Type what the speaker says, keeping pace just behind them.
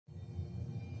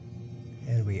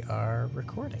we are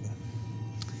recording.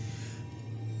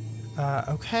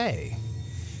 Okay.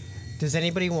 Does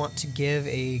anybody want to give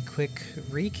a quick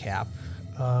recap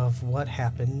of what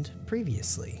happened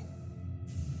previously?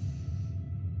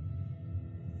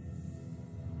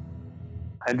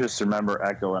 I just remember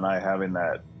Echo and I having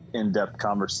that in-depth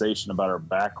conversation about our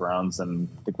backgrounds, and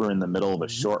I think we were in the middle of a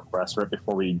short rest right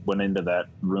before we went into that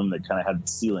room that kind of had the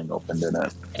ceiling opened in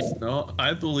it. No,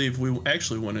 I believe we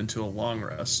actually went into a long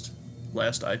rest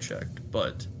last I checked,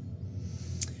 but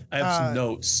I have some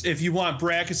notes. If you want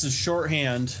Brackus'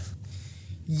 shorthand.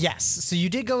 Yes, so you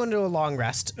did go into a long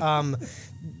rest.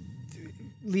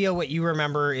 Leo, what you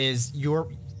remember is you're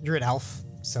an elf,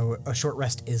 so a short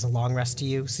rest is a long rest to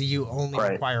you, so you only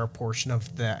require a portion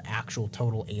of the actual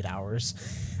total 8 hours.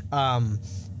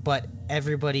 But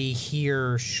everybody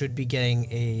here should be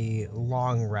getting a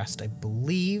long rest, I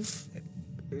believe.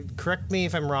 Correct me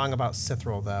if I'm wrong about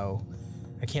Cithril, though.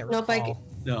 I can't recall.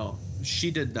 No,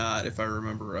 she did not, if I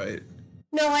remember right.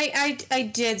 No,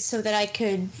 I did so that I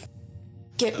could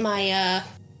get my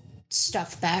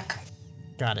stuff back.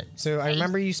 Got it. So I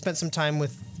remember you spent some time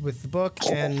with the book,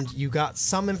 and you got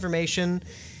some information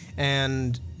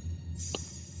and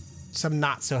some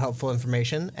not so helpful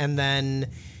information, and then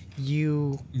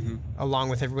you, along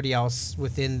with everybody else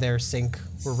within their sync,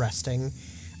 were resting.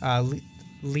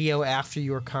 Leo, after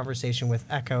your conversation with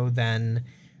Echo, then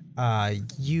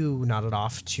you nodded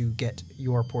off to get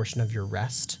your portion of your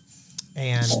rest,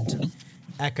 and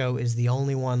Echo is the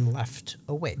only one left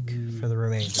awake for the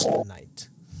remainder of the night.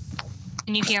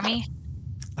 Can you hear me?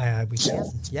 We can,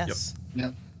 yes.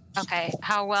 Yep. Okay,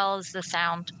 how well is the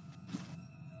sound?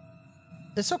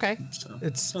 It's okay.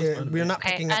 We're not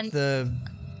picking up the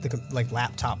like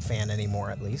laptop fan anymore,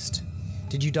 at least.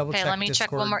 Did you double check? Okay, let me Discord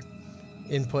check one more.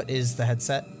 Input is the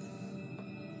headset.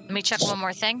 Let me check one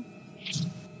more thing.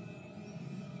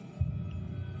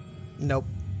 Nope.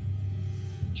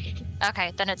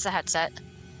 Okay, then it's the headset.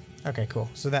 Okay, cool.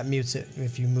 So that mutes it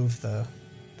if you move the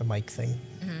mic thing.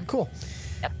 Mm-hmm. Cool.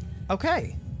 Yep.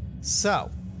 Okay, so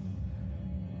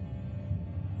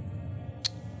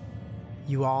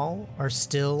you all are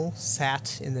still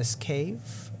sat in this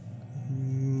cave.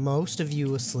 Most of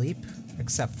you asleep,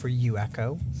 except for you,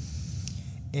 Echo.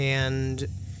 And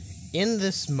in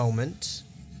this moment,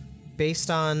 based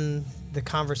on the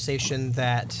conversation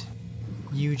that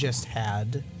you just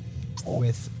had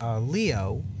with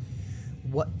Leo,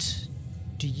 what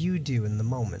do you do in the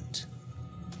moment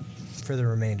for the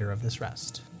remainder of this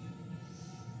rest?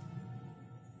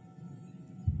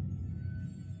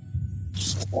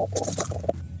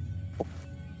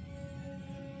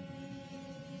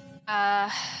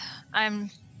 I'm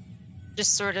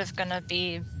just sort of gonna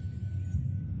be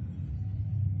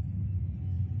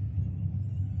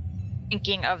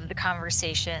thinking of the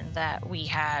conversation that we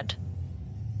had,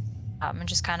 and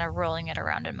just kind of rolling it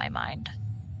around in my mind.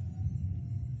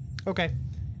 Okay.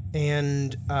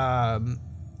 And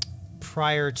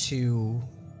prior to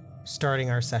starting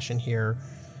our session here,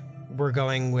 we're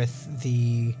going with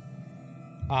the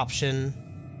option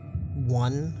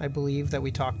 1, I believe, that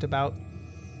we talked about.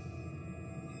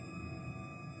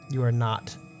 You are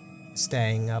not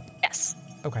staying up. Yes.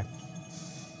 Okay.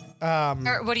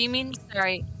 What do you mean?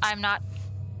 Sorry, I'm not.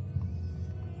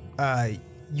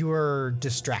 You were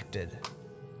distracted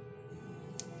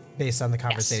based on the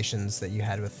conversations that you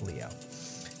had with Leo.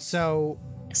 So,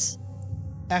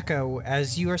 Echo,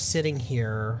 as you are sitting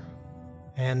here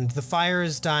and the fire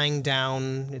is dying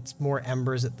down, it's more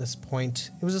embers at this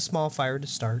point. It was a small fire to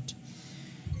start.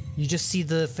 You just see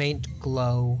the faint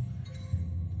glow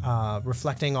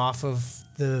reflecting off of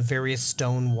the various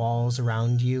stone walls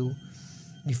around you.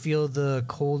 You feel the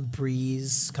cold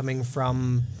breeze coming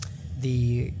from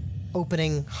the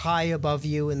opening high above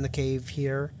you in the cave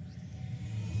here.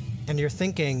 And you're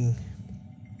thinking,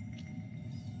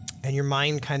 and your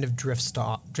mind kind of drifts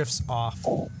off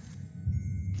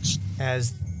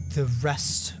as the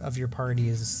rest of your party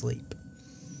is asleep.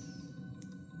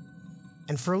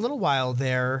 And for a little while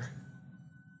there,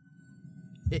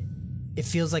 it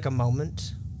feels like a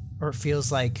moment, or it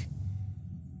feels like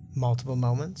multiple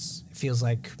moments. It feels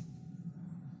like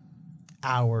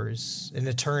hours, an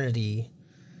eternity.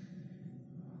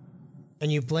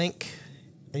 And you blink,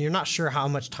 and you're not sure how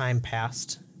much time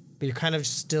passed, but you're kind of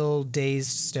still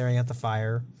dazed, staring at the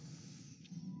fire.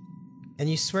 And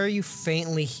you swear you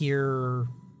faintly hear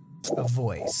a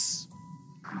voice.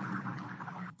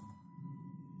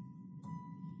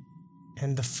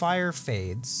 And the fire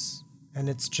fades, and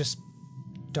it's just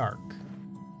dark.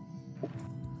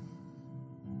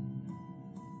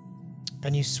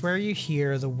 And you swear you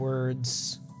hear the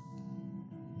words,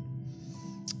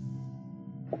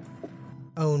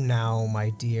 Oh, now,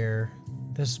 my dear,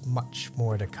 there's much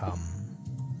more to come.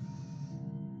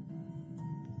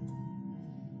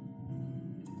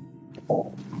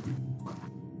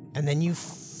 And then you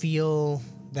feel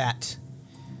that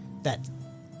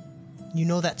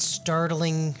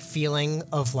startling feeling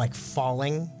of like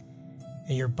falling,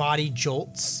 and your body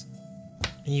jolts,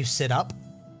 and you sit up,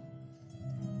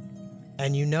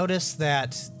 and you notice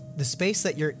that the space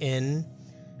that you're in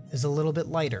is a little bit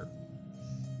lighter,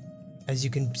 as you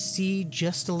can see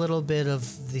just a little bit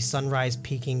of the sunrise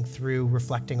peeking through,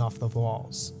 reflecting off the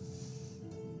walls.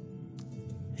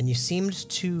 And you seemed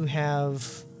to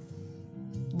have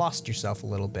lost yourself a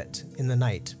little bit in the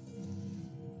night.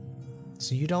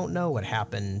 So you don't know what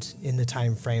happened in the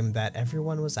time frame that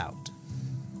everyone was out.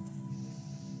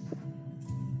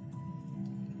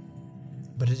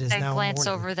 But it is now I glance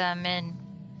morning. over them, and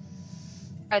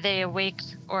are they awake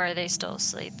or are they still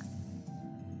asleep?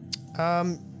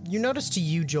 You notice to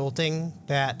you jolting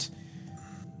that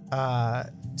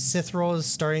Sithril is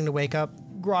starting to wake up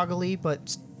groggily,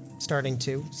 but starting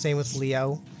to. Same with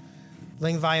Leo.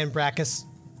 Lingvi and Brackus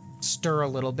stir a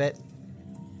little bit.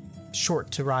 Short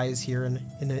to rise here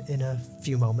in a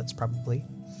few moments, probably.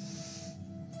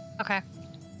 Okay.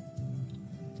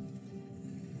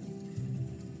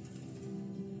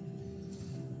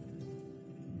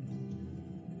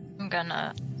 I'm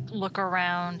gonna look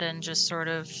around and just sort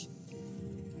of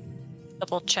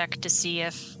double check to see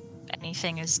if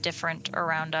anything is different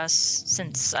around us,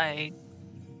 since I'm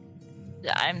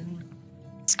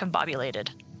discombobulated.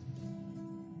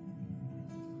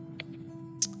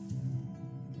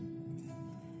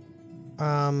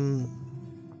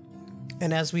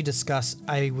 And as we discussed,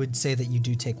 I would say that you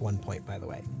do take 1 point, by the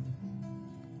way.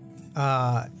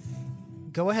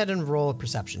 Go ahead and roll a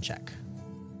perception check.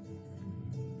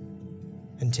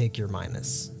 And take your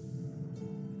minus.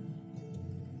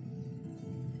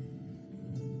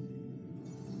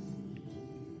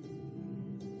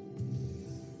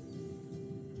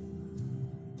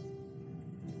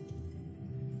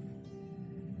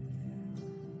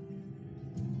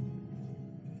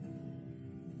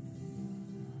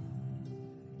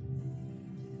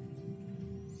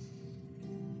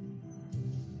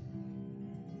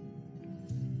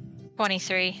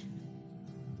 $23.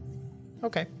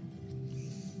 Okay.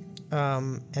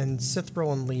 And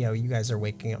Sithril and Leo, you guys are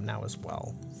waking up now as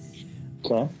well.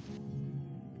 Okay.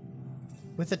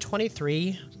 With a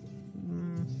 23,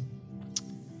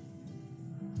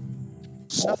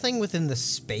 nothing within the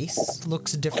space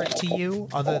looks different to you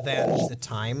other than the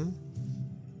time.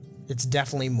 It's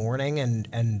definitely morning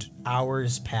and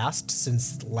hours passed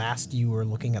since last you were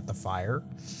looking at the fire.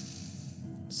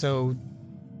 So,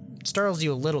 it startles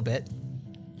you a little bit.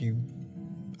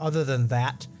 Other than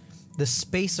that, the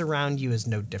space around you is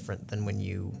no different than when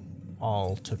you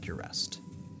all took your rest.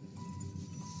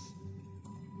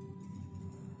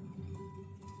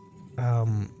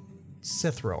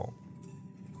 Sithril.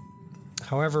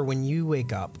 However, when you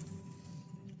wake up,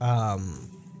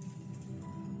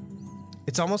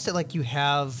 it's almost like you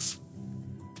have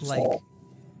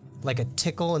like a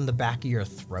tickle in the back of your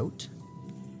throat,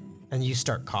 and you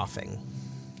start coughing.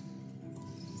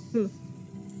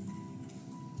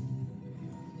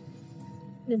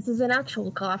 This is an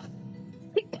actual cough.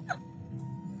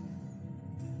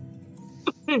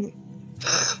 I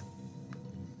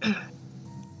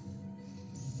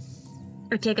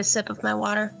take a sip of my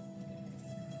water,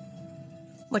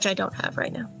 which I don't have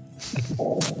right now.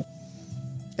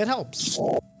 It helps.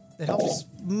 It helps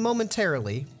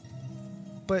momentarily,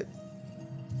 but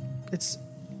it's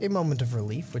a moment of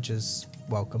relief, which is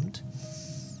welcomed.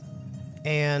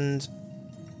 And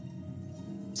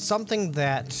something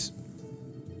that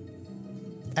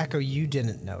Echo, you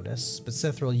didn't notice, but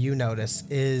Sithril, you notice,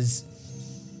 is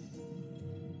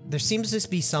there seems to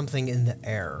be something in the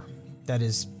air that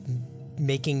is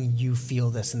making you feel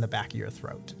this in the back of your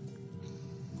throat.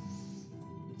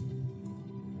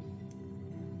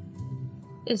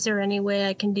 Is there any way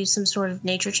I can do some sort of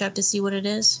nature check to see what it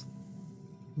is?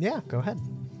 Yeah, go ahead.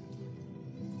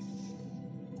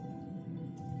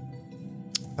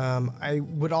 I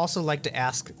would also like to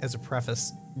ask, as a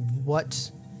preface,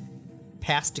 what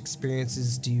past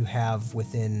experiences do you have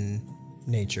within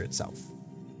nature itself?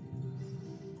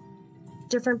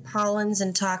 Different pollens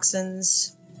and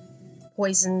toxins,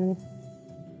 poison,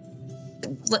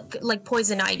 like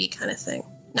poison ivy kind of thing.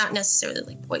 Not necessarily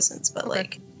like poisons, but Okay.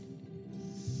 like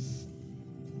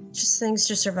just things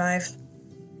to survive.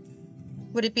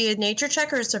 Would it be a nature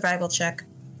check or a survival check?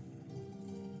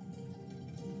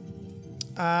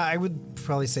 I would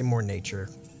probably say more nature.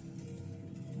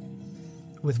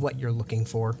 With what you're looking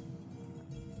for.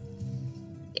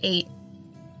 8.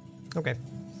 Okay.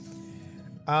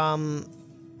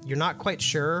 You're not quite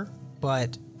sure,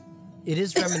 but it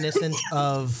is reminiscent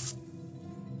of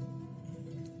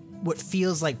what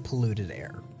feels like polluted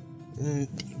air.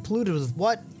 Polluted with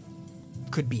what?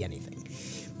 Could be anything.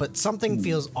 But something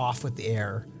feels off with the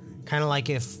air, kind of like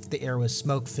if the air was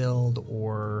smoke-filled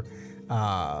or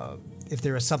if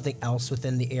there was something else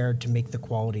within the air to make the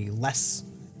quality less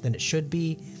than it should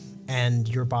be, and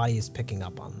your body is picking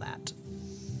up on that.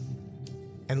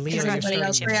 And Leo, Is you're anybody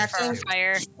else reacting?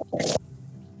 Fire.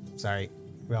 sorry,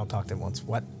 we all talked at once.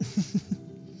 What?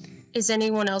 Is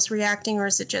anyone else reacting, or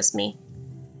is it just me?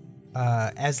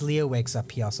 As Leo wakes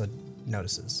up, he also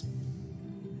notices.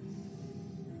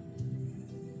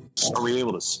 Are we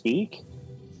able to speak?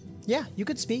 Yeah, you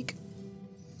could speak.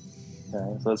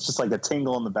 Okay, so it's just like a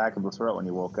tingle in the back of the throat when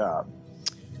you woke up.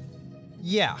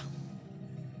 Yeah.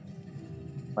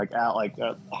 Like out,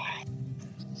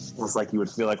 it's like you would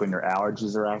feel like when your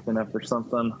allergies are acting up or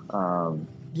something.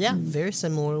 Yeah, very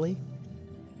similarly.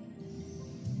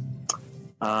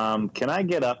 Can I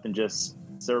get up and just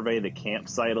survey the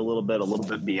campsite a little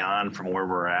bit beyond from where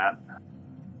we're at?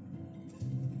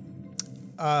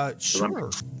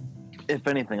 Sure. If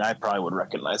anything, I probably would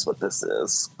recognize what this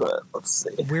is, but let's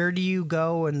see. Where do you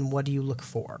go and what do you look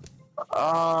for?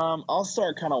 I'll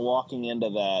start kind of walking into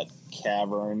that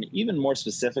cavern, even more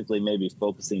specifically, maybe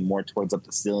focusing more towards up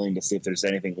the ceiling to see if there's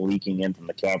anything leaking in from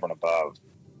the cavern above.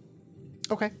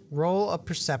 Okay. Roll a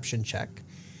perception check.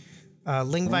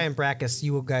 Lingvi and Brackus,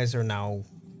 you guys are now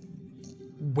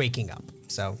waking up,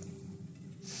 so.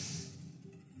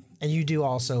 And you do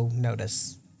also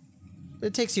notice.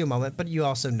 It takes you a moment, but you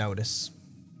also notice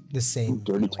the same.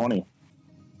 Dirty 20.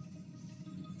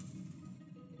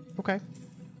 Okay.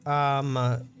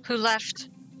 Who left?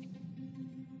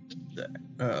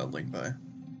 Link by.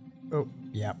 Oh,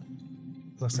 yeah.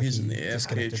 Looks He's he in the AFK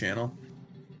disconnected. channel.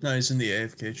 No, he's in the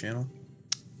AFK channel.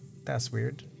 That's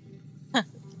weird.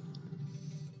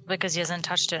 Because he hasn't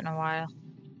touched it in a while.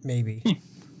 Maybe.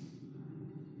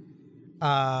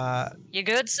 You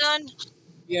good, son?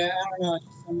 Yeah, I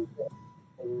don't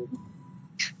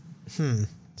know.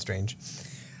 Strange.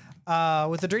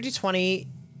 With the dirty 20,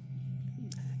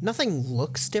 nothing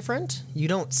looks different. You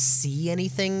don't see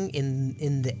anything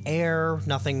in the air,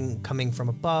 nothing coming from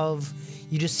above.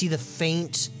 You just see the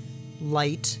faint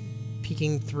light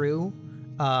peeking through.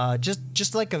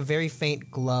 Just like a very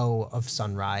faint glow of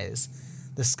sunrise.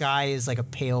 The sky is like a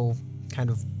pale kind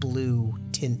of blue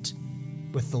tint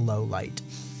with the low light.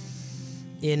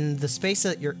 In the space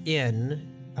that you're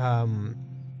in, are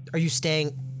you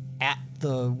staying at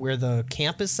where the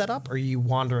camp is set up, or are you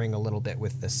wandering a little bit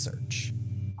with this search?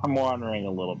 I'm wandering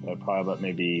a little bit, probably about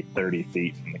maybe 30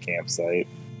 feet from the campsite.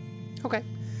 Okay.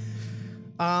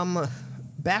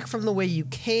 Back from the way you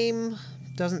came,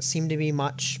 doesn't seem to be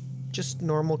much. Just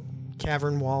normal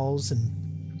cavern walls and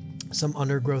some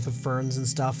undergrowth of ferns and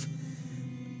stuff.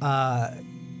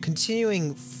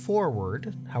 Continuing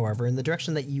forward, however, in the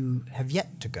direction that you have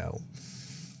yet to go,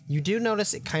 you do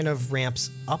notice it kind of ramps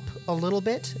up a little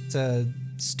bit. It's a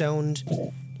stoned,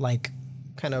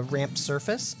 kind of ramped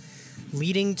surface,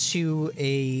 leading to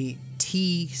a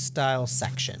T-style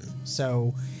section.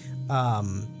 So,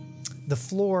 the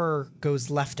floor goes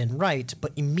left and right,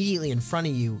 but immediately in front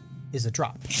of you is a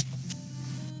drop.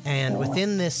 And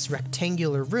within this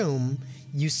rectangular room,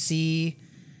 you see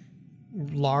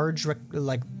large,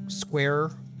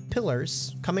 square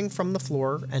pillars coming from the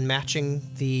floor and matching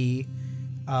the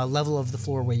level of the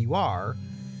floor where you are.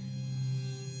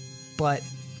 But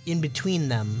in between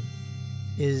them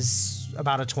is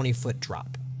about a 20-foot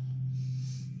drop.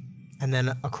 And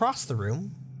then across the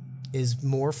room is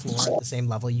more floor at the same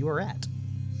level you are at.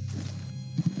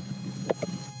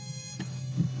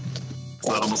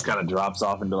 So it almost kind of drops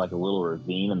off into like a little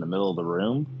ravine in the middle of the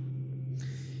room.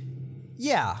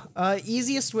 Yeah,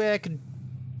 easiest way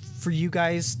for you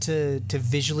guys to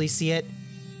visually see it,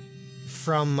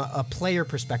 from a player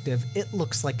perspective, it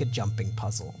looks like a jumping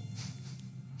puzzle.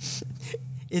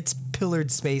 It's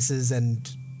pillared spaces and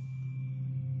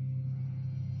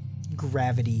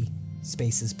gravity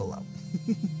spaces below.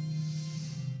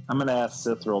 I'm going to ask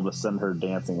Cithril to send her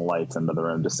dancing lights into the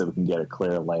room just so we can get a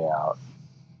clear layout.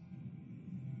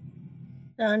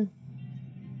 Done.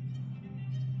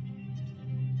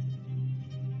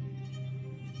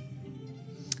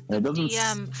 And it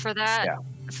doesn't. For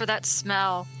that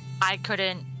smell, I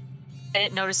didn't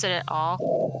notice it at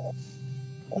all.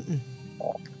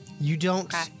 You don't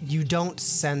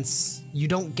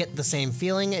get the same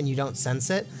feeling and you don't sense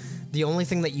it. The only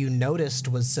thing that you noticed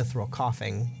was Cithril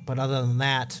coughing, but other than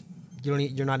that,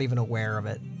 you're not even aware of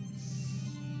it.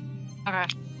 Okay.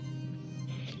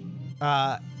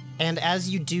 And as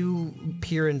you do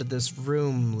peer into this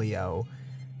room, Leo,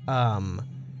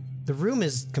 the room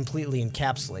is completely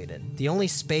encapsulated. The only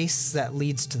space that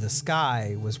leads to the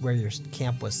sky was where your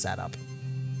camp was set up.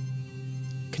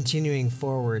 Continuing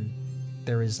forward,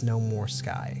 there is no more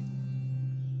sky.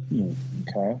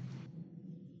 Okay.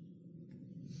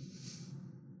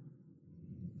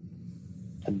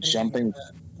 A jumping...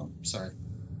 Oh, sorry.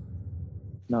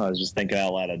 No, I was just thinking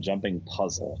out loud, a jumping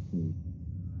puzzle.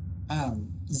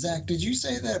 Zach, did you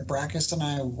say that Brackus and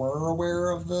I were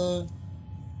aware of the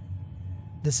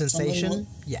sensation?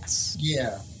 Yes.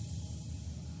 Yeah.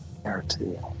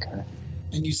 R2, okay.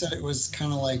 And you said it was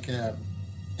kind of like a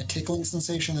tickling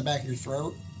sensation in the back of your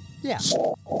throat? Yeah.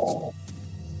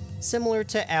 Similar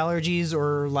to allergies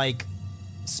or like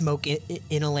smoke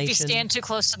inhalation. If you stand too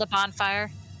close to the bonfire.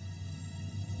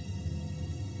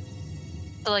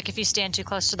 So like if you stand too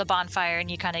close to the bonfire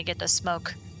and you kind of get the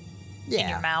smoke in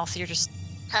your mouth, you're just...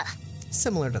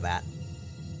 Similar to that.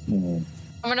 Mm-hmm.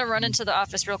 I'm gonna run into the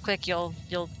office real quick. You'll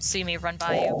see me run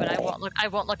by you, but I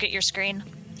won't look at your screen.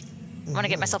 I'm gonna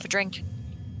get myself a drink.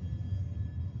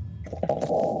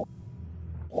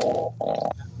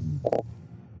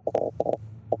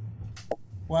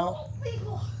 Well,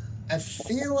 I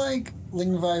feel like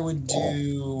Lingvi would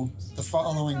do the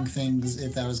following things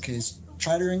if that was the case.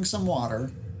 Try to drink some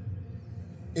water.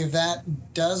 If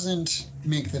that doesn't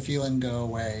make the feeling go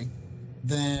away,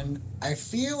 then I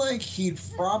feel like he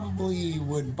probably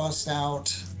would bust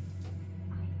out.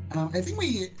 I think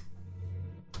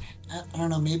I don't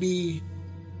know, maybe.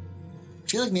 I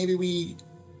feel like maybe we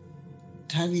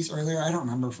had these earlier. I don't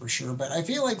remember for sure, but I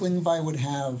feel like Lingvi would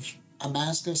have a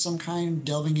mask of some kind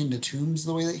delving into tombs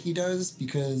the way that he does,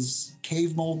 because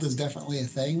cave mold is definitely a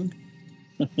thing.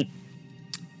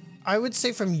 I would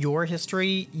say from your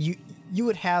history, you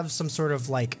would have some sort of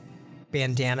like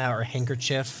bandana or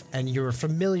handkerchief, and you're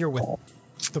familiar with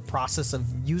the process of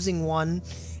using one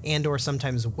and or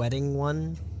sometimes wetting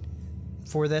one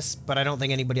for this, but I don't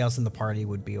think anybody else in the party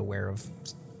would be aware of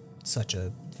such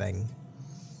a thing.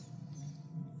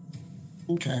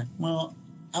 Okay, well,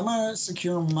 I'm gonna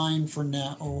secure mine for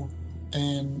now,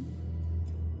 and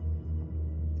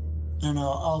I don't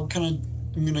know,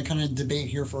 I'm gonna kind of debate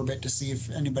here for a bit to see if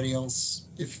anybody else,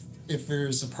 if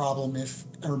there's a problem, if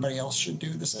everybody else should do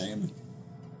the same.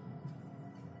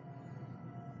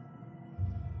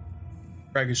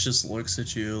 Brackus just looks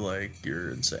at you like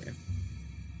you're insane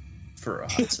for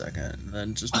a hot second, and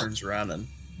then just turns around and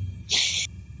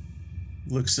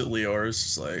looks at Leoris,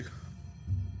 just like,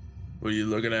 what are you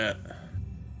looking at?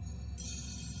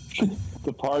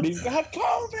 The party's got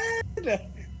COVID!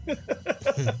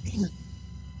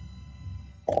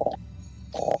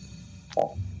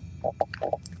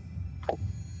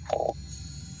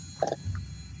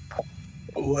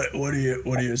 What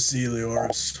do you see,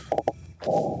 Leoris?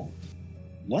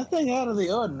 Nothing out of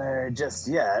the ordinary just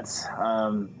yet.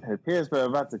 It appears we're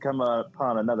about to come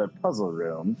upon another puzzle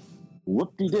room.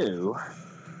 Whoop-de-doo.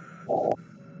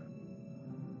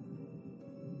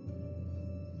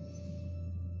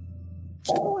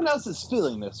 Everyone else is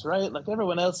feeling this, right? Like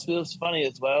everyone else feels funny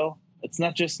as well. It's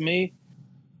not just me.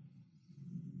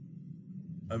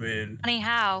 I mean... Funny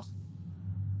how?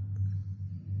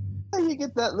 You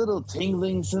get that little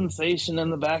tingling sensation in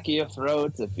the back of your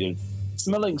throat if you're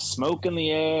smelling smoke in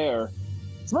the air. Or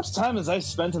as much time as I've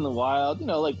spent in the wild,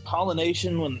 like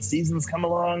pollination when the seasons come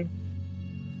along.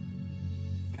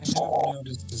 I have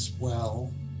noticed as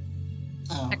well.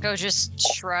 Echo just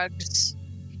shrugs.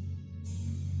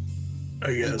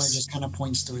 I guess. Lingvi just kind of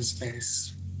points to his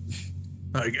face.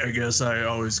 I guess I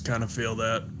always kind of feel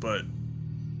that, but,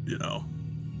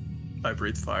 I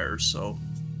breathe fire, so...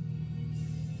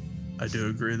 I do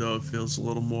agree, though, it feels a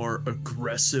little more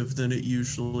aggressive than it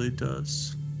usually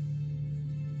does.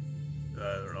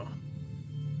 I don't know.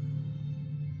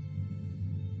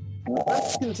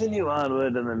 Let's continue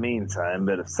onward in the meantime,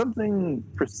 but if something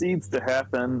proceeds to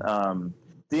happen,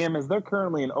 DM, is there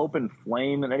currently an open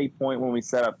flame at any point when we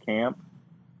set up camp?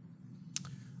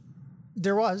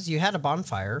 There was. You had a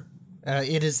bonfire.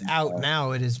 It is out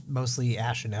now. It is mostly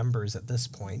ash and embers at this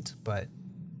point, but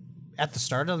at the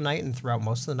start of the night and throughout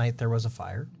most of the night, there was a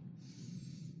fire.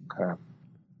 Okay.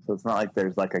 So it's not like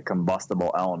there's like a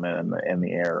combustible element in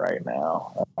the air right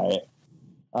now. All right.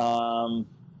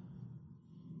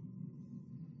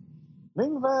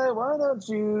 Lingvi, why don't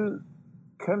you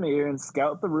come here and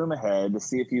scout the room ahead to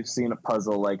see if you've seen a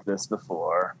puzzle like this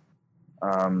before.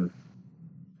 And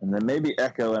then maybe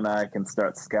Echo and I can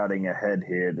start scouting ahead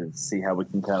here to see how we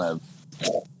can kind of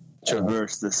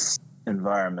traverse this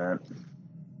environment.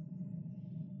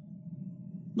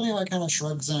 Levi kind of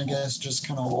shrugs and I guess just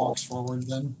kind of walks forward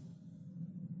then.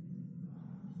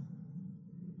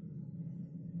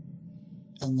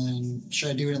 And then should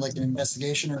I do it like an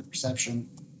investigation or perception?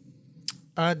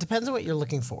 Depends on what you're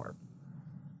looking for.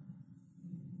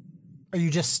 Are you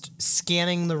just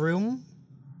scanning the room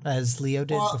as Leo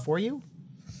did before you?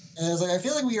 And I was like, I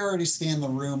feel like we already scanned the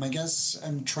room. I guess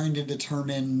I'm trying to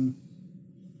determine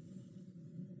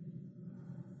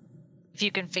If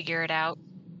you can figure it out.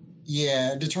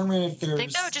 Yeah, determine if there's... I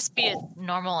think that would just be a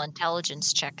normal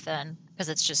intelligence check then, because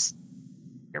it's just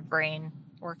your brain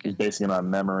working. Basing it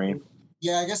on memory.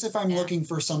 Yeah, I guess if I'm looking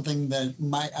for something that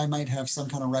I might have some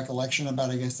kind of recollection about,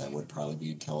 I guess that would probably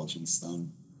be intelligence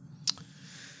then.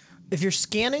 If you're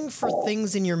scanning for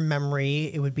things in your memory,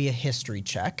 it would be a history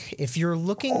check. If you're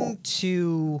looking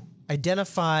to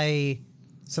identify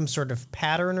some sort of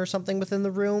pattern or something within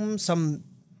the room, something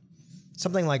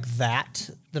like that,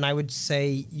 then I would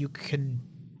say you could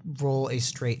roll a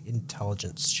straight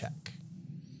intelligence check.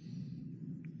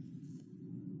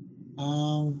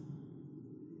 I'm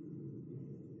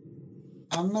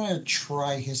going to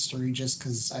try history just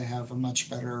because I have a much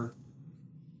better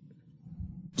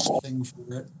thing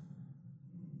for it.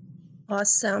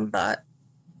 Awesome, but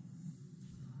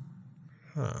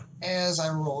as I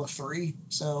roll a 3,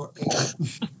 so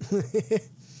 8.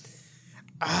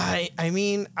 I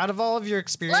mean, out of all of your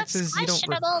experiences, you don't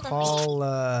recall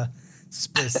a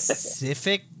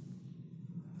specific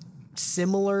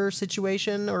similar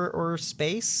situation or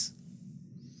space?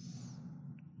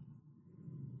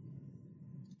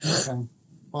 Okay.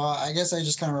 Well, I guess I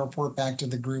just kind of report back to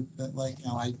the group that, like, you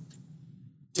know, I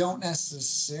don't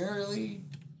necessarily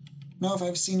know if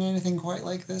I've seen anything quite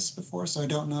like this before, so I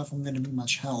don't know if I'm going to be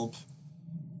much help.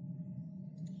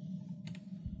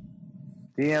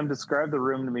 DM, describe the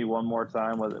room to me one more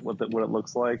time, what it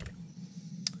looks like.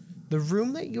 The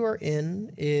room that you are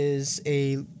in is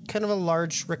a kind of a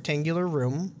large rectangular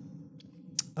room.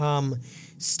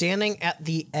 Standing at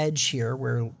the edge here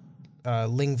where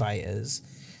Lingvi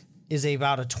is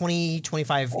about a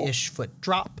 25-ish foot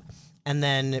drop. And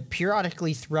then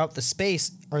periodically throughout the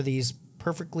space are these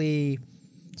perfectly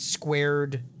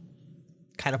squared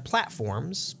kind of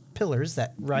platforms, pillars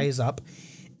that rise up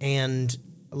and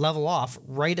level off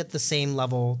right at the same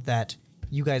level that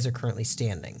you guys are currently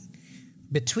standing.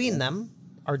 Between them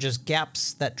are just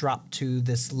gaps that drop to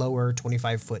this lower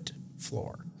 25-foot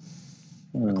floor.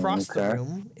 Across the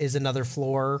room is another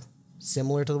floor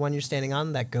similar to the one you're standing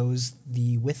on that goes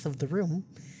the width of the room,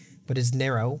 but is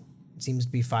narrow. It seems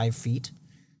to be 5 feet,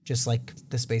 just like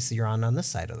the space that you're on this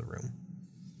side of the room.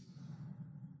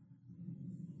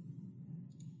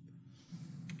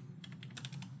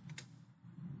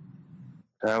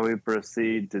 Shall we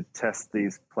proceed to test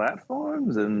these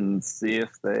platforms and see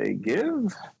if they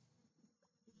give?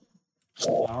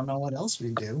 I don't know what else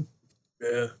we do.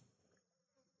 Yeah.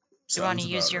 Do you want to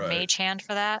use your mage hand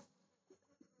for that?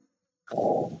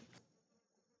 I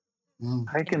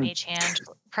can. Mage hand,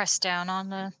 press down on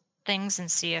the things and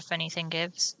see if anything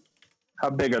gives. How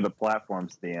big are the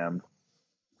platforms, DM?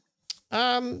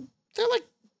 They're like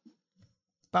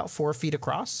about 4 feet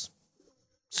across,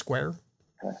 square.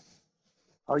 Okay.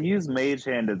 I'll use Mage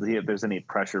Hand to see if there's any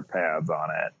pressure pads on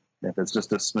it. If it's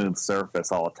just a smooth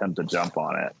surface, I'll attempt to jump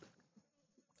on it.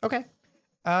 Okay.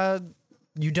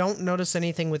 You don't notice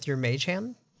anything with your Mage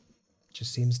Hand. It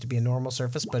just seems to be a normal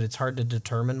surface, but it's hard to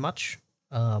determine much.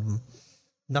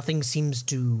 Nothing seems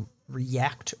to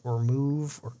react or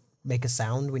move or make a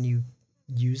sound when you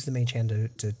use the Mage Hand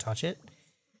to touch it.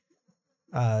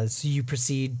 So you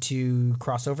proceed to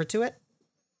cross over to it?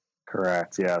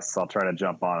 Correct, yes. I'll try to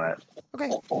jump on it.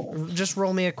 Okay. Just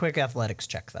roll me a quick athletics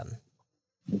check then.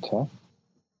 Okay.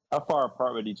 How far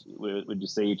apart would you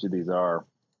say each of these are?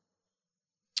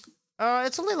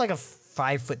 It's only like a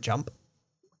 5-foot jump.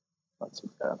 Not too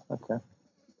bad. Okay.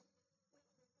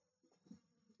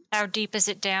 How deep is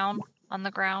it down on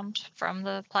the ground from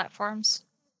the platforms?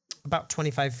 About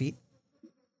 25 feet.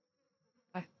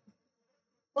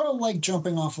 Well, like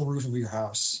jumping off the roof of your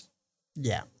house.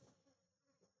 Yeah.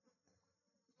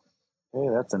 Hey,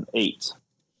 that's an 8.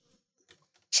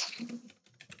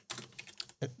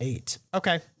 An 8.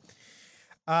 Okay.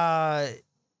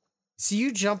 So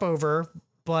you jump over,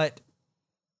 but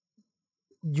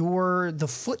the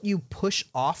foot you push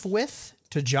off with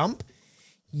to jump,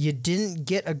 you didn't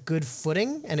get a good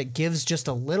footing, and it gives just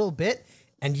a little bit,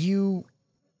 and you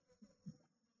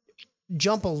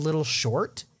jump a little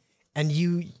short, and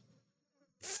you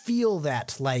feel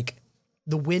that, like,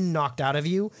 the wind knocked out of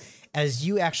you as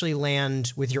you actually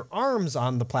land with your arms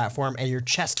on the platform and your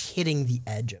chest hitting the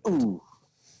edge of it. Ooh.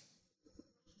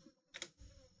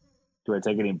 Do I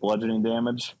take any bludgeoning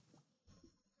damage?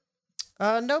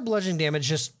 No bludgeoning damage,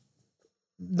 just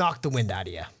knocked the wind out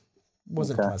of you.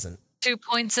 Wasn't pleasant. 2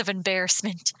 points of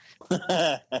embarrassment.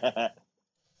 Am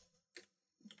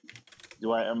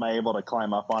I able to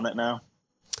climb up on it now?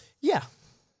 Yeah.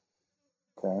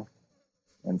 Okay.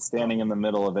 And standing in the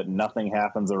middle of it, nothing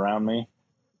happens around me.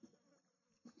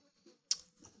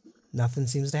 Nothing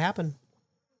seems to happen.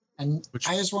 And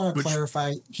I just want to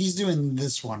clarify, he's doing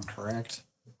this one, correct?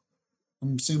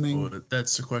 I'm assuming. Oh,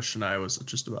 that's the question I was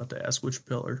just about to ask. Which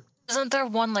pillar? Isn't there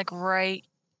one like right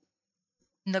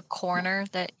in the corner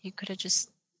that you could have just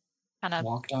kind of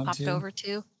popped over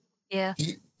to? Yeah.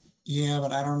 Yeah,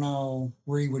 but I don't know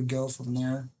where he would go from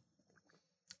there.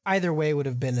 Either way would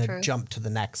have been a jump to the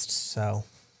next, so.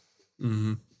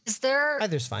 Mm-hmm.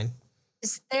 Either's fine.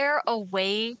 Is there a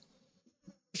way,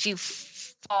 if you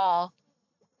fall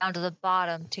down to the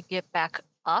bottom, to get back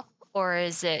up, or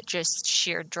is it just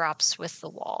sheer drops with the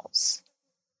walls?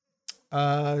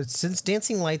 Since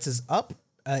Dancing Lights is up,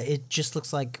 it just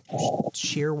looks like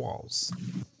sheer walls.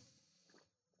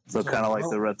 So kind of like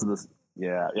the rest of this.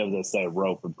 Yeah, I was going to say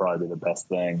rope would probably be the best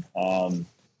thing.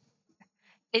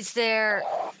 Is there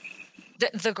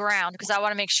the ground? Because I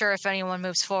want to make sure if anyone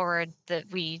moves forward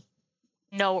that we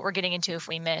know what we're getting into if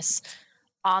we miss.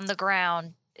 On the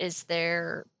ground,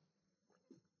 are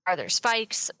there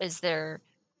spikes? Is there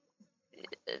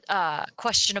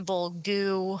questionable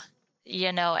goo?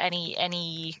 You know,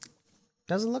 any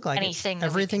doesn't look like anything.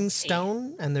 Everything's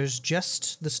stone, and there's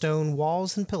just the stone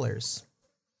walls and pillars.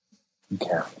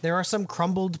 Okay. There are some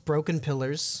crumbled, broken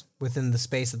pillars within the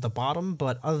space at the bottom,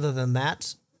 but other than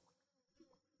that,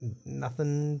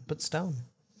 nothing but stone.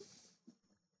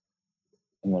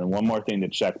 And then one more thing to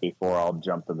check before I'll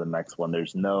jump to the next one.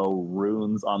 There's no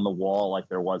runes on the wall like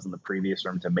there was in the previous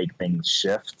room to make things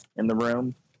shift in the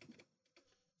room.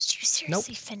 Did you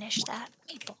seriously finish that,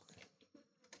 people?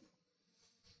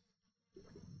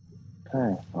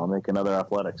 Okay, I'll make another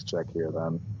athletics check here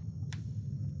then.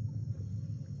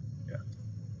 Yeah.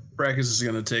 Brackus is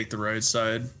going to take the right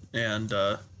side and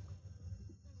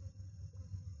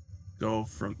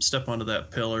step onto that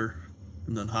pillar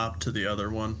and then hop to the other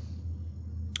one.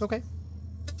 Okay.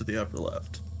 To the upper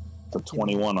left. So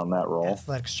 21 on that roll.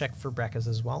 Athletics check for Brackus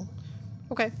as well.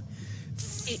 Okay.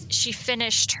 She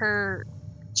finished her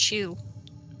chew.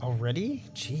 Already?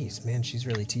 Jeez, man, she's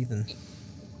really teething.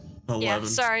 11. Yeah,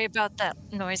 sorry about that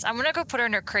noise. I'm gonna go put her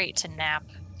in her crate to nap.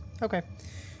 Okay.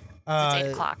 It's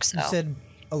 8 o'clock, so. You said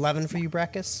 11 for you,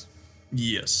 Brackus?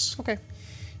 Yes. Okay.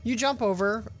 You jump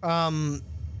over.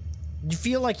 You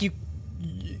feel like you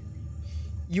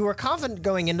were confident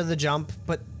going into the jump,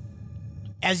 but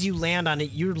as you land on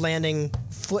it, you're landing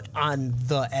foot on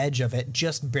the edge of it,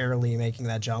 just barely making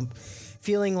that jump.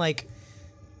 Feeling like,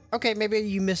 okay, maybe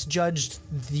you misjudged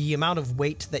the amount of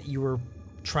weight that you were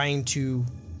trying to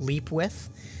leap with.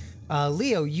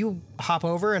 Leo, you hop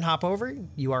over.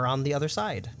 You are on the other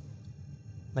side.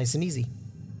 Nice and easy.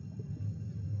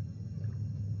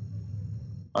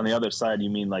 On the other side, you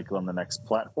mean like on the next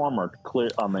platform or clear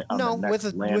on the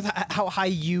next land? With how high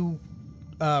you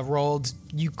rolled,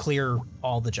 you clear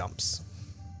all the jumps.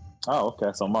 Oh,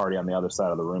 okay. So I'm already on the other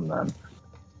side of the room then.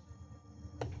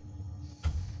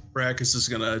 Brackus is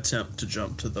going to attempt to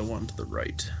jump to the one to the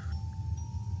right.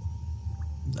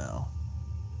 No.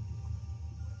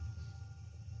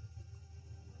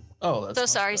 Oh,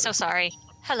 that's so sorry.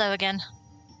 Hello again.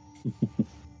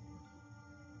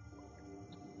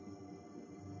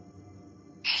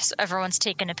 So everyone's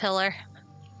taking a pillar.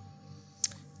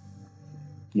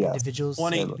 Yeah. Individuals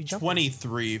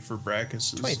 23 for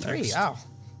Brackus. 23. Oh.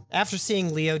 After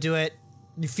seeing Leo do it,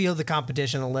 you feel the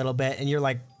competition a little bit, and you're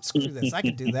like, screw this, I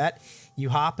could do that. You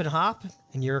hop,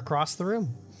 and you're across the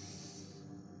room.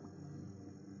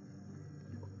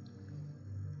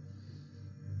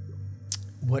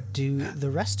 What do the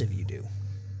rest of you do?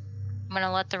 I'm going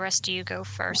to let the rest of you go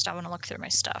first. I want to look through my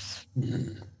stuff.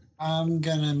 I'm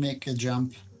going to make a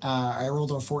jump. I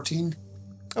rolled a 14.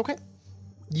 Okay.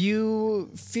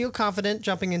 You feel confident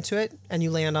jumping into it, and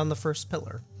you land on the first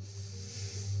pillar.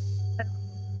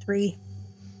 3.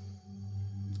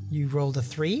 You rolled a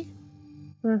 3?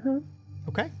 Mm-hmm.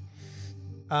 Okay.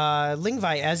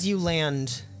 Lingvi, as you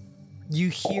land, you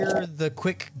hear the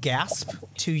quick gasp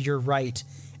to your right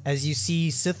as you see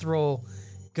Cithril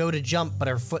go to jump, but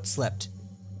her foot slipped,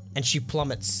 and she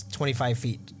plummets 25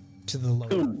 feet to the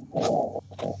lower.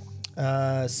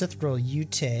 Cithril, you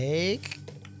take...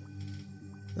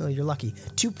 Oh, you're lucky.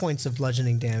 2 points of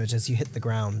bludgeoning damage as you hit the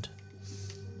ground.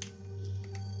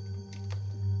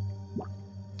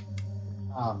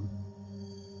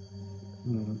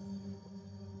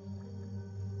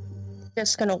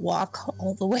 Just gonna walk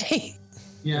all the way.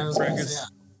 Yeah, I was gonna say,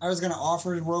 I was gonna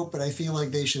offer a rope, but I feel like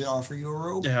they should offer you a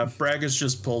rope. Yeah, Bragus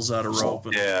just pulls out a rope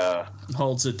and Yeah.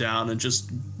 holds it down and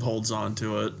just holds on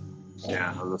to it.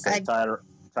 Yeah. I was gonna say, tie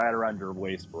it around your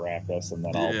waist, Baracus, and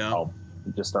then I'll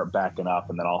just start backing up,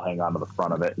 and then I'll hang on to the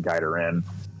front of it and guide her in.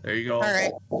 There you go. All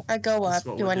right, I go That's up.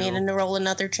 what Do we I need do. to roll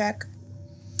another check?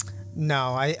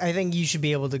 No, I think you should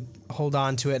be able to hold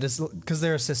on to it because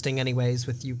they're assisting anyways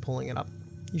with you pulling it up.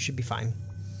 You should be fine.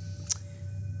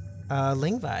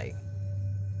 Lingvi,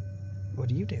 what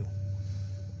do you do?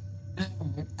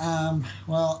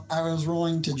 Well, I was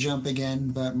rolling to jump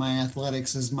again, but my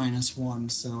athletics is -1,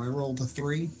 so I rolled a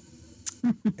 3.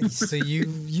 So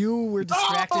you were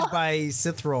distracted by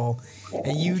Sithrol,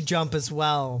 and you jump as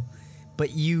well,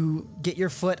 but you get your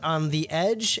foot on the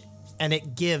edge, and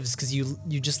it gives because you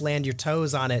just land your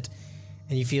toes on it,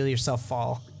 and you feel yourself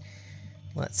fall.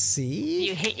 Let's see.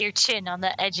 You hit your chin on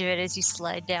the edge of it as you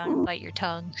slide down and bite your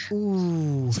tongue.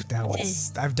 Ooh, that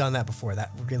was. I've done that before.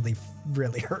 That really,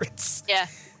 really hurts. Yeah.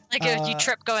 Like if you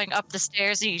trip going up the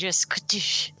stairs and you just...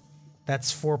 kadoosh.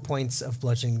 That's 4 points of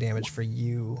bludgeoning damage for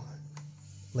you,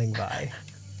 Lingvi.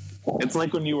 It's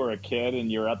like when you were a kid and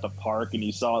you're at the park and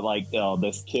you saw like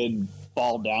this kid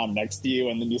fall down next to you,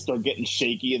 and then you start getting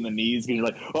shaky in the knees because you're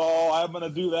like, "Oh, I'm gonna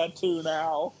do that too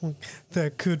now."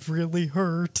 That could really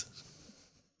hurt.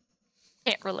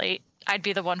 Can't relate. I'd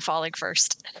be the one falling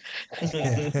first.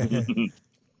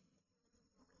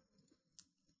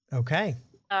 Okay.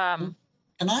 And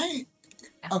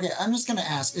okay, I'm just gonna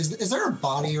ask: is there a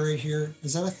body right here?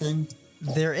 Is that a thing?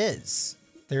 There is.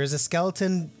 There is a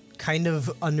skeleton kind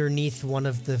of underneath one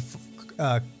of the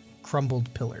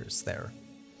crumbled pillars there.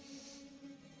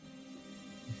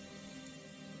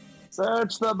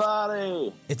 Search the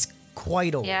body. It's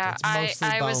quite old. Yeah, it's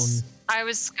mostly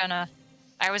bone.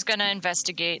 I was gonna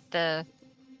investigate the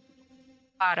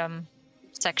bottom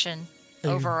section Are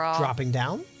you overall. dropping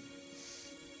down?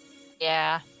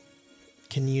 Yeah.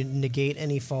 Can you negate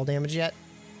any fall damage yet?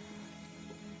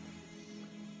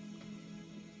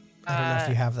 I don't know if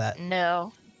you have that.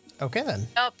 No. Okay then.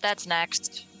 Nope, that's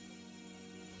next.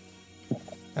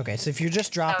 Okay, so if you're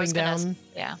just I dropping was gonna- down,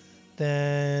 Yeah.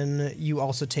 then you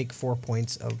also take 4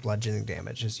 points of bludgeoning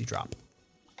damage as you drop.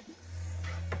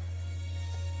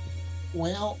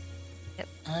 Well, Yep.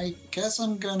 I guess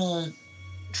I'm gonna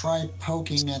try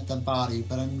poking at the body,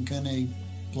 but I'm gonna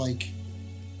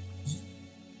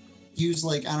use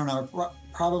I don't know,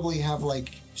 probably have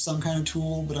some kind of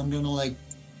tool, but I'm gonna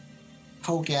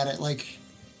poke at it like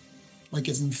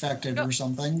it's infected or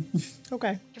something.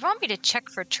 Okay. You want me to check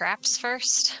for traps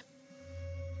first?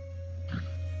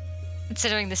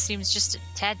 Considering this seems just a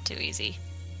tad too easy.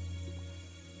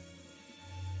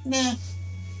 Nah.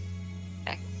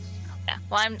 Yeah.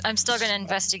 Well, I'm still going to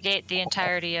investigate the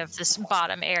entirety of this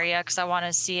bottom area because I want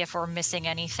to see if we're missing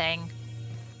anything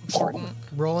important.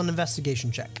 Roll an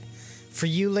investigation check. For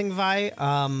you,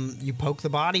 Lingvi, you poke the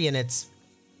body and it's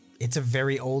a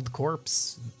very old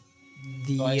corpse.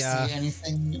 Do I see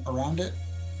anything around it?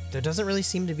 There doesn't really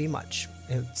seem to be much.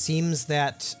 It seems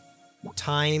that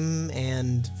time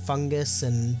and fungus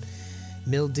and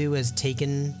mildew has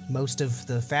taken most of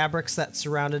the fabrics that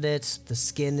surrounded it. The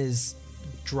skin is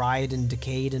dried and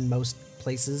decayed in most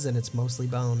places, and it's mostly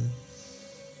bone.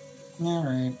 All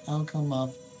right, I'll come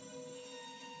up.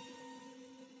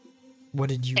 What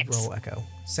did you 6. roll, Echo?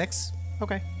 6?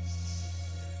 Okay.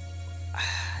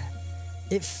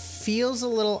 It feels a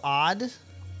little odd,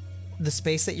 the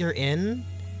space that you're in.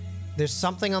 There's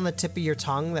something on the tip of your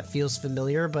tongue that feels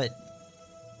familiar, but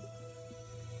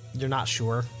you're not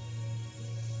sure.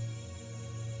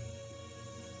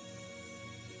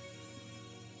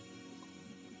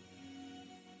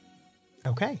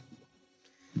 Okay.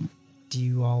 Do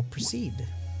you all proceed?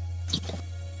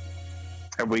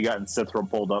 Have we gotten Sithra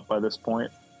pulled up by this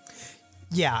point?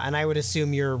 Yeah, and I would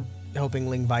assume you're helping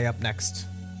Lingvi up next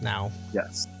now.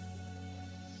 Yes.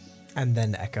 And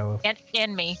then Echo.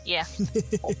 And me, yeah.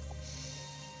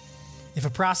 If a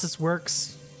process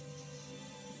works,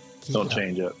 keep Don't it up.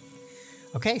 change it.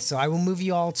 Okay, so I will move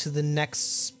you all to the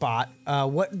next spot.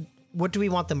 What do we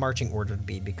want the marching order to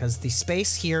be? Because the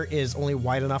space here is only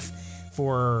wide enough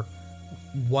for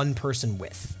one person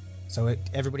width. So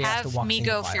everybody has to Have walk me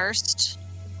single go file. first.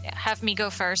 Yeah, have me go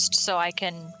first so I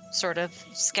can sort of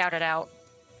scout it out.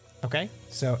 Okay,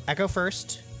 so Echo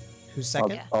first. Who's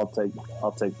second? I'll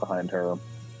take behind her.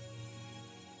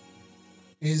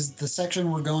 Is the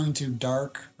section we're going to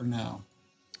dark or no?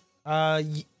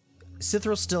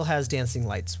 Sithril still has dancing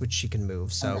lights, which she can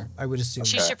move. So Okay. I would assume.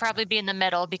 She should probably be in the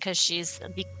middle because she's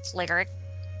the cleric.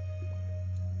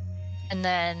 And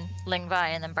then Lingvi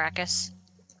and then Brackus.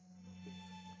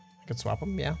 I could swap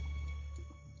them. Yeah.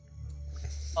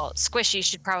 Well, Squishy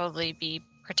should probably be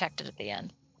protected at the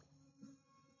end.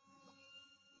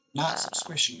 Not so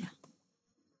squishy.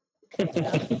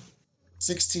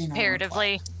 16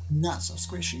 Comparatively. Not so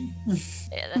squishy.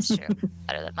 Yeah, that's true.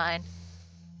 Better than mine.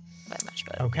 But much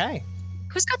better. Okay.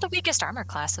 Who's got the weakest armor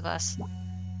class of us?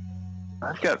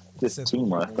 I've got 15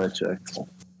 left, I checked.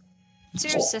 It's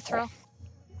your Sithral.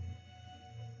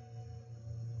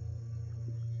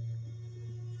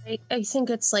 I think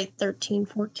it's like 13,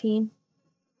 14.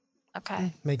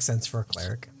 Okay. Makes sense for a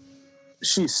cleric.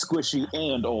 She's squishy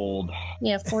and old.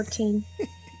 Yeah, 14.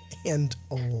 And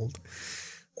old.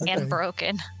 And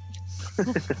broken.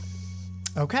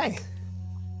 Okay.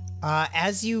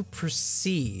 As you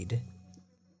proceed,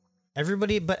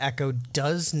 everybody but Echo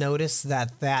does notice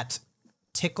that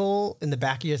tickle in the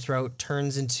back of your throat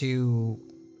turns into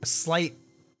a slight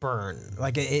burn.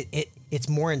 Like it's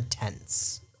more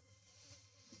intense.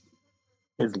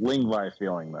 Is Lingvi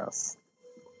feeling this?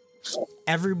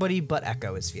 Everybody but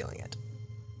Echo is feeling it.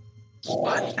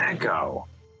 What Echo?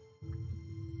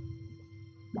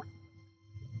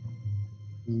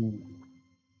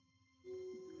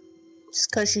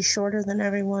 Just because she's shorter than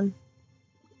everyone.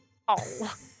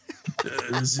 Oh.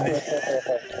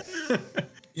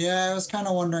 Yeah, I was kind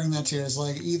of wondering that too. It's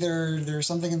like either there's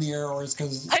something in the air or it's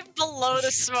because I'm below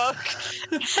the smoke.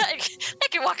 I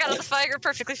can walk out of the fire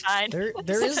perfectly fine.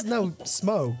 There is no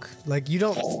smoke. Like you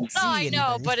don't see I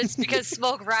know, anything. but it's because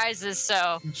smoke rises,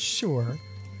 so. Sure.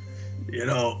 You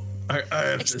know, I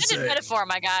have to Extended say, metaphor,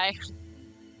 my guy.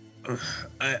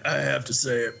 I have to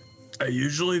say, I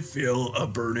usually feel a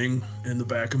burning in the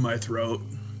back of my throat,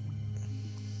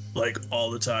 like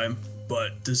all the time.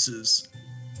 But this is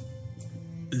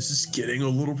getting a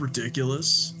little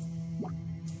ridiculous.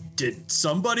 Did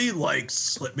somebody like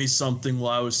slip me something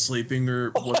while I was sleeping,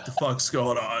 or what the fuck's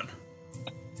going on?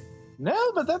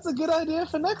 No, but that's a good idea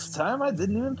for next time. I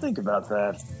didn't even think about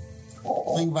that.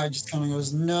 Lingvi just kind of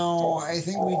goes, no, I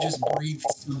think we just breathed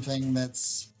something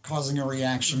that's causing a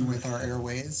reaction with our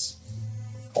airways.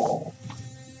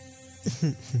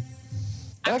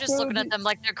 I'm just looking at them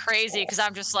like they're crazy because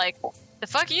I'm just like, the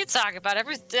fuck are you talking about?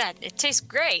 It tastes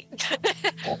great.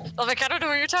 I'm like, I don't know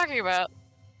what you're talking about.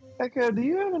 Echo, do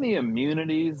you have any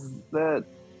immunities that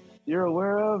you're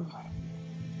aware of?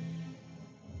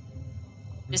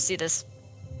 You see this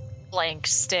blank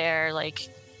stare, like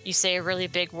you say a really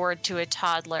big word to a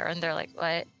toddler and they're like,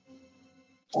 what?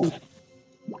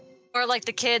 Or like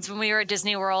the kids when we were at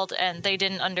Disney World and they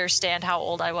didn't understand how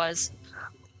old I was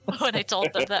when I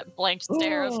told them that blank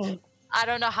stare of, I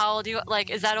don't know how old you, like,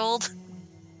 is that old?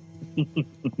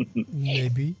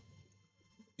 Maybe.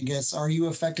 I guess, are you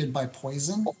affected by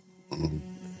poison?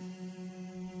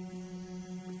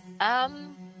 I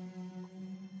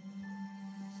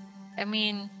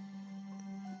mean,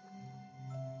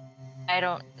 I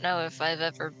don't know if I've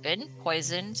ever been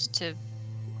poisoned to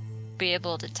be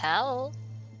able to tell.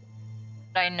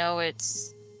 But I know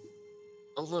it's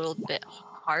a little bit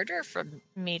harder for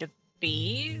me to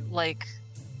be. Like,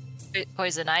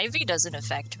 poison ivy doesn't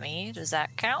affect me. Does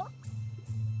that count?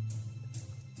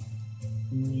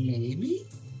 Maybe?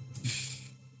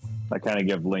 I kind of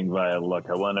give Lingvi a look.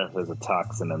 I wonder if there's a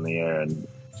toxin in the air and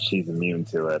she's immune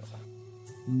to it.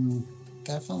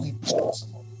 Definitely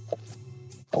possible.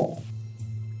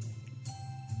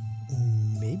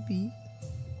 Maybe.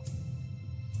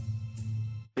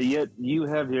 But yet you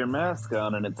have your mask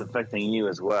on and it's affecting you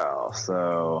as well,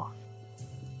 so...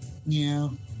 Yeah.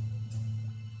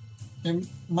 It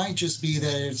might just be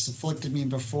that it's afflicted me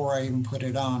before I even put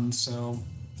it on, so...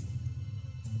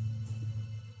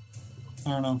 I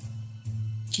don't know.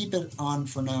 Keep it on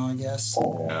for now, I guess.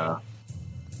 Yeah.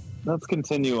 Let's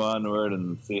continue onward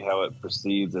and see how it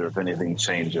proceeds or if anything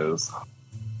changes.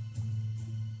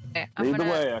 Okay, Lead the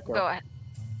way, Echo. go ahead.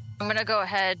 I'm gonna go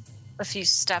ahead a few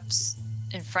steps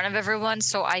in front of everyone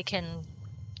so I can,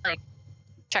 like,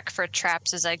 check for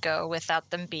traps as I go without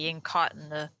them being caught in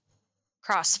the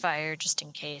crossfire, just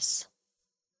in case.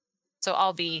 So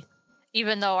I'll be,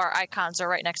 even though our icons are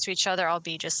right next to each other, I'll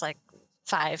be just like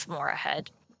 5 more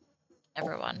ahead.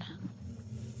 Everyone.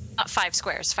 Not 5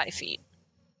 squares, 5 feet.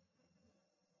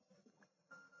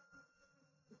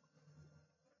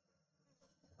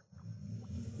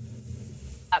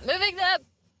 Stop moving them!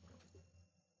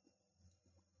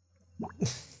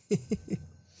 Okay,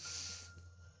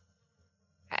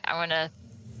 I'm gonna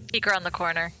peek around the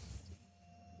corner.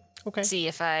 Okay. See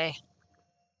if I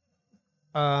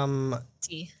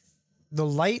see. The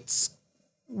lights.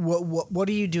 What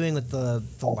are you doing with the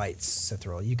lights,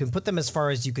 Sithral? You can put them as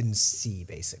far as you can see,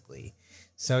 basically.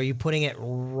 So are you putting it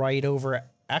right over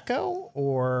Echo,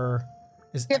 or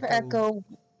is Give Echo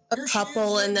a Here she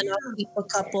couple, is, and then right I'll keep a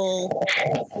couple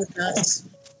with us.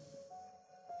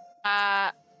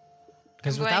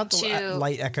 Because I'm without going the to-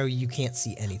 light echo, you can't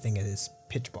see anything. It is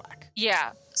pitch black.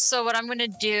 Yeah. So what I'm gonna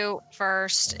do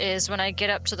first is when I get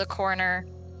up to the corner,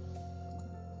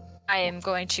 I am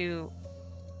going to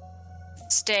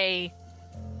stay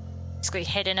basically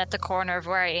hidden at the corner of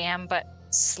where I am, but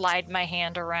slide my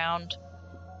hand around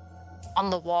on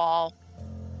the wall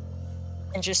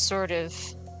and just sort of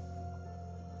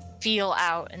feel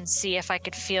out and see if I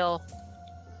could feel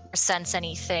or sense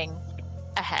anything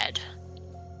ahead.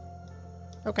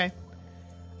 Okay.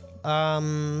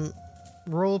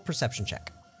 Roll a perception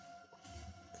check.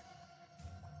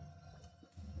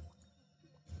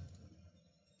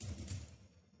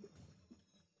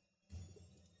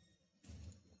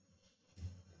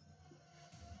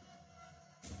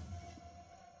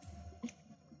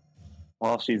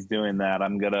 While she's doing that,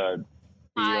 I'm gonna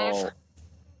feel.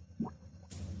 5.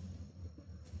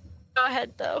 Go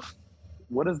ahead, though.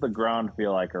 What does the ground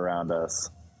feel like around us?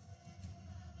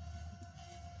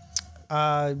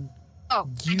 Oh, I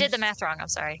You- did the math wrong. I'm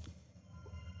sorry.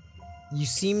 You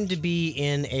seem to be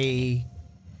in a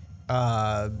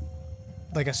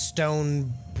like a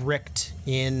stone bricked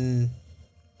in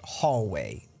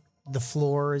hallway. The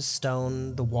floor is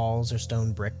stone, the walls are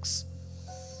stone bricks.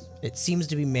 It seems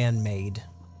to be man-made.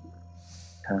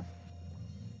 Okay.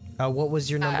 What was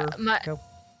your number? my-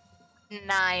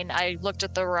 9. I looked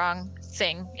at the wrong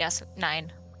thing. Yes,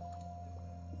 9.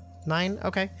 9?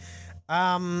 Okay.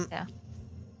 Yeah.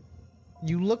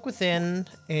 You look within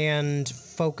and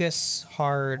focus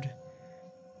hard,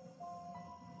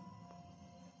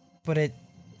 but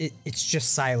it's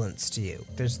just silence to you.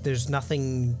 There's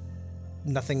nothing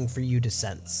for you to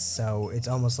sense. So it's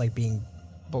almost like being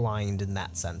blind in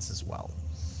that sense as well.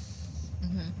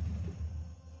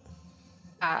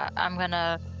 I'm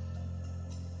gonna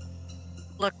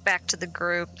look back to the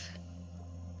group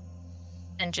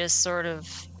and just sort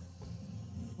of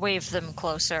wave them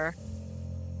closer.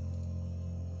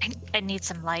 I need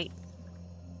some light.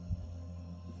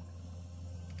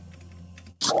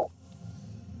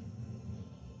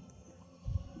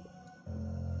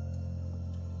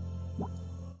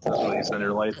 So you send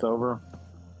your lights over.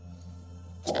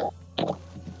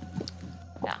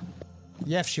 Yeah.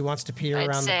 Yeah, if she wants to peer I'd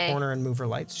around the say- corner and move her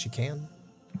lights, she can.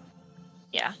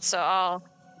 Yeah, so I'll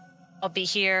be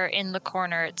here in the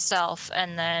corner itself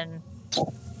and then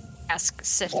ask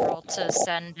Sithril to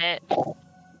send it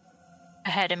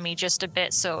ahead of me just a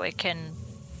bit so it can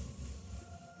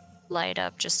light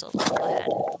up just a little ahead.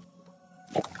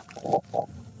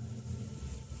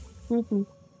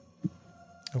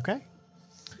 Okay.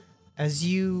 As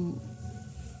you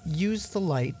use the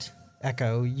light,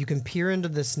 Echo, you can peer into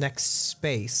this next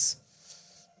space.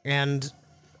 And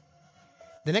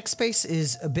the next space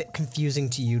is a bit confusing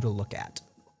to you to look at.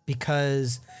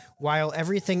 Because while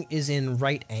everything is in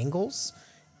right angles,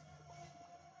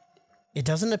 it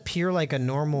doesn't appear like a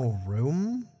normal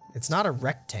room. It's not a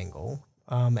rectangle.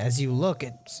 As you look,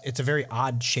 it's a very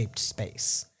odd shaped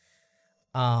space.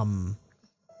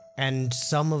 And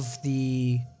some of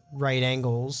the right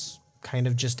angles kind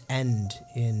of just end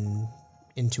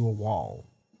into a wall.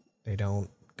 They don't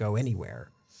go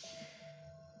anywhere.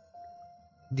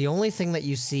 The only thing that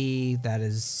you see that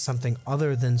is something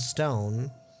other than stone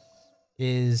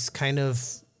is kind of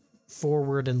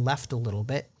forward and left a little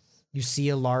bit. You see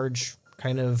a large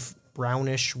kind of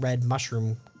brownish red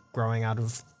mushroom growing out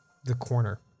of the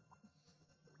corner.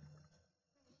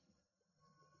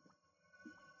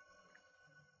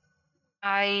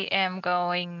 I am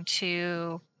going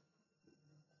to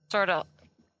sort of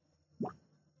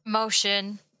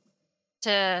motion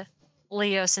to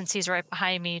Leo since he's right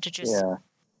behind me to just Yeah.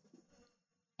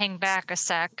 hang back a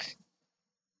sec.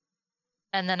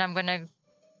 And then I'm going to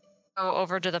go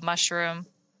over to the mushroom.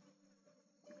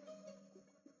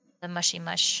 The mushy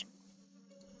mush.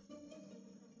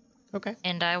 Okay.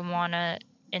 And I want to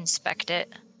inspect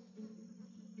it.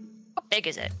 How big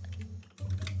is it?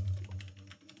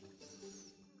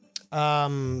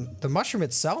 The mushroom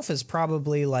itself is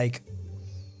probably like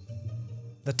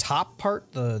the top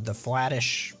part, the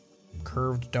flattish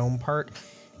curved dome part,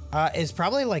 is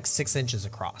probably like 6 inches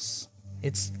across.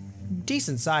 It's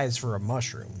decent size for a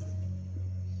mushroom.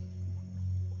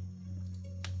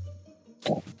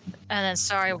 And then,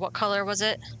 sorry, what color was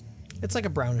it? It's like a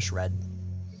brownish red.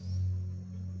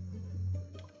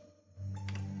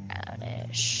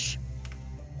 Brownish.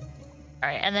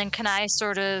 Alright, and then can I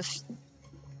sort of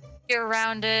peer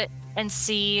around it and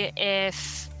see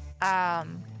if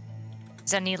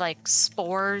there's any like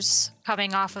spores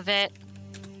coming off of it?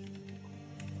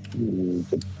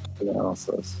 Good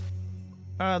analysis.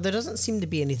 There doesn't seem to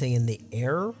be anything in the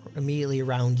air immediately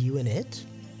around you and it.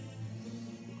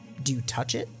 Do you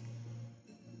touch it?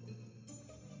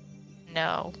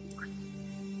 No.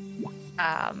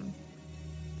 I'm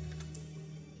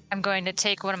going to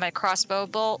take one of my crossbow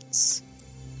bolts,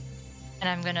 and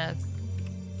I'm going to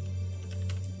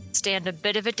stand a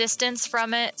bit of a distance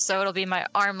from it, so it'll be my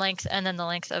arm length and then the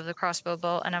length of the crossbow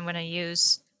bolt, and I'm going to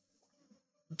use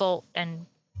bolt and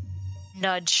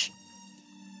nudge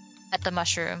at the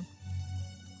mushroom.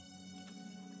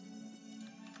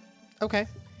 Okay.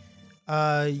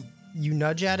 You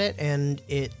nudge at it, and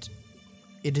it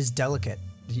is delicate.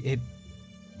 It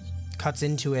cuts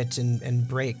into it and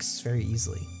breaks very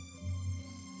easily.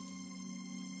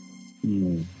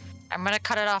 Hmm. I'm going to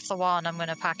cut it off the wall, and I'm going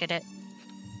to pocket it.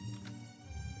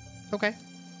 Okay.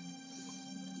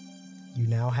 You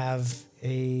now have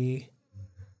a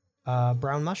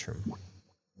brown mushroom.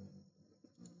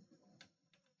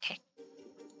 Okay.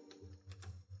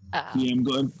 Yeah,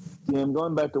 I'm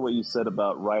going back to what you said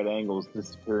about right angles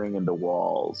disappearing into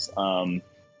walls.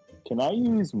 Can I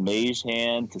use Mage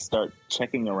Hand to start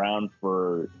checking around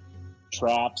for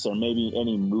traps or maybe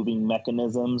any moving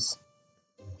mechanisms?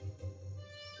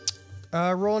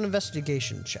 Roll an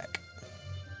investigation check.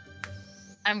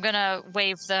 I'm going to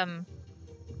wave them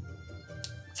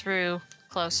through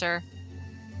closer.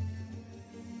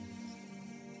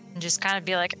 And just kind of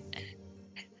be like,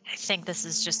 I think this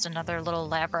is just another little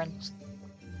labyrinth.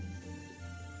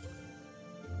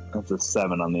 That's a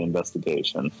 7 on the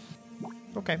investigation.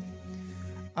 Okay.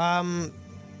 I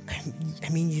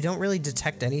mean, you don't really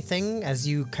detect anything as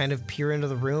you kind of peer into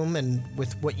the room, and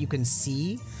with what you can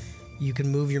see, you can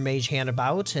move your mage hand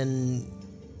about, and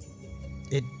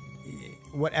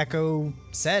what Echo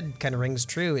said kind of rings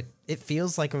true. It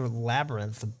feels like a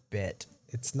labyrinth a bit.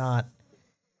 It's not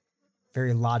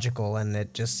very logical, and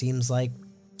it just seems like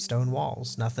stone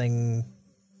walls. Nothing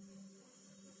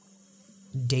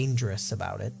dangerous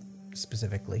about it,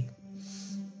 specifically.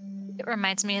 It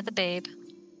reminds me of the Babe.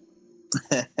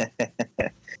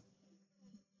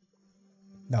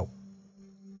 No.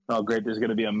 Oh, great. There's going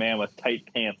to be a man with tight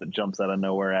pants that jumps out of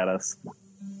nowhere at us.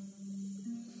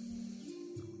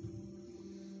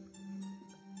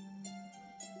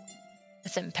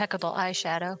 With impeccable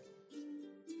eyeshadow.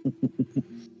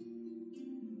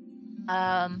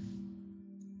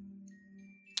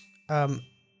 And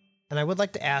I would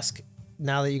like to ask,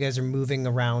 now that you guys are moving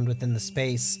around within the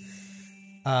space,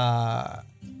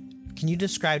 can you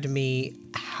describe to me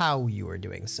how you are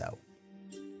doing so?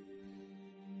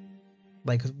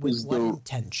 Like, with what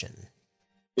intention?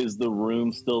 Is the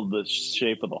room still the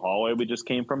shape of the hallway we just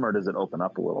came from, or does it open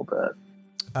up a little bit?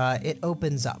 It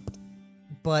opens up,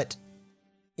 but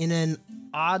in an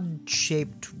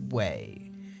odd-shaped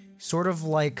way. Sort of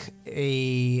like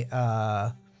a...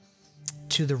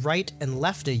 to the right and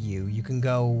left of you, you can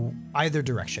go either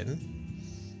direction.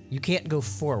 You can't go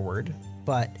forward,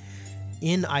 but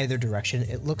in either direction,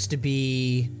 it looks to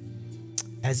be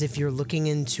as if you're looking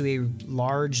into a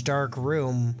large, dark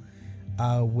room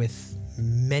with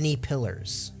many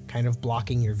pillars kind of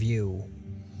blocking your view.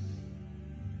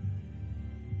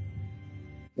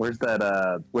 Where's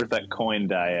that coin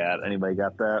die at? Anybody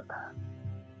got that?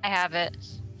 I have it.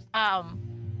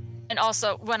 And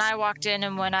also, when I walked in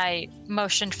and when I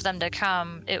motioned for them to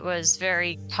come, it was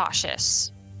very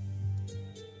cautious.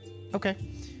 Okay.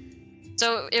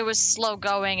 So it was slow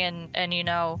going and you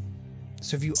know...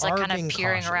 So if you it's are like kind being of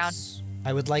peering cautious, around.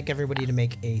 I would like everybody to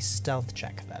make a stealth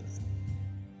check then.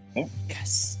 Okay.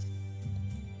 Yes.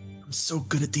 I'm so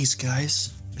good at these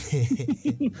guys.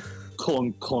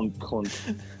 Clunk, clunk, clunk.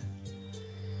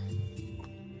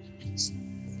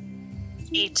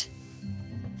 8.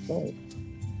 Okay.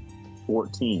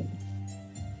 14.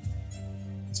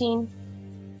 15.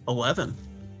 11.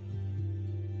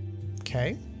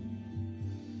 Okay.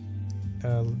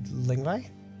 Lingvi?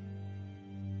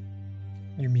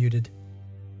 You're muted.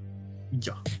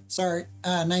 Yeah. Sorry,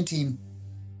 19.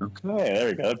 Okay, there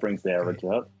we go. That brings the average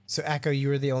up. So Echo, you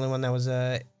were the only one that was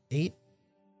 8? You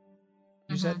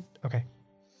said? Okay.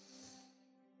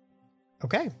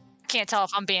 Okay. Can't tell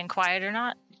if I'm being quiet or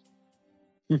not.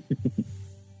 You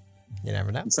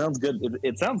never know. It sounds good.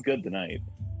 It sounds good tonight.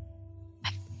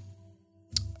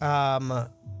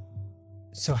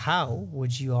 So how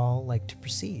would you all like to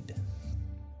proceed?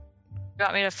 You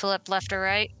want me to flip left or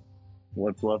right?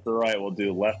 What's left or right? We'll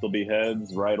do left will be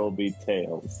heads, right will be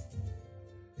tails.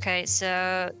 Okay,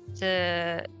 so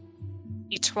the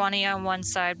D20 on one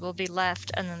side will be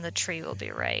left, and then the tree will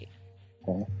be right.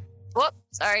 Okay. Whoop,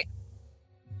 sorry.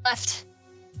 Left.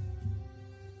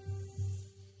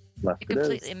 Left I it is.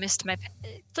 completely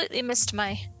missed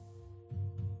my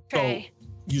tray.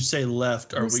 you say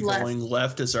left. Are Who's we left? going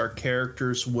left as our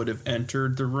characters would have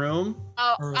entered the room?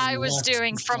 Oh, Or I was left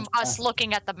doing is from left. us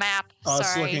looking at the map.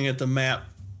 Us Sorry. looking at the map.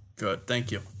 Good,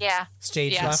 thank you. Yeah.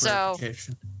 Stage Yeah, left. so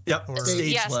Clarification. Yep, Or-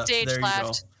 stage yeah, left. stage there you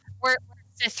left. Where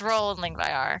Sith Roll and Lingvi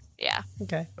are. Yeah.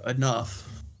 Okay. go. Enough.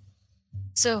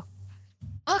 So,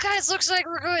 oh guys, looks like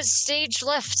we're going stage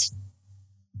left.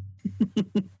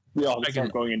 We all I just can-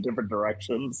 start going in different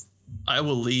directions. I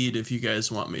will lead if you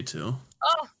guys want me to.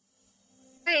 Oh.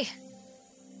 Hey.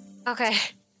 Okay.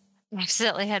 I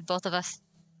accidentally had both of us.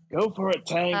 Go for it,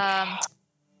 Tank.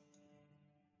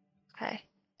 Okay.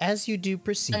 As you do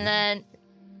proceed, And then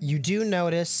you do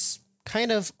notice,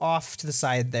 kind of off to the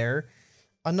side there,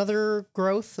 another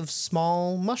growth of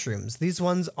small mushrooms. These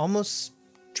ones almost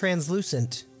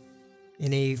translucent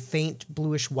in a faint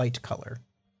bluish white color.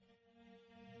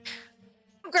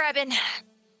 I'm grabbing.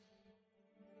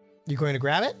 You going to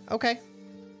grab it? Okay.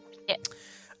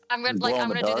 I'm gonna You glow in I'm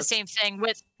the gonna do the dark? same thing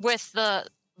with the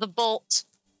bolt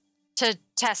to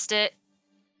test it,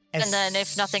 and then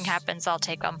if nothing happens, I'll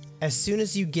take them. As soon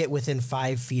as you get within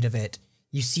 5 feet of it,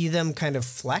 you see them kind of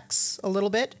flex a little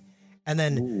bit, and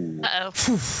then Uh-oh.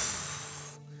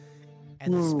 poof,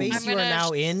 and the space I'm you are gonna now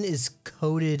in is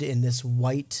coated in this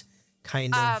white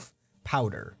kind of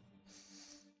powder.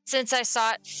 Since I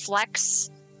saw it flex,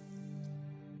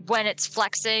 when it's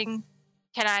flexing,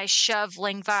 can I shove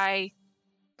Lingvi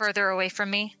further away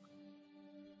from me?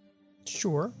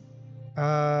 Sure.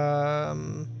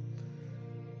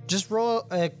 Just roll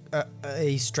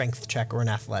a strength check or an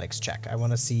athletics check. I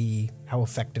want to see how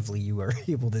effectively you are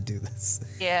able to do this.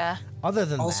 Yeah. Other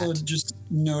than Also, that, just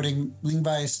noting,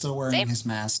 Lingbai is still wearing Same. his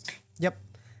mask. yep.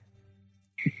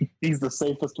 He's the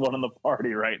safest one in the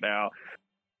party right now.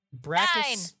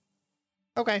 Brachus.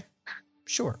 Okay,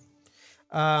 sure.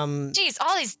 Jeez,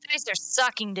 all these dice are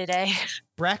sucking today.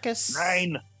 Brachus,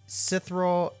 9.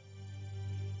 Sithril,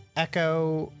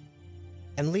 Echo,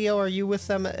 and Leo. Are you with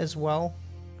them as well?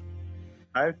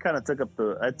 I kind of took up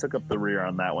the rear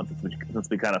on that one since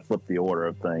we kind of flipped the order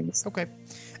of things. Okay.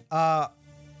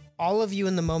 All of you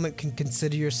in the moment can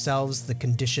consider yourselves the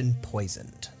condition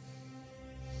poisoned.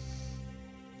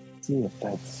 Let's see if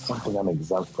that's something I'm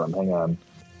exempt from. Hang on.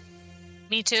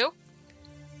 Me too.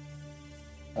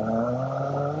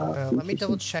 Let me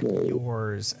double check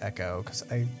yours, Echo, because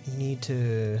I need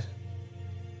to.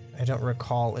 I don't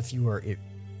recall if you are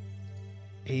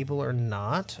able or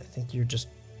not. I think you're just.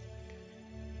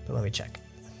 But let me check.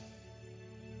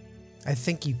 I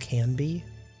think you can be.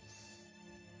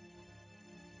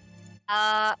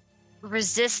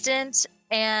 Resistant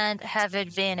and have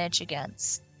advantage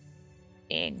against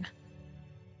being.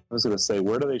 I was going to say,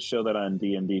 where do they show that on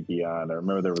D&D Beyond? I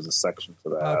remember there was a section for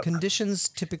that. Conditions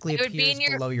typically It would be appears in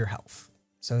your- below your health.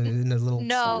 So in a little.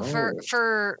 No, Oh.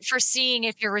 for seeing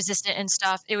if you're resistant and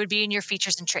stuff, it would be in your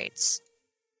features and traits.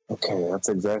 Okay, that's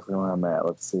exactly where I'm at.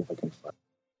 Let's see if I can find.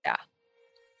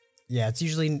 Yeah, it's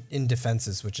usually in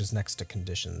defenses, which is next to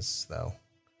conditions, though.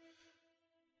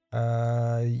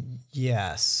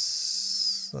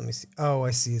 Yes. Let me see. Oh,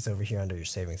 I see. It's over here under your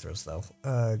saving throws, though.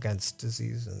 Against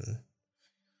disease and.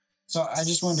 So I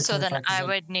just wanted to So then clarify, 'cause I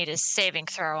would need a saving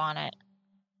throw on it.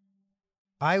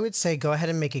 I would say go ahead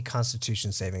and make a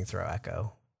Constitution saving throw,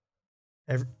 Echo.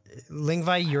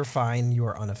 Lingvi, you're fine. You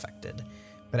are unaffected.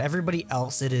 But everybody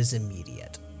else, it is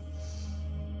immediate.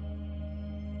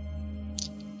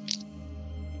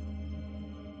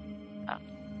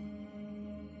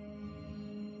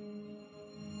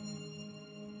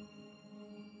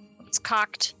 It's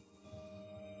cocked.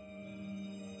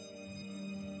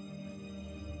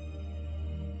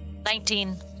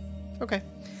 $19. Okay.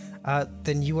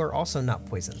 Then you are also not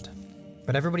poisoned.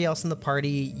 But everybody else in the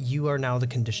party, you are now the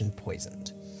condition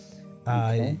poisoned.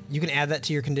 You can add that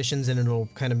to your conditions and it'll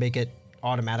kind of make it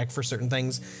automatic for certain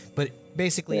things. But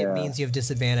basically, it Yeah. means you have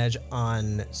disadvantage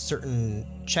on certain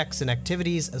checks and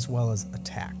activities as well as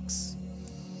attacks.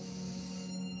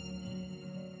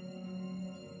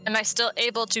 Am I still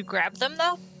able to grab them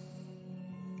though?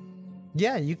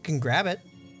 Yeah, you can grab it.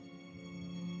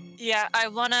 Yeah, I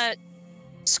want to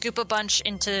scoop a bunch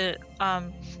into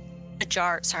a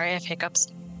jar. Sorry, I have hiccups.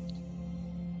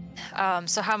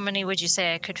 So how many would you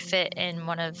say I could fit in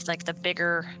one of like the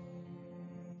bigger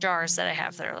jars that I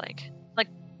have that are like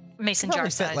mason Probably jar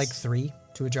fit size? like 3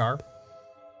 to a jar.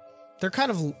 They're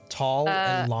kind of tall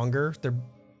and longer. Their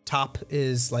top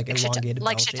is like elongated.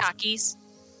 like bell shape. shiitakes.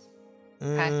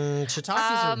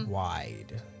 Shiitakes are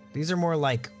wide. These are more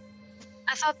like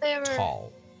I thought they were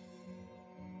tall.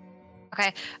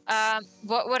 Okay.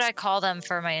 What would I call them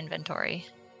for my inventory?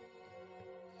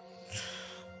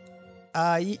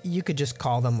 You could just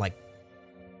call them like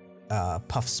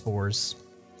puff spores.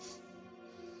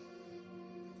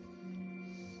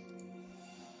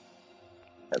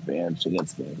 Advantage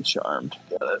against being charmed.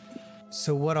 Got it.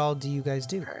 So what all do you guys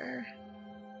do?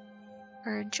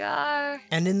 Per jar.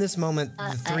 And in this moment,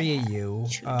 the three of you,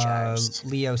 2 jars.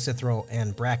 Leo, Cithril,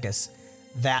 and Brackus,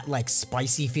 that like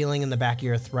spicy feeling in the back of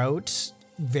your throat,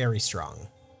 very strong.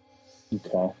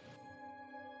 Okay.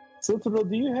 Cithril,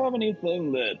 do you have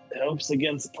anything that helps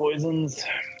against poisons?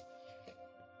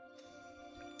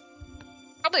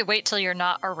 Probably wait till you're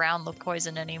not around the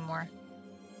poison anymore.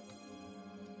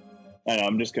 I know,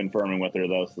 I'm just confirming with her,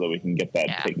 though, so that we can get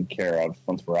that taken care of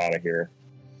once we're out of here.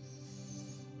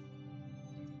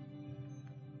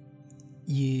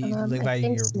 Levi, I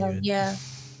think you're so, muted. yeah.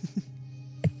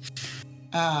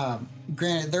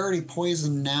 Granted, they're already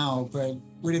poisoned now, but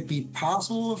would it be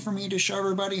possible for me to show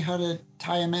everybody how to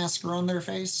tie a mask around their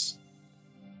face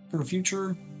for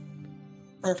future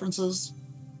references?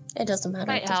 It doesn't matter.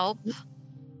 Might help.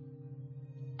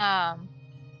 And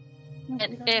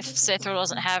if Cithril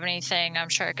doesn't have anything, I'm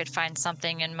sure I could find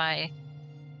something in my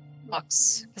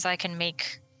books, because I can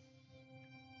make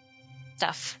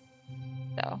stuff.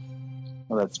 So.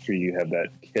 Well, that's true. You have that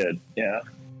kid. Yeah.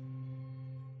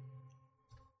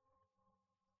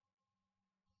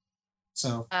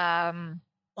 So,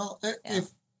 well,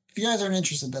 if you guys aren't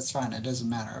interested, that's fine. It doesn't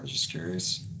matter. I was just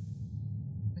curious.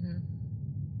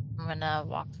 I'm gonna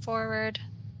walk forward.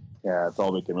 Yeah, that's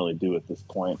all we can really do at this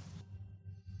point.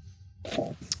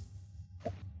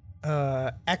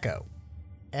 Echo,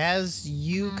 as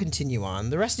you continue on,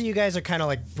 the rest of you guys are kind of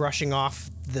like brushing off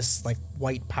this like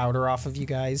white powder off of you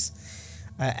guys.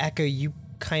 Echo, you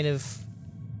kind of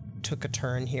took a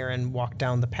turn here and walked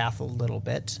down the path a little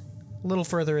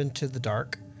further into the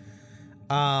dark.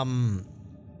 And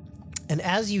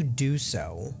as you do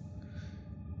so,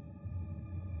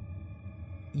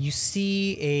 you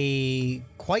see a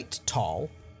quite tall,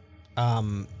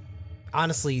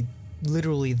 honestly,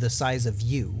 literally the size of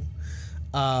you,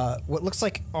 what looks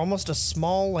like almost a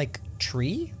small like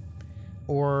tree,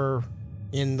 or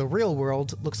in the real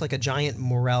world looks like a giant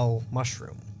morel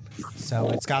mushroom. So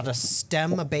it's got a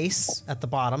stem, a base at the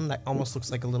bottom that almost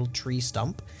looks like a little tree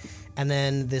stump, and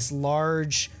then this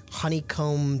large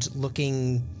honeycombed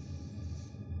looking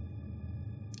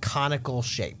conical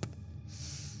shape.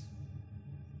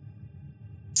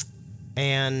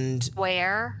 And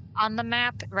where on the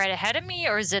map? Right ahead of me,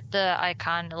 or is it the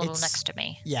icon a little next to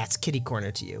me? Yeah, it's kitty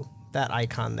corner to you. That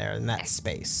icon there in that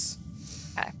space.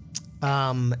 Okay.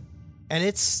 And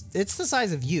it's the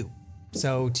size of you.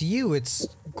 So to you, it's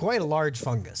quite a large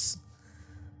fungus.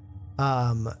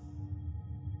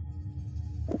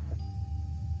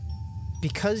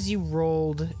 Because you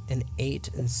rolled an 8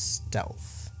 in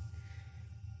stealth,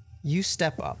 you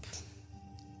step up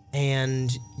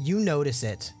and you notice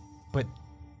it, but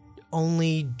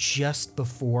only just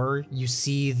before you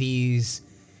see these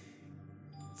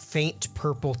faint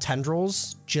purple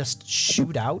tendrils just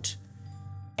shoot out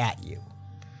at you.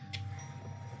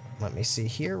 Let me see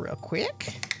here real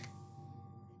quick.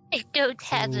 I don't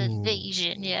have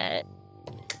evasion yet.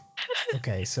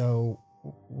 Okay, so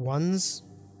one's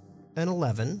an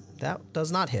 11. That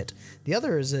does not hit. The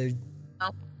other is a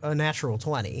natural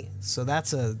 20. So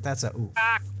that's a oof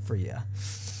for you.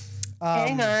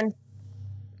 Hang on.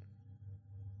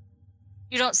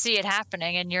 You don't see it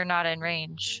happening, and you're not in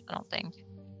range, I don't think.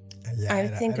 Yeah, I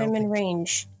think I'm in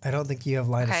range. I don't think you have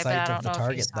line of Okay, but I sight of don't the know if you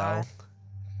target, saw though. it.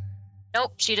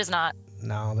 Nope, she does not.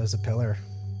 No, there's a pillar.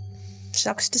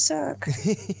 Sucks to suck.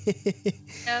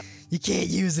 Yep. You can't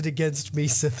use it against me,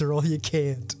 Cithril. You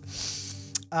can't.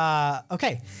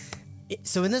 Okay.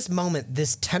 So in this moment,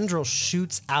 this tendril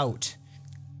shoots out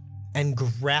and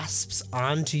grasps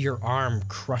onto your arm,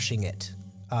 crushing it.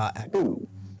 Ooh.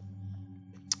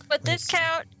 Would this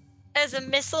count as a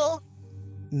missile?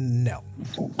 No.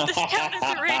 Does this count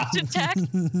as a ranged attack?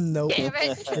 Nope. Damn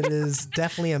it. It is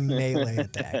definitely a melee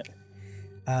attack.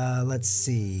 Let's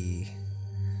see.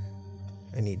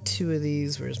 I need 2 of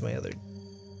these. Where's my other?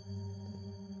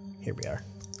 Here we are.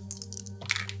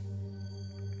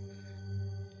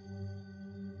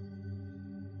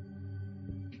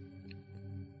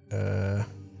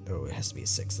 Oh, it has to be a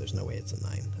 6. There's no way it's a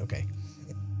 9. Okay.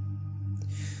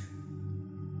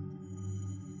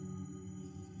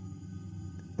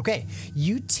 Okay,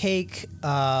 you take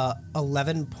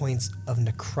 11 points of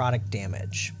necrotic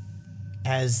damage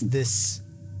as this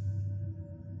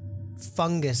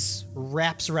fungus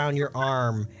wraps around your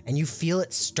arm and you feel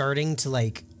it starting to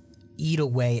like eat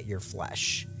away at your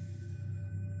flesh.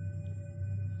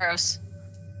 Gross.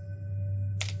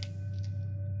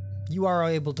 You are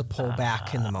able to pull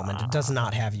back in the moment. It does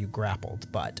not have you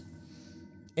grappled, but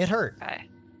it hurt. Okay.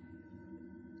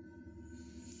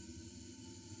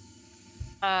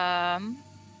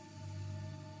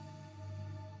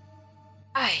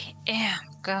 am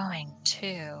going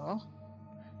to.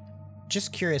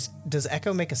 Just curious, does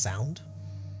Echo make a sound?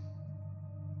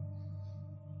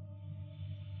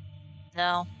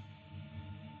 No.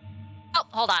 Oh,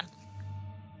 hold on.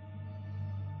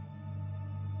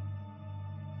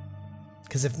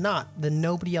 Because if not, then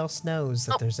nobody else knows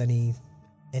that there's any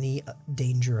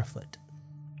danger afoot.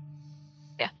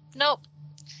 Yeah. Nope.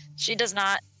 She does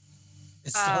not.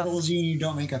 It startles you and you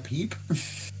don't make a peep?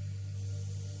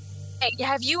 Hey,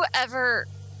 have you ever,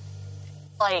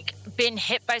 like, been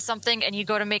hit by something and you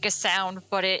go to make a sound,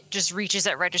 but it just reaches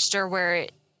that register where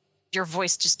your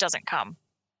voice just doesn't come?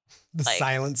 The Like-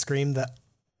 silent scream, the...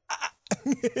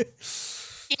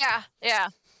 Yeah.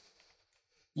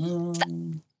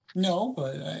 No,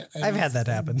 but I've had that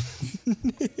happen.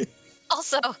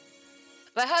 Also,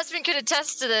 my husband could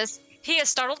attest to this. He has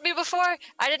startled me before.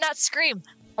 I did not scream.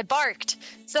 I barked.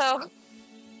 So,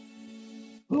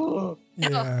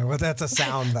 Yeah, well, that's a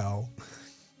sound, though.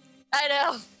 I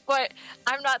know, but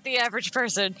I'm not the average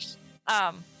person.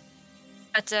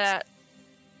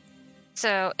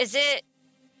 So is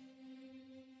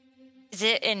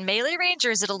it in melee range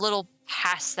or is it a little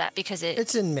past that because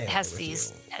It's in melee has with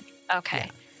these? you.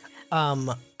 Okay.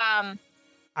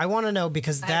 I want to know,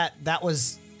 because that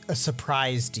was a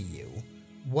surprise to you.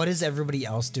 What is everybody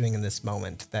else doing in this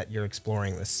moment that you're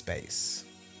exploring this space?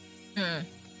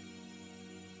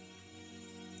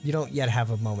 You don't yet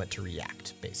have a moment to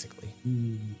react, basically.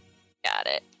 Got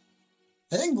it.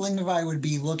 I think Lingvi would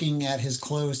be looking at his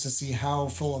clothes to see how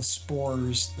full of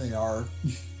spores they are.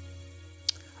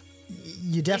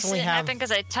 You definitely have...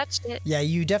 because I touched it. Yeah,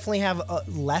 you definitely have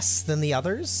less than the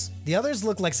others. The others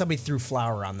look like somebody threw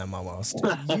flour on them almost.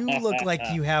 You look like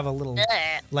you have a little...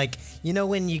 Like, you know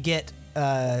when you get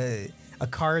a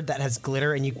card that has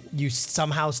glitter and you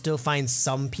somehow still find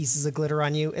some pieces of glitter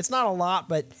on you? It's not a lot,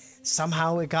 but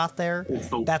somehow it got there.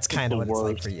 That's kind of what it's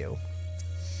like for you.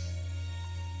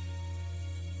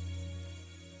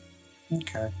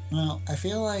 Okay. Well, I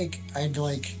feel like I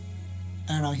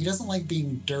don't know, he doesn't like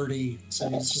being dirty, so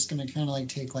he's just gonna kind of like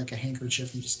take like a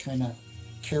handkerchief and just kind of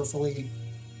carefully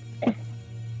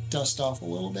dust off a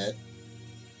little bit.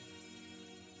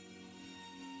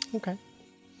 Okay.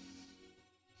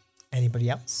 Anybody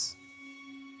else?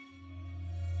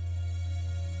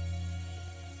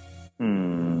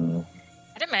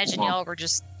 I'd imagine y'all were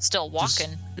just still walking.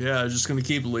 Yeah, just gonna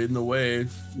keep leading the way.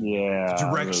 Yeah.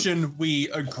 Direction we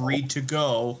agreed to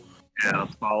go. Yeah,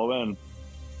 follow in.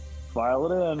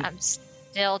 File it in. I'm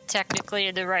still technically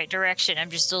in the right direction. I'm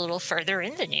just a little further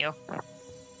in than you.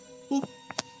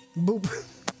 Boop.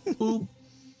 Boop.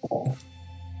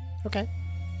 Okay.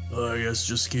 I guess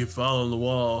just keep following the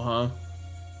wall, huh?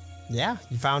 Yeah,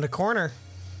 you found a corner.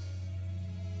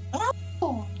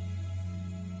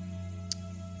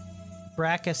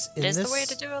 Brachus, It is the way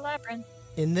to do a labyrinth.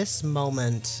 in this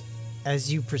moment,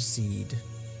 as you proceed,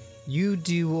 you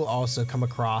do also come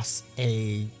across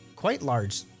a quite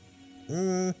large...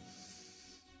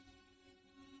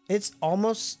 it's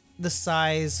almost the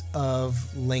size of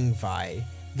Lingvi.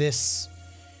 This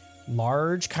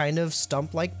large kind of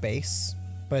stump-like base,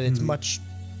 but it's much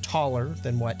taller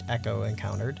than what Echo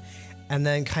encountered. And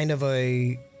then kind of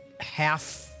a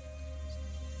half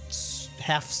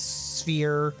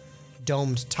sphere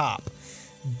domed top.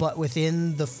 But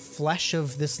within the flesh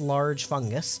of this large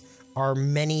fungus are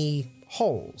many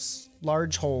holes,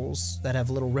 large holes that have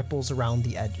little ripples around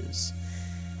the edges.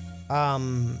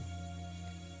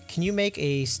 Can you make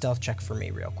a stealth check for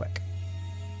me real quick?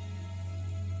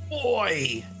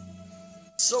 Boy,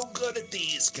 so good at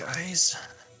these guys.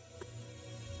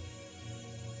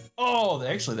 Oh,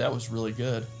 actually, that was really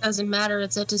good. Doesn't matter,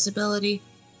 it's a disability.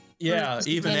 Yeah, Or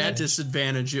even at disadvantage.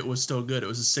 disadvantage, it was still good. It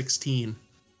was a 16.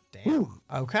 Damn.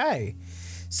 Okay.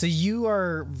 So you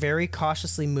are very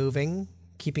cautiously moving,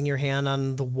 keeping your hand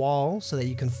on the wall so that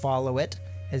you can follow it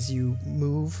as you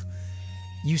move.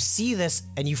 You see this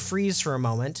and you freeze for a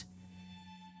moment.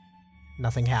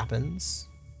 Nothing happens.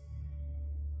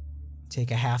 Take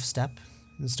a half step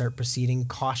and start proceeding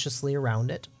cautiously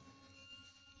around it.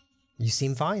 You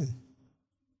seem fine.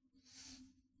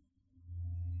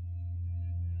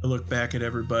 I look back at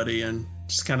everybody and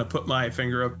just kind of put my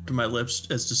finger up to my lips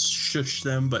as to shush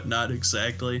them, but not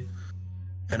exactly.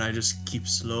 And I just keep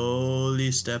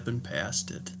slowly stepping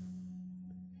past it.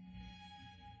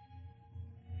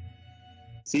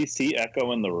 Does he see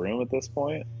Echo in the room at this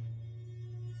point?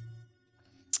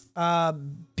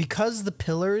 Because the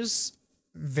pillars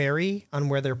vary on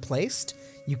where they're placed,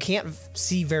 you can't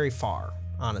see very far,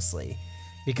 honestly.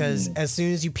 Because as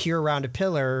soon as you peer around a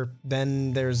pillar,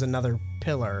 then there's another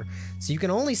pillar. So you can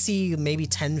only see maybe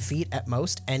 10 feet at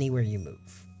most anywhere you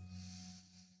move.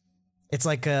 It's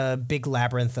like a big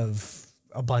labyrinth of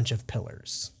a bunch of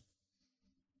pillars.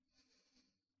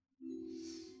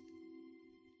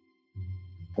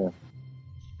 Okay.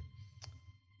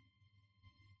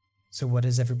 So what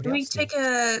is everybody Can we else take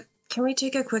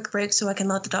a quick break so I can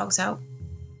let the dogs out?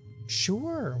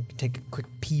 Sure. We can take a quick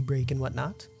pee break and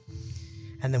whatnot.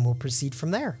 And then we'll proceed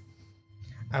from there.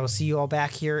 I will see you all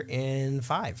back here in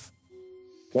 5.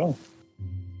 Go.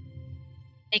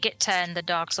 Make it 10. The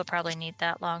dogs will probably need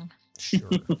that long. Sure.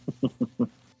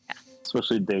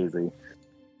 Especially Daisy.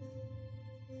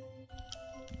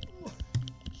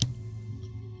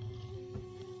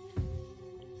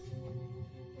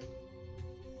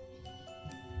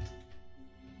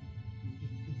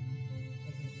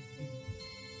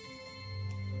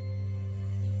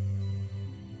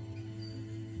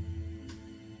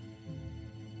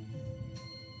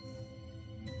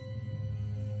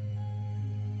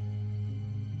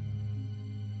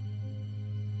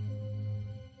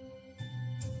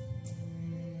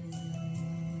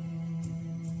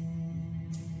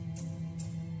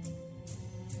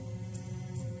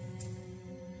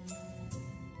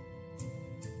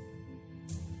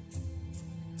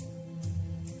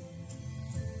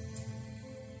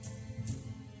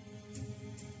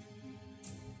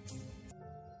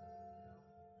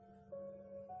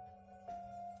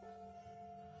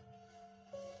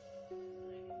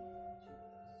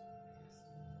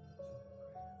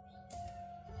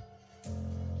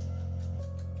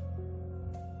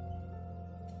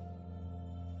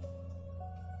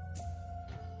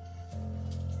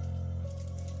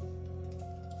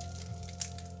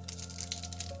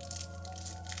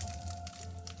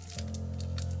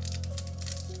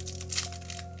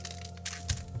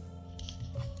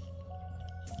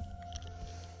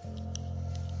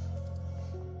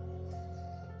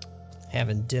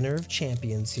 Having dinner of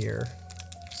champions here.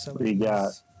 What do you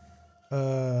got?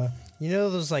 You know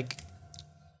those like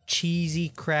cheesy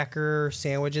cracker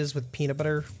sandwiches with peanut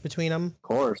butter between them? Of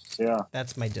course, yeah.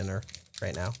 That's my dinner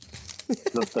right now.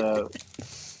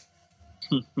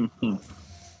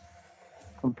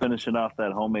 I'm finishing off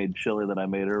that homemade chili that I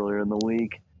made earlier in the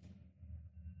week.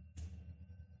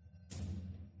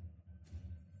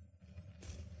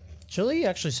 Chili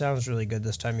actually sounds really good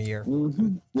this time of year.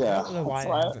 Mm-hmm. Yeah. I don't know why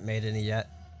I haven't made any yet.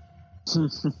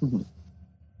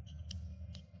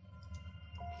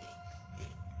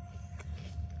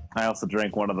 I also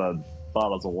drank one of the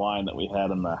bottles of wine that we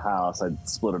had in the house. I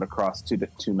split it across two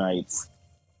nights.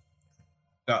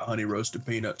 Got honey roasted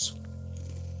peanuts.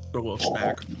 A little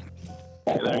snack.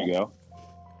 Okay, there you go.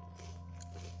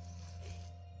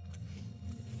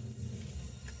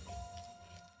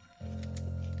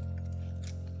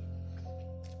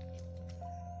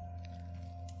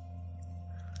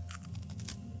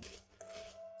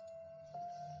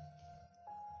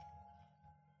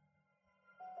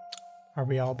 Are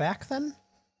we all back then?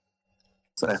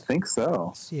 So I think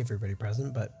so. See everybody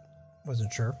present, but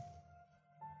wasn't sure.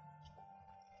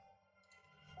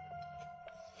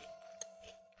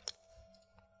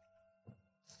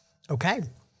 Okay.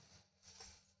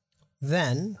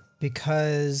 Then,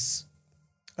 because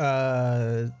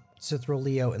Cithril,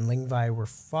 Leo, and Lingvi were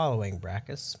following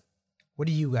Brachus, what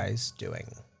are you guys doing?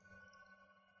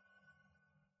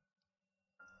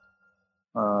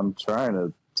 I'm trying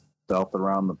to stealth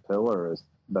around the pillar as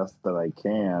best that I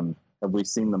can. Have we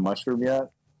seen the mushroom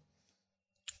yet?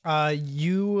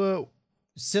 Cithril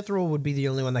would be the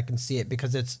only one that can see it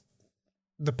because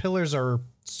the pillars are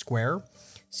square,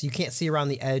 so you can't see around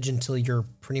the edge until you're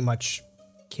pretty much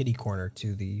kitty corner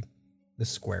to the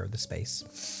square, the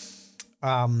space.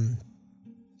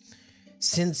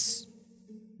 Since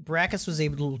Brachus was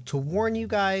able to warn you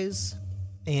guys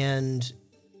and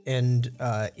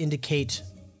indicate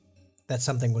that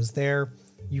something was there,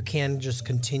 you can just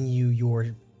continue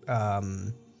your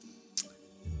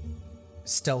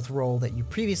stealth roll that you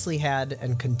previously had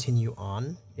and continue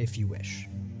on if you wish.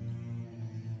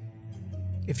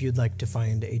 If you'd like to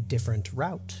find a different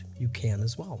route, you can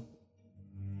as well.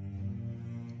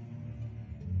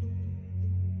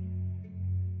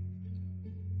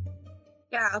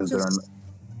 Yeah,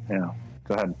 Yeah,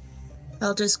 go ahead.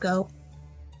 I'll just go.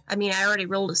 I mean, I already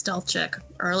rolled a stealth check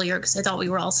earlier because I thought we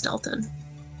were all stealthing.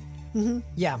 Mm-hmm.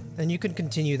 Yeah, and you can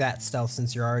continue that stealth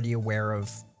since you're already aware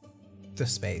of the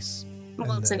space.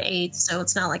 Well, it's an 8, so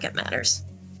it's not like it matters.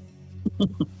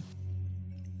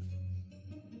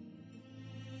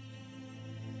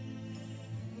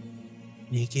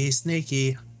 Sneaky,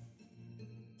 sneaky.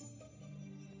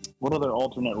 What other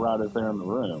alternate route is there in the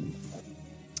room?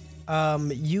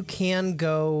 You can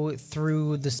go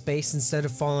through the space instead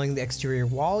of following the exterior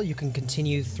wall. You can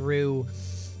continue through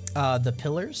the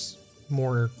pillars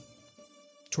more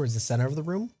towards the center of the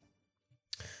room.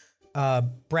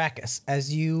 Brackus,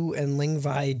 as you and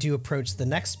Lingvi do approach the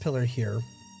next pillar here,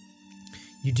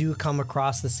 you do come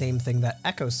across the same thing that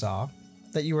Echo saw,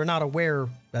 that you were not aware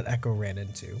that Echo ran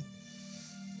into.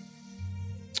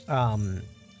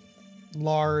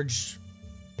 Large,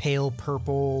 pale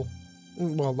purple,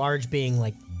 well, large being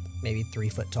like maybe 3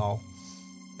 foot tall,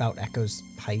 about Echo's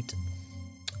height.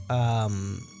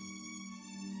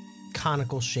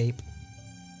 Conical shape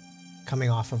coming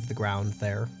off of the ground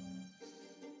there.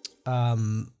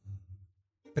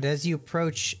 But as you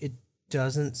approach, it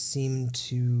doesn't seem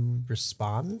to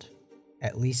respond.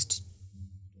 At least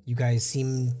you guys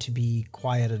seem to be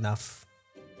quiet enough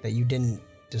that you didn't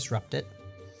disrupt it.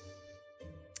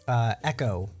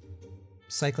 Echo,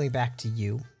 cycling back to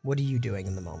you, what are you doing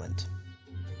in the moment?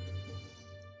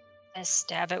 I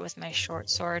stab it with my short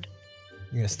sword.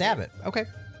 You're gonna stab it. Okay,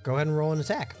 go ahead and roll an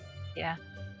attack. Yeah.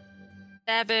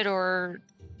 Stab it or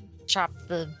chop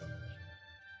the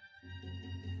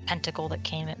pentacle that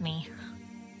came at me.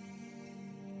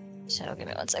 So give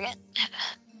me 1 second.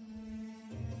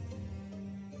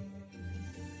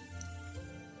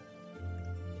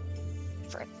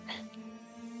 Frick.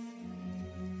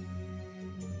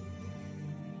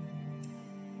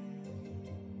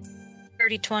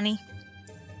 Dirty 20.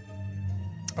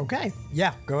 Okay,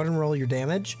 yeah, go ahead and roll your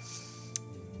damage.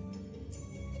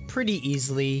 Pretty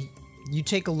easily, you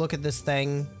take a look at this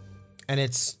thing, and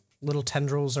its little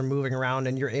tendrils are moving around,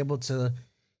 and you're able to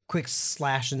quick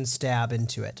slash and stab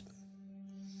into it.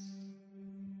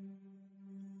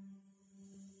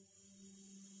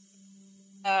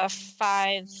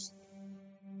 Five.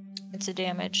 It's a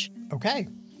damage. Okay.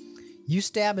 You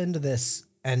stab into this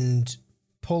and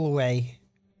pull away,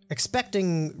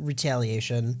 expecting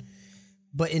retaliation,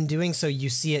 but in doing so, you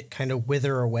see it kind of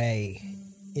wither away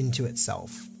into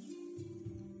itself.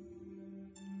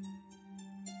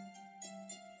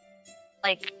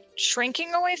 Like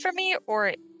shrinking away from me, or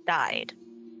it died?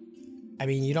 I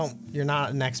mean, you're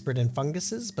not an expert in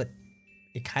funguses, but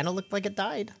it kind of looked like it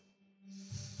died.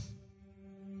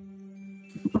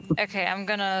 Okay, I'm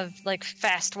gonna like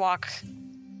fast walk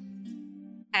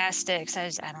past it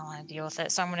because I don't want to deal with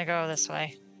it. So I'm gonna go this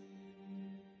way,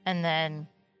 and then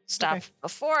stop Okay.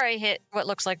 before I hit what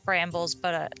looks like brambles.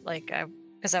 But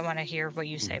because I want to hear what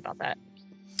you say about that.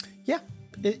 Yeah,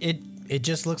 it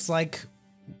just looks like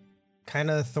kind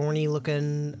of thorny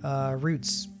looking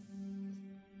roots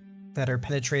that are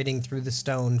penetrating through the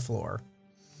stone floor.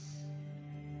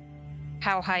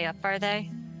 How high up are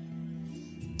they?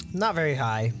 Not very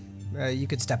high. You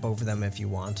could step over them if you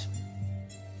want.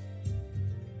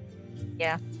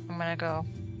 Yeah, I'm gonna go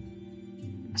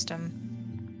past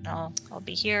them. I'll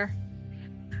be here,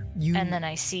 and then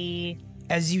I see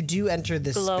as you do enter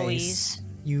this glowies. space,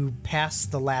 you pass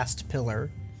the last pillar,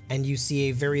 and you see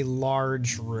a very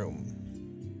large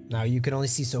room. Now, you can only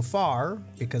see so far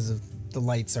because of the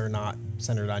lights are not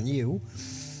centered on you,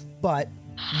 but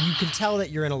you can tell that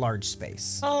you're in a large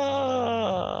space.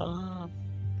 Oh.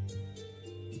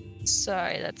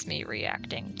 Sorry, that's me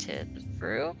reacting to the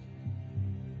brew.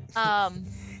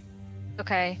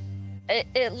 Okay.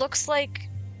 It looks like,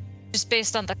 just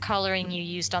based on the coloring you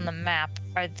used on the map,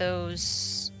 are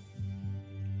those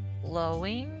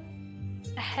glowing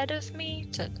ahead of me?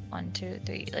 To 1, 2,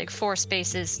 3, like 4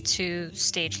 spaces to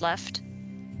stage left.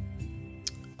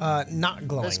 Not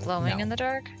glowing. Those glowing no. in the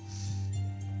dark?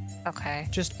 Okay.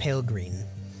 Just pale green.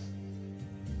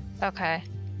 Okay.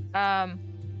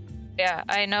 Yeah,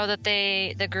 I know that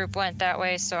the group went that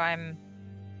way, so I'm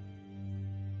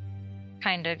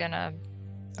kind of gonna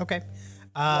Okay.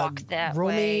 walk that roll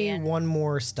way. me and- one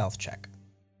more stealth check.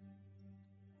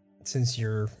 Since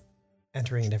you're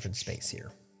entering a different space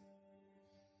here.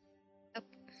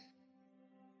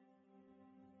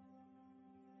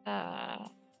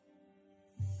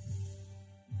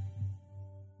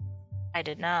 I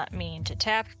did not mean to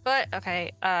tap, but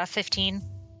okay, 15.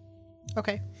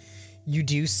 Okay. You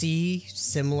do see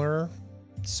similar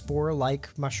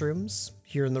spore-like mushrooms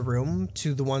here in the room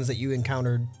to the ones that you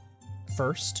encountered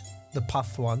first, the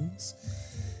puff ones.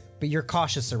 But you're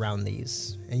cautious around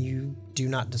these, and you do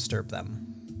not disturb them.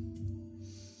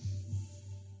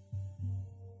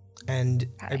 And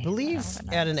I Okay, believe I'm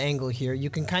gonna- at an angle here, you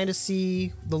can kind of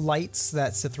see the lights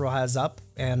that Cithril has up,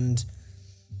 and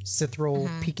Cithril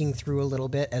peeking through a little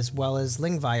bit, as well as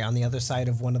Lingvi on the other side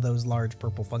of one of those large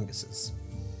purple funguses.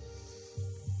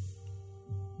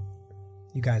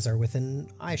 You guys are within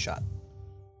eyeshot.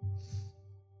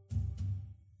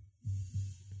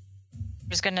 I'm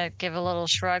just gonna give a little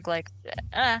shrug, like,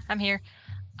 I'm here.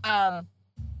 Can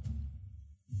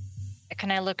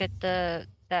I look at that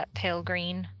pale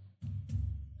green?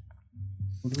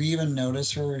 Would we even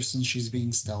notice her since she's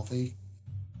being stealthy?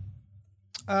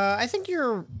 I think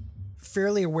you're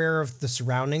fairly aware of the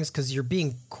surroundings because you're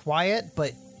being quiet,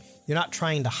 but you're not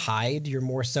trying to hide. You're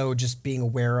more so just being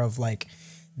aware of like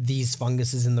these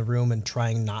funguses in the room and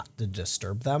trying not to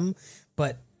disturb them.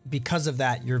 But because of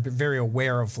that, you're very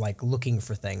aware of like looking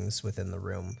for things within the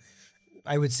room.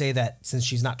 I would say that since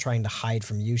she's not trying to hide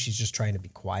from you, she's just trying to be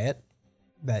quiet.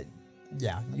 That,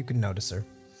 yeah, you can notice her.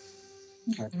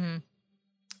 Okay.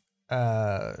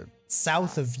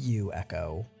 South of you,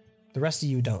 Echo. The rest of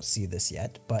you don't see this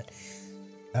yet, but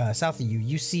south of you,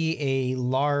 you see a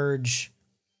large,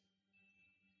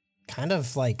 kind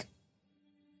of like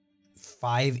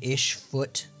 5-ish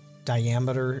foot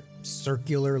diameter,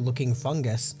 circular looking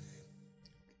fungus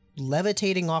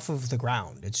levitating off of the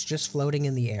ground. It's just floating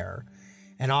in the air.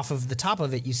 And off of the top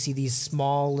of it, you see these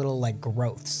small little like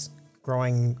growths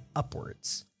growing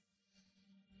upwards.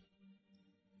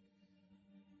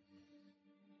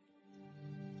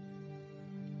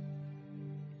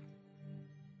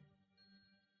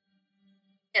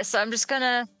 Yeah, so I'm just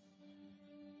gonna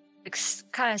like,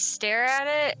 kind of stare at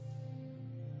it.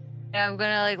 And I'm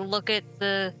gonna like look at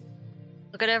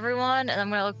everyone, and I'm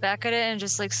gonna look back at it and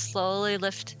just like slowly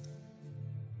lift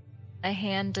my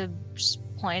hand to just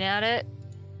point at it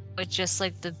with just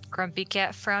like the grumpy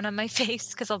cat frown on my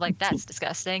face because I'm like, that's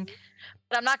disgusting.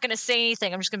 But I'm not gonna say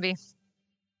anything. I'm just gonna be.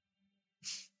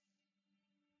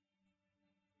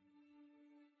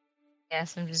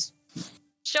 Yes, I'm just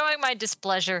showing my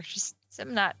displeasure. Just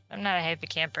I'm not a happy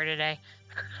camper today.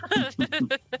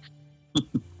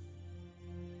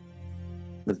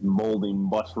 This moldy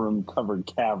mushroom covered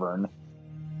cavern.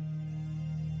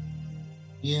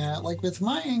 Yeah, like with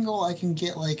my angle, I can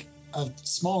get like a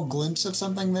small glimpse of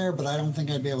something there, but I don't think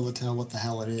I'd be able to tell what the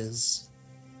hell it is.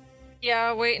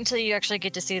 Yeah, wait until you actually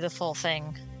get to see the full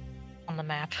thing on the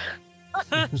map.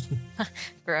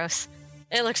 Gross.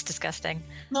 It looks disgusting.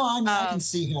 No, I mean, I can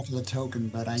see half of the token,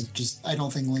 but I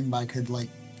don't think Lingbai could like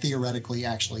theoretically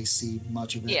actually see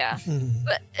much of it. Yeah,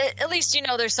 but at least you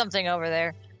know there's something over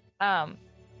there. But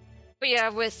yeah,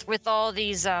 with all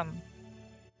these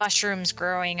mushrooms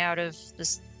growing out of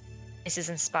the places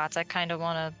and spots, I kind of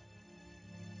want to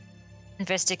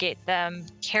investigate them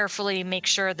carefully, make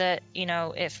sure that, you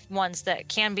know, if ones that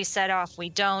can be set off, we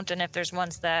don't, and if there's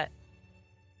ones that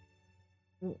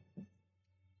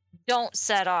don't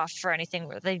set off for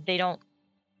anything, they don't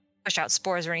push out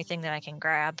spores or anything that I can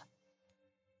grab.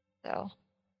 So.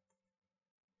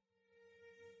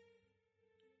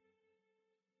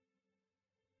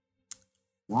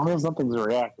 As long as nothing's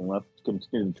reacting, let's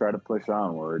continue to try to push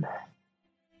onward.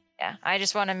 Yeah, I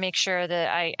just want to make sure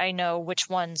that I know which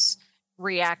ones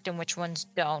react and which ones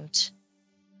don't.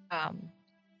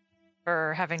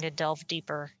 For having to delve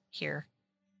deeper here.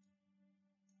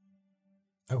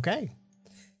 Okay.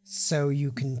 So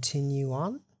you continue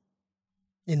on?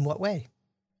 In what way?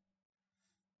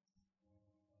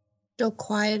 Still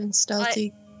quiet and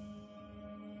stealthy.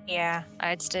 Yeah,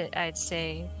 I'd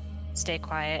say stay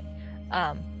quiet.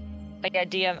 But yeah,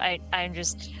 DM, I'm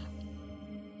just,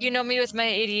 you know me with my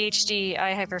ADHD,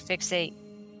 I hyperfixate.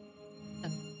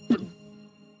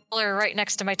 Puller right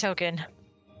next to my token.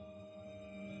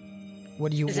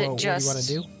 What do you want to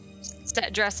do?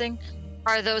 Set dressing?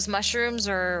 Are those mushrooms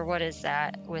or what is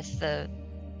that with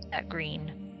that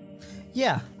green?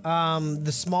 Yeah,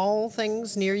 the small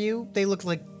things near you, they look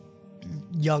like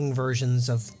young versions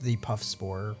of the puff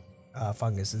spore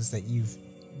funguses that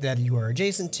you are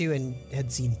adjacent to and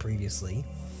had seen previously.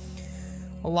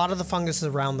 A lot of the fungus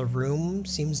around the room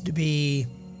seems to be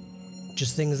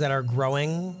just things that are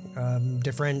growing,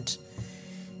 different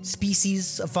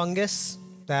species of fungus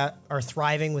that are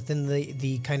thriving within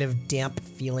the kind of damp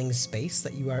feeling space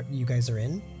that you guys are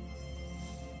in.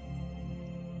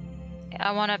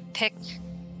 I want to pick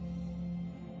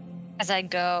as I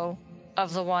go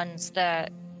of the ones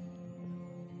that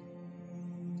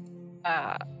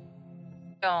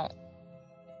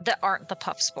aren't the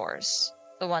puff spores,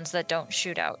 the ones that don't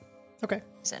shoot out. Okay.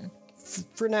 Poison.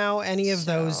 For now, any of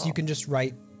those you can just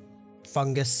write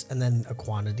fungus and then a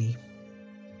quantity.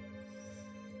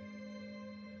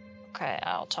 Okay,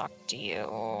 I'll talk to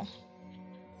you.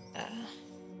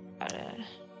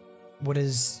 What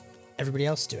is everybody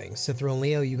else doing? Cithra and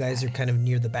Leo, you guys are kind of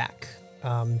near the back,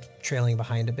 trailing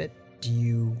behind a bit. Do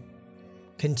you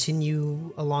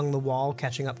continue along the wall,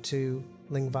 catching up to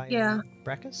Lingbai and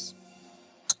Brekkus?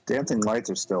 Dancing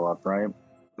lights are still up, right?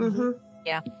 Mm-hmm.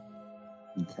 Yeah.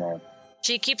 Okay.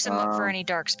 She keeps them up for any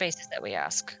dark spaces that we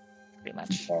ask, pretty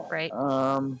much, right?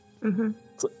 Mm-hmm.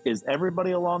 So is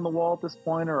everybody along the wall at this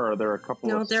point, or are there a couple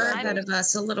No, of... they're ahead of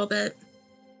us a little bit.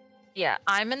 Yeah,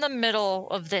 I'm in the middle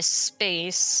of this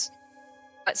space,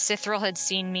 but Sithril had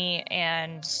seen me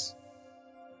and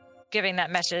giving that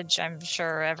message, I'm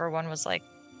sure everyone was like,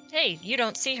 hey, you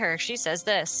don't see her. She says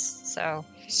this. So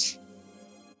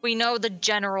we know the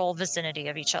general vicinity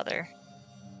of each other.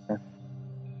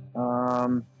 I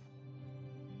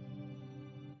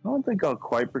don't think I'll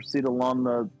quite proceed along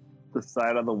the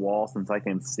side of the wall since I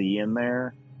can see in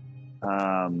there.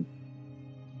 I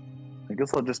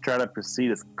guess I'll just try to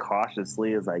proceed as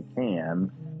cautiously as I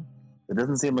can. It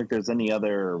doesn't seem like there's any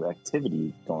other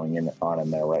activity going on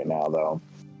in there right now, though.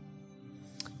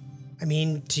 I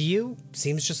mean, to you,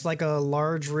 seems just like a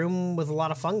large room with a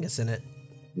lot of fungus in it.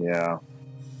 Yeah.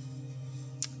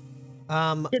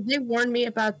 Did they warn me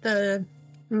about the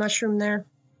mushroom there?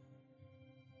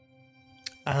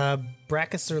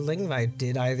 Brackus or Lingvi,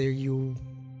 did either you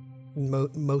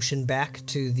motion back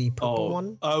to the purple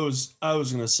one? I was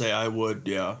gonna say I would,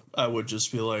 yeah. I would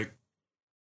just be like,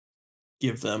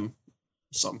 give them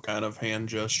some kind of hand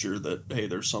gesture that, hey,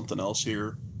 there's something else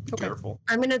here. Be careful.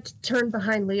 I'm gonna turn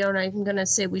behind Leon. I'm gonna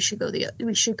say we should go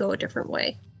a different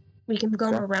way. We can go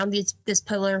around this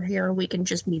pillar here, and we can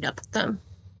just meet up with them.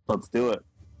 Let's do it.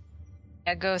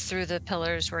 Yeah, go through the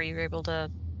pillars where you're able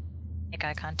to make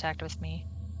eye contact with me.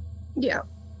 Yeah.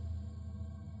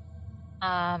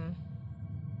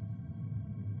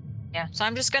 Yeah, so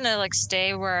I'm just gonna like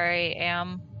stay where I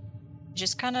am.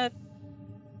 Just kind of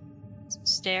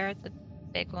stare at the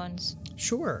big ones.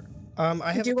 Sure.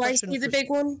 I have Do I see the big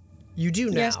one? You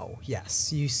do now,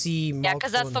 yes. You see multiple. Yeah,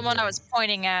 because that's the one I was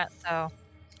pointing at, so.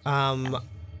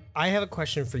 I have a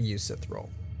question for you, Sithril.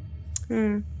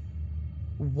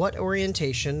 What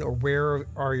orientation or where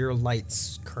are your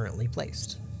lights currently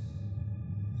placed?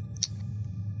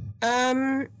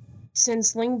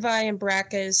 Since Lingvi and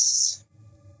Brackus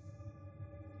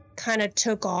kind of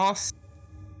took off,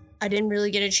 I didn't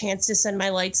really get a chance to send my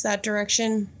lights that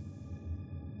direction.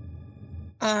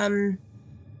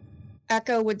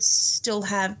 Echo would still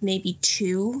have maybe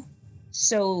 2,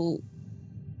 so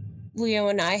Leo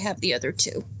and I have the other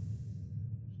 2.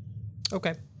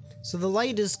 Okay. So the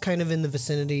light is kind of in the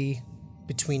vicinity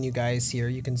between you guys here.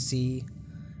 You can see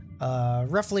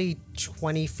roughly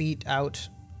 20 feet out,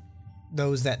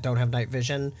 those that don't have night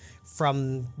vision,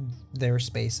 from their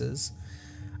spaces.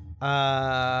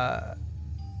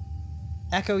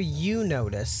 Echo, you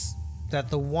notice that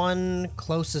the one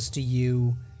closest to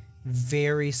you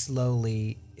very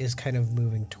slowly is kind of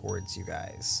moving towards you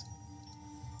guys.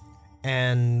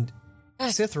 And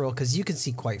Sithril, because you can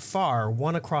see quite far,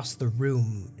 one across the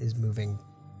room is moving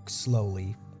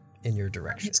slowly in your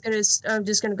direction. I'm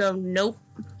just gonna go, nope.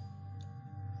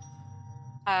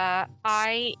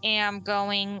 I am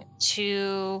going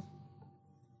to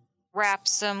wrap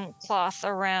some cloth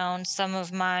around some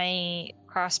of my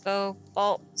crossbow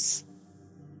bolts,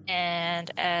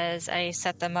 and as I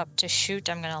set them up to shoot,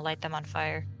 I'm going to light them on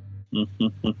fire.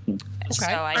 So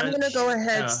I'm going to go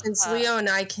ahead, since Leo and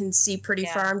I can see pretty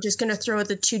far, I'm just going to throw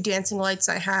the 2 dancing lights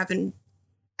I have and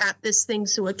at this thing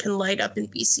so it can light up and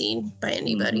be seen by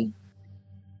anybody.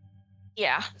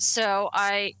 Yeah, so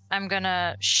I'm going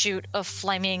to shoot a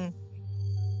flaming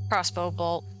crossbow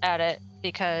bolt at it,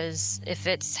 because if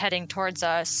it's heading towards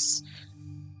us,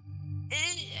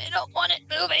 I don't want it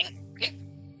moving.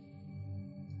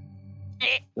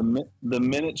 The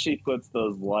minute she puts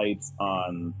those lights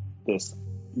on this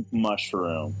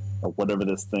mushroom, or whatever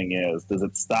this thing is, does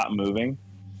it stop moving?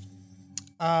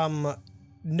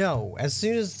 No. As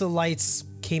soon as the lights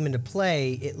came into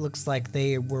play, it looks like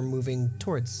they were moving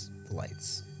towards the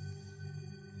lights.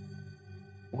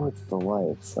 Towards the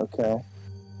lights, okay.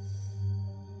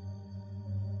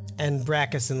 And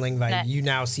Brackus and Lingvi, you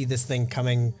now see this thing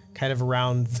coming kind of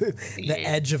around the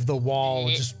edge of the wall,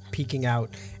 just peeking out.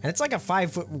 And it's like a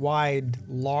 5-foot wide,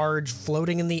 large,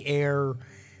 floating in the air,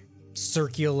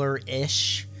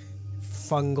 circular-ish,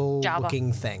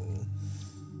 fungal-looking thing.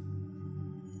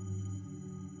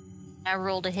 I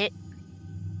rolled a hit.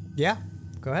 Yeah,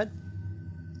 go ahead.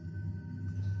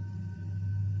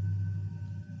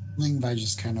 Lingvi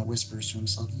just kind of whispers to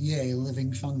himself, "Yay,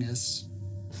 living fungus."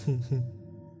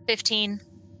 15.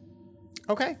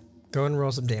 Okay, go and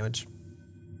roll some damage.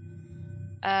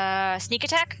 Sneak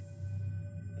attack?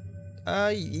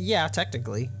 Yeah,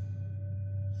 technically.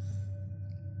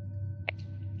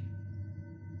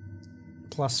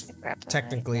 Plus,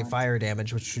 technically, fire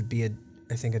damage, which should be,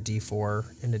 I think, a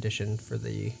D4 in addition for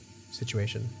the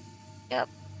situation. Yep.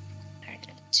 I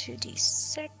did a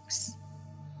 2d6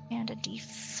 and a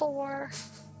d4.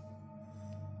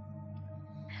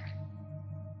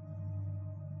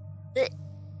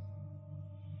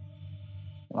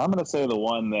 I'm going to say the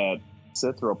one that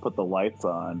Sithril put the lights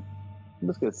on I'm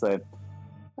just gonna say,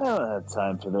 I don't have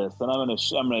time for this, and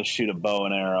I'm gonna shoot a bow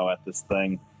and arrow at this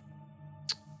thing.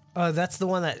 That's the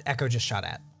one that Echo just shot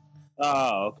at.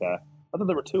 Oh, okay. I thought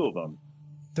there were two of them.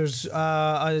 There's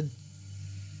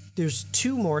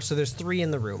two more, so there's three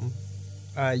in the room.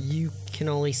 You can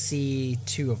only see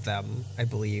two of them, I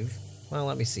believe. Well,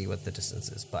 let me see what the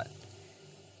distance is, but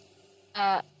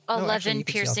 11 actually, you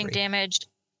can see all piercing three. damage.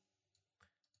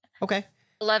 Okay.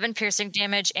 11 piercing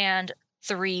damage and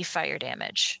 3 fire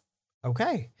damage.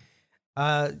 Okay.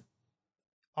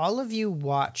 All of you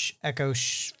watch Echo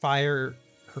fire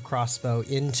her crossbow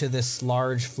into this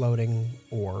large floating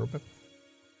orb.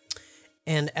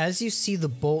 And as you see the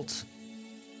bolt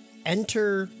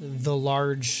enter the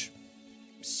large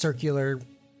circular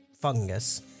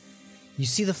fungus, you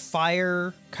see the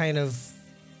fire kind of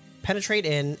penetrate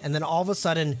in, and then all of a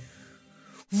sudden,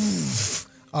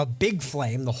 a big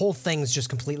flame. The whole thing's just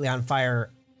completely on fire,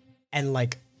 and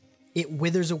like it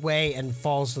withers away and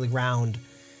falls to the ground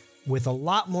with a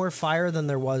lot more fire than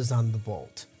there was on the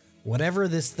bolt. Whatever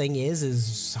this thing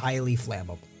is highly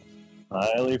flammable.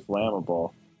 Highly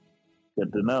flammable.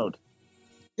 Good to note.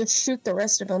 Just shoot the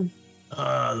rest of them.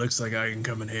 Looks like I can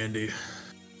come in handy.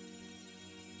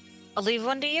 I'll leave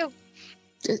one to you.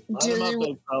 Light 'em up,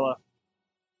 big fella.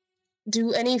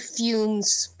 Do any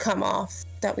fumes come off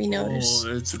that we notice?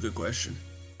 Oh, that's a good question.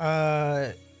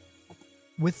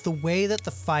 With the way that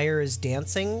the fire is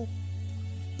dancing,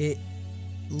 it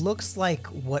looks like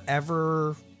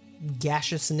whatever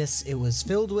gaseousness it was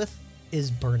filled with is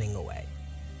burning away.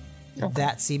 Okay.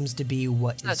 That seems to be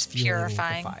what That's is fueling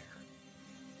purifying. the fire.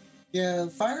 Yeah,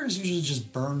 fires usually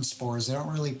just burn spores. They don't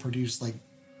really produce like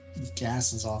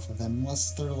gases off of them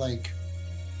unless they're like,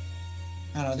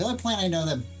 I don't know. The only plant I know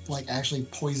that like actually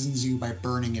poisons you by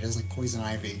burning it is like poison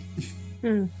ivy.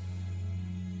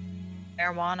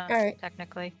 Marijuana, All right.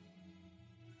 technically.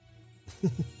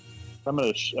 I'm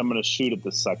gonna shoot at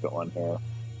the second one here.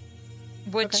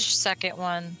 Which Okay. second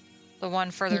one? The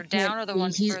one further down or the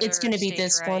one further It's going to be stage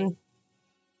this right? one.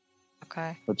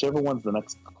 Okay. Whichever one's the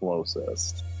next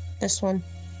closest. This one.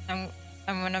 I'm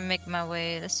gonna make my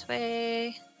way this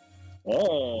way.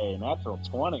 Hey, natural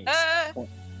 20.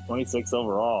 26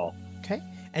 overall. Okay.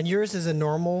 And yours is a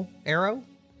normal arrow?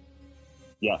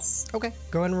 Yes. Okay.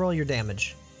 Go and roll your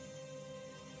damage.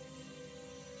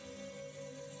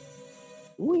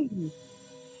 Whee.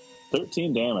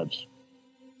 13 damage.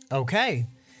 Okay.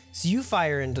 So you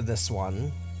fire into this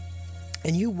one,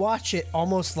 and you watch it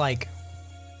almost like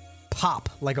pop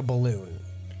like a balloon.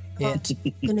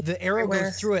 The arrow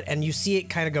goes through it, and you see it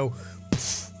kind of go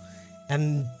poof,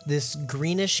 and this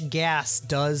greenish gas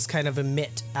does kind of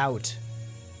emit out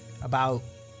about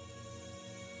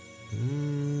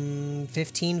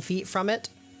 15 feet from it,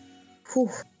 Whew.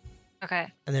 Okay.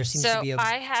 and there seems So to be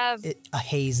I have a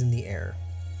haze in the air.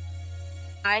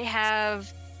 a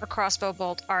crossbow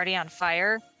bolt already on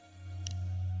fire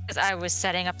because I was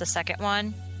setting up the second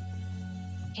one.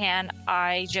 Can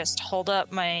I just hold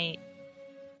up my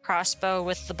crossbow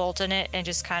with the bolt in it and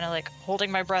just kind of like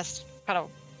holding my breath, kind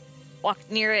of walk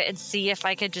near it and see if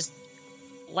I could just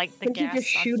light the Couldn't you gas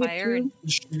just on shoot it fire? through?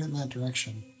 Just shoot it in that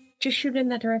direction. Just shoot in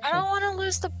that I direction. don't want to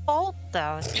lose the bolt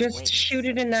though. It's Just waste. shoot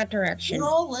it in that direction. We're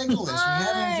all Legolas. We have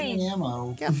Fine. infinite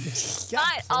ammo.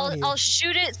 Fine, I'll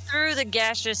shoot it through the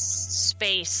gaseous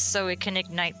space so it can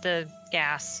ignite the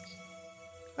gas.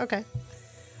 Okay.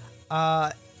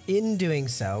 In doing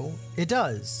so, it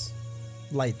does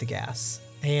light the gas,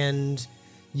 and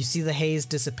you see the haze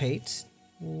dissipate,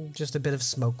 just a bit of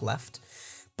smoke left.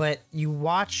 But you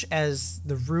watch as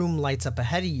the room lights up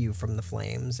ahead of you from the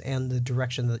flames and the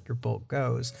direction that your bolt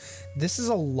goes. This is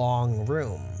a long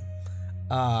room,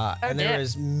 and there dear.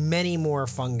 is many more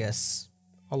fungus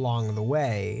along the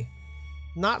way.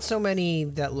 Not so many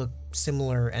that look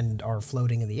similar and are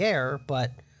floating in the air,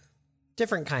 but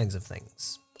different kinds of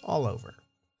things all over.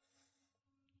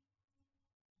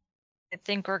 I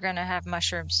think we're gonna have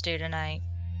mushroom stew tonight.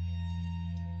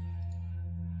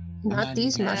 Not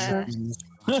these mushrooms.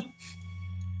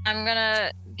 I'm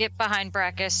gonna get behind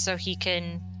Brackus so he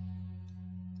can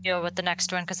deal with the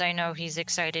next one because I know he's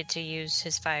excited to use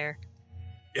his fire.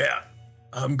 Yeah,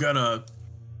 I'm gonna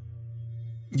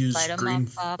use Light 'em green.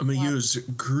 up, I'm gonna up. use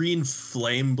green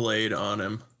flame blade on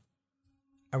him,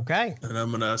 Okay. and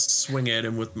I'm gonna swing at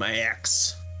him with my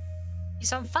axe.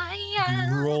 He's on fire!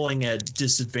 Rolling at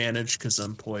disadvantage because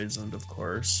I'm poisoned, of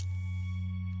course.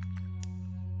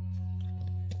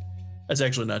 That's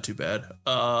actually not too bad.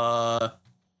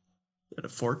 At a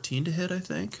 14 to hit, I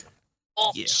think.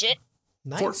 Oh, Yeah. shit.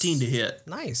 Nice. 14 to hit.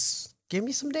 Nice. Give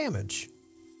me some damage.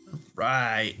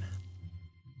 Right.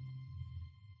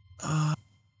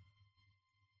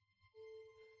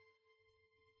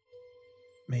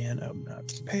 Man, I'm not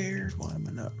prepared. Why am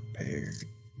I not prepared?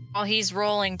 While he's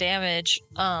rolling damage,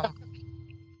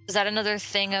 is that another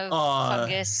thing of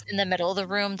fungus in the middle of the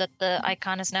room that the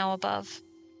icon is now above?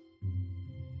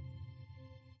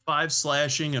 5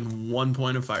 slashing and 1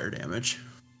 point of fire damage.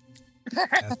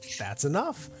 That's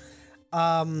enough.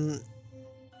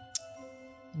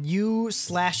 You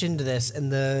slash into this,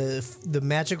 and the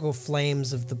magical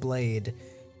flames of the blade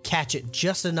catch it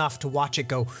just enough to watch it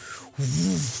go,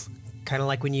 kind of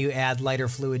like when you add lighter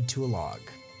fluid to a log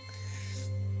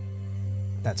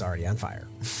that's already on fire.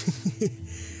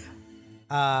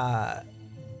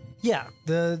 Yeah,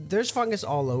 there's fungus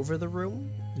all over the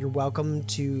room. You're welcome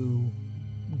to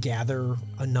gather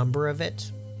a number of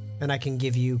it, and I can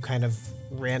give you kind of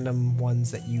random ones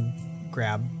that you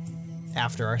grab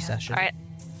after our session. All right.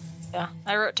 Yeah,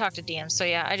 I wrote talk to DM, so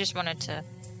yeah, I just wanted to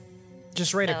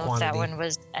just rate a know if quantity. that one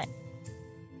was.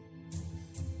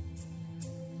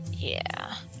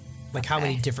 Yeah. Like how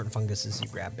many different funguses you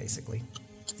grab, basically.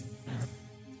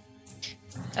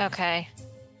 Okay.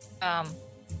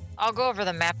 I'll go over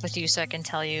the map with you so I can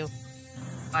tell you,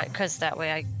 because that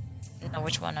way I know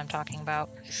which one I'm talking about.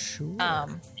 Sure.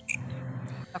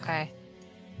 Okay.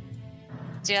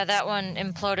 So yeah, that one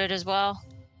imploded as well.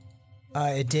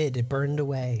 It did. It burned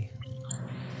away.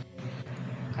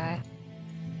 Okay.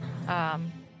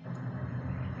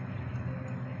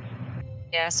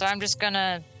 Yeah, so I'm just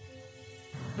gonna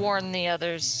warn the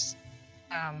others.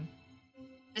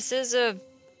 This is a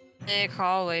big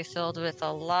hallway filled with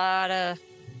a lot of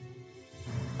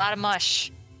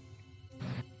mush.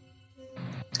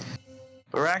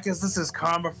 Baracus, this is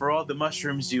karma for all the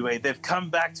mushrooms you ate. They've come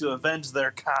back to avenge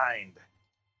their kind.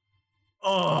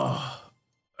 Oh,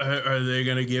 are they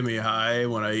gonna get me high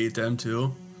when I eat them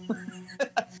too?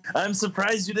 I'm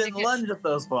surprised you didn't lunge at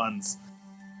those ones.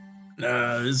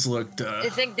 Nah, this looked. I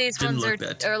think these ones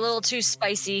are a little too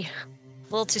spicy.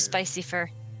 A little too spicy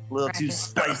for. A little too Baracus.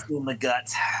 spicy in the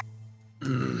gut.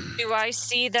 Do I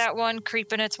see that one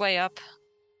creeping its way up?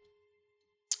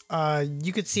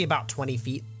 You could see about 20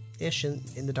 feet-ish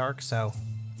in the dark, so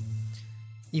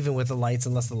even with the lights,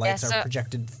 unless the lights are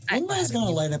projected. Linda's gonna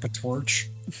light up a torch.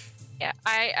 Yeah,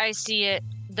 I see it.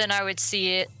 Then I would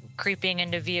see it creeping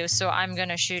into view, so I'm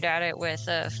gonna shoot at it with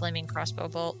a flaming crossbow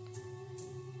bolt.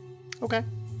 Okay.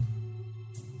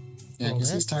 Yeah,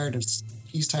 because he's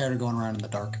tired of going around in the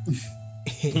dark.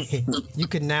 You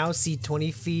can now see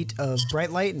 20 feet of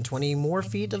bright light and 20 more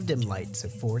feet of dim light, so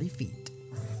 40 feet.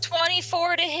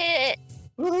 24 to hit.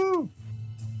 Woohoo!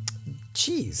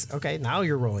 Jeez. Okay, now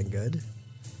you're rolling good.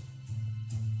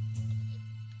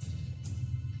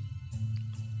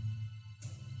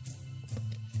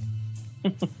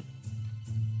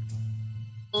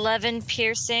 $11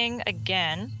 piercing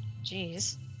again.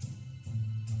 Jeez.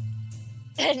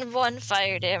 And 1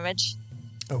 fire damage.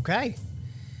 Okay.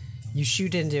 You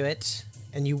shoot into it,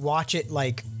 and you watch it,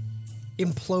 like,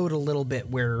 implode a little bit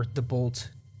where the bolt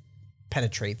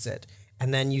penetrates it.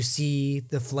 And then you see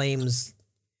the flames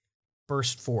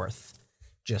burst forth.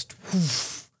 Just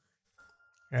whoosh,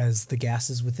 as the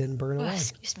gases within burn away.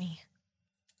 Excuse me.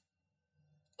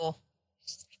 Cool.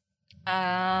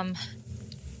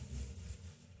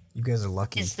 You guys are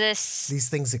lucky. Is this... These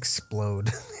things explode.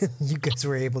 You guys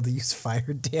were able to use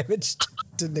fire damage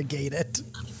to negate it.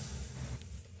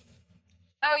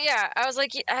 Oh yeah, I was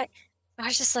like, I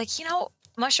was just like,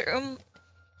 mushroom,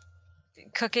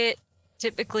 cook it.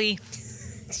 Typically,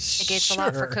 negates a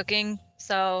lot for cooking,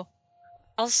 so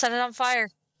I'll set it on fire.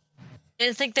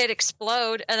 Didn't think they'd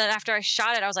explode, and then after I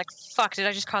shot it, I was like, "Fuck! Did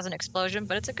I just cause an explosion?"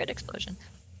 But it's a good explosion.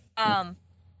 Ahead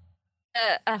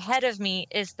of me,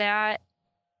 is that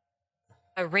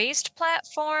a raised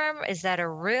platform? Is that a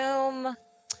room?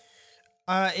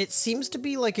 It seems to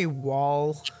be like a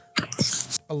wall.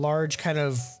 A large kind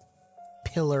of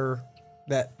pillar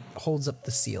that holds up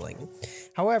the ceiling.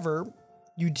 However,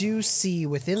 you do see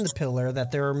within the pillar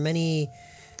that there are many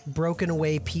broken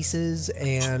away pieces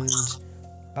and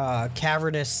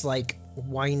cavernous, like,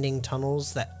 winding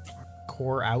tunnels that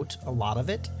core out a lot of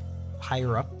it,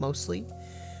 higher up mostly.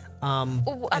 I'm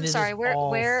sorry.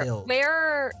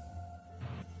 Where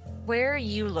are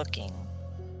you looking?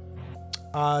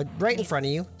 Right in front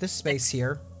of you. This space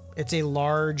here. It's a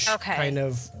large kind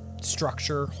of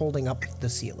structure holding up the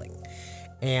ceiling.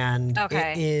 And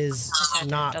it is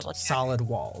not solid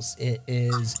walls. It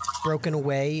is broken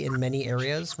away in many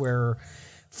areas where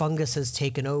fungus has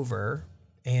taken over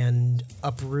and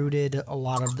uprooted a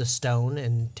lot of the stone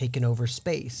and taken over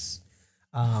space.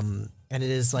 And it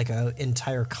is like an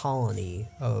entire colony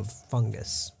of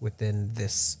fungus within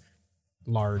this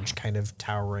large kind of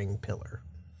towering pillar.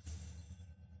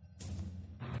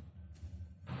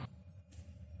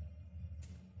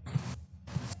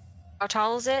 How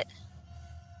tall is it?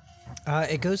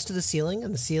 It goes to the ceiling,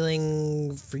 and the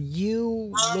ceiling for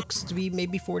you looks to be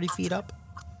maybe 40 feet up.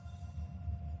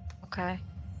 Okay.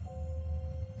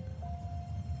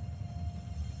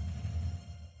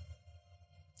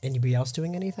 Anybody else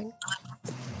doing anything?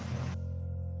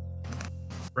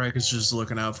 Brackus just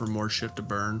looking out for more shit to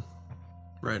burn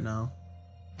right now.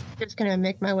 Just gonna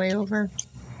make my way over.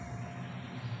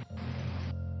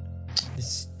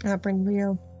 I'll bring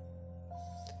Leo.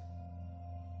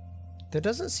 There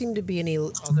doesn't seem to be any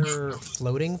other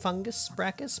floating fungus,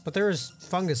 Brackus, but there is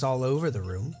fungus all over the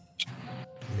room.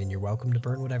 I mean, you're welcome to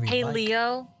burn whatever you Hey, like.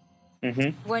 Leo.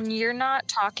 Mm-hmm. When you're not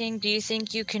talking, do you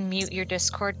think you can mute your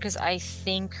Discord? Because I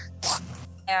think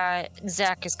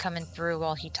Zach is coming through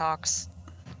while he talks.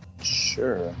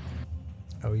 Sure.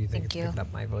 Oh, you think Thank it's you. picking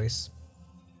up my voice?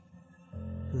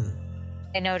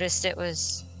 I noticed it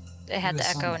had the was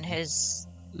echo some- in his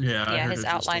Yeah, I heard his it just a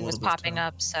outline was little bit, popping too.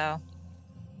 up, so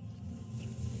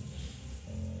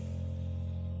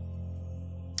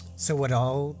So what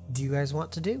all do you guys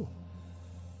want to do?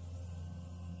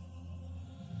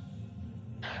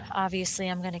 obviously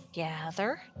I'm gonna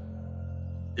gather.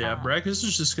 Yeah, Brackus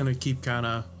is just gonna keep kind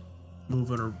of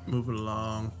moving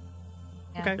along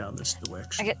Yeah. Okay. down this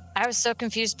direction. I was so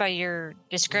confused by your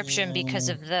description because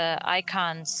of the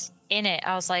icons in it.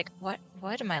 I was like, what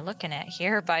am I looking at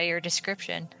here by your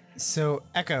description? So,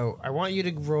 Echo, I want you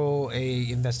to roll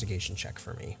a investigation check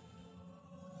for me.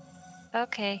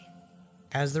 Okay.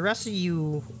 As the rest of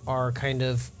you are kind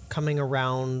of coming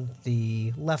around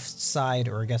the left side,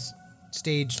 or I guess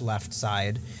stage left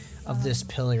side of this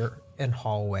pillar and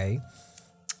hallway,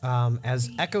 as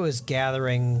Echo is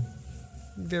gathering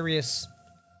various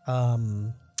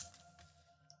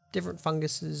different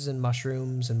funguses and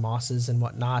mushrooms and mosses and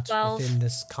whatnot 12. within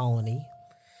this colony,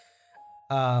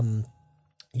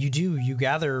 you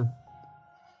gather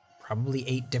probably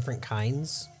 8 different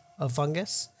kinds of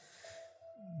fungus.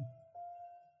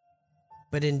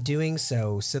 But in doing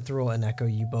so, Cithril and Echo,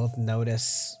 you both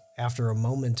notice after a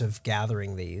moment of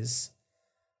gathering these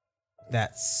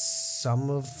that some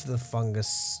of the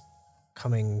fungus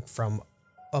coming from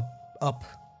up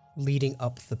leading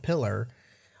up the pillar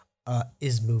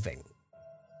is moving.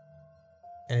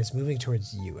 And it's moving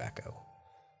towards you, Echo.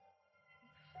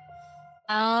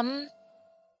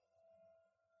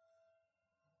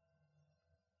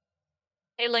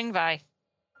 Hey, Lingvi,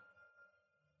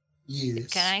 Yes.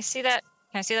 can I see that?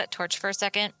 Can I see that torch for a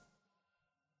second?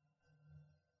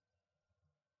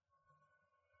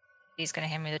 He's gonna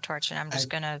hand me the torch, and I'm just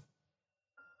gonna.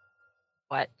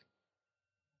 What?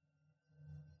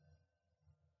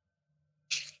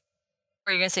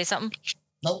 Were you gonna say something?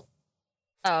 Nope.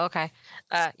 Oh, okay.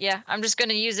 Yeah, I'm just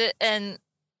gonna use it and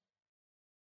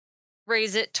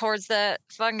raise it towards the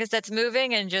fungus that's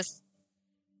moving, and just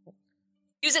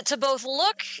use it to both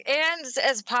look and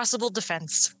as possible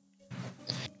defense.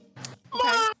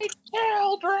 My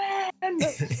children!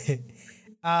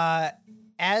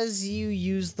 As you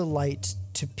use the light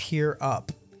to peer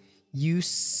up, you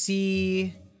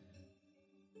see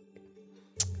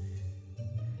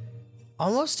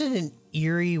almost in an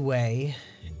eerie way,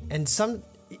 and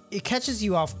it catches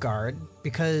you off guard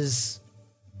because,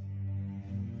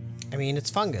 I mean, it's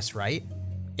fungus, right?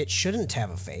 It shouldn't have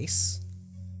a face,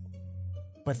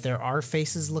 but there are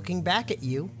faces looking back at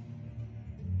you,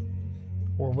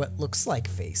 or what looks like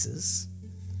faces.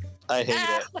 I hate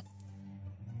it.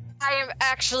 I am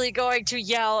actually going to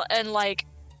yell and, like,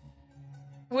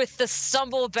 with the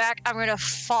stumble back, I'm gonna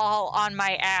fall on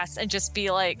my ass and just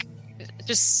be like,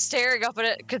 just staring up at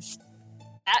it, because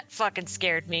that fucking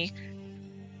scared me.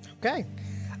 Okay.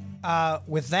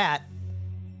 With that,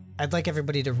 I'd like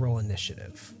everybody to roll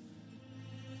initiative.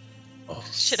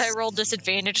 Should I roll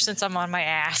disadvantage since I'm on my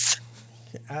ass?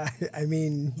 I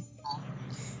mean,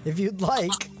 if you'd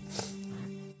like.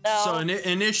 No. So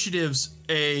initiative's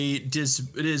it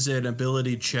is an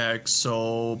ability check.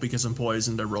 So because I'm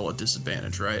poisoned, I roll at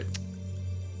disadvantage, right?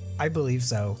 I believe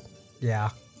so. Yeah.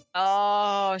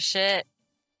 Oh, shit.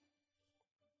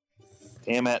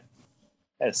 Damn it.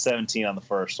 I had 17 on the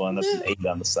first one. That's an 8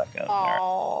 on the second. All right.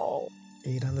 Oh.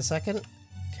 8 on the second.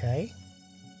 Okay.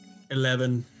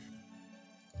 11.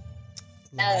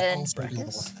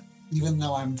 Brackus. Even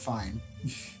though I'm fine.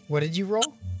 What did you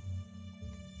roll?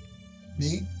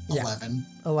 Me? Yeah. 11.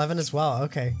 11 as well.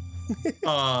 Okay.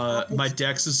 My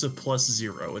dex is a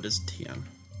 +0. It is 10.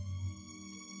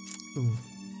 Ooh.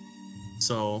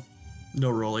 So no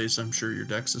rollies. I'm sure your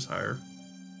dex is higher.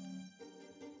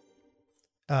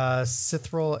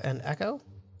 Cithril and Echo.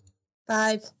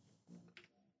 5.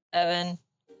 7.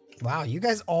 Wow, you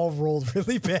guys all rolled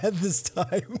really bad this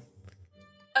time.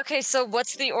 Okay, so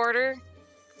what's the order?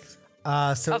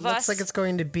 So it Of looks us? like it's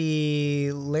going to be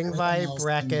Everything Lingvi, else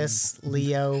Brachus,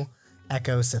 Leo,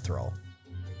 Echo, Cithril.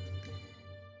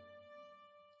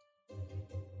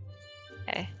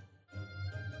 Okay.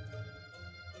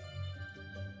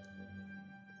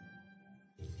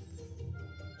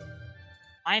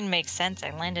 Mine makes sense.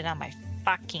 I landed on my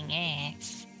fucking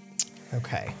ass.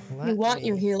 Okay. You want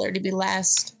your healer to be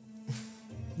last.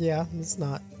 Yeah, it's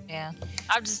not. Yeah.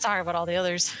 I'm just talking about all the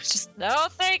others. Just no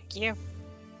thank you.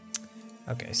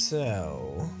 Okay,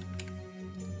 so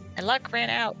My luck ran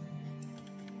out.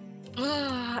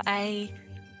 I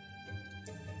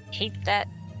hate that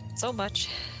so much.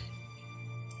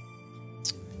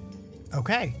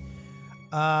 okay.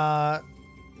 Let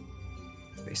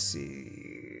me see.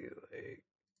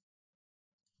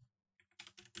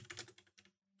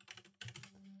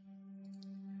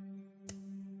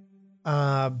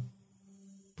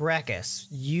 Brachus,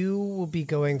 you will be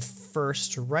going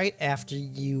first right after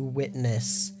you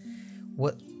witness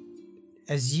what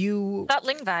as you Not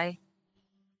Lingvi.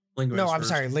 No, I'm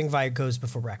sorry. Lingvi goes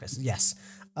before Brachus. Yes.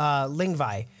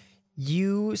 Lingvi,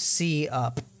 you see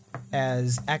up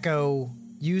as Echo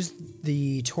used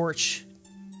the torch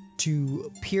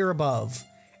to peer above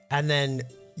and then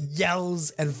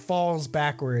yells and falls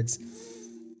backwards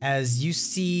as you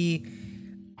see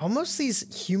almost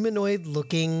these humanoid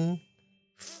looking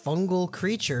fungal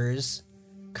creatures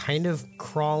kind of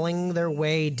crawling their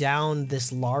way down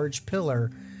this large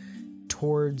pillar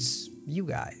towards you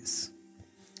guys.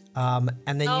 And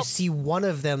then you see one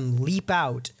of them leap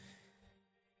out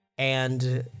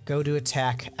and go to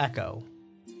attack Echo.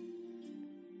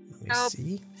 Let me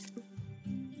see.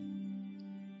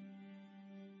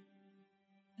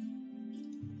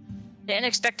 Didn't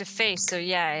expect a face, so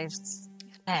yeah.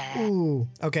 Ooh.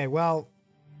 Okay, well,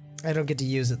 I don't get to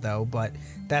use it though, but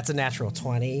that's a natural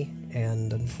 20,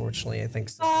 and unfortunately I think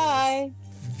it's Bye.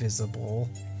 visible.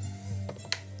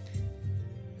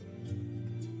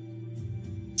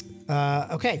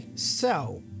 Okay,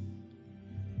 so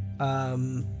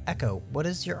Echo, what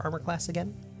is your armor class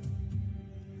again?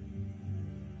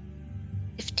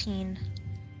 15.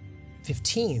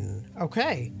 15.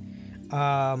 Okay.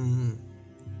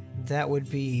 That would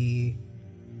be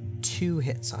 2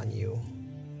 hits on you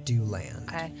do land.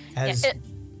 Okay. As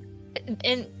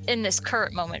In this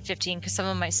current moment, 15, because some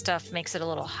of my stuff makes it a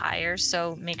little higher,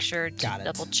 so make sure to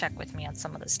double check with me on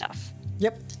some of the stuff.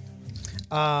 Yep.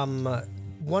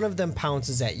 One of them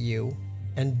pounces at you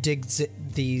and digs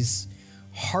these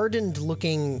hardened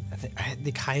looking,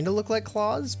 they kind of look like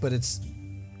claws, but it's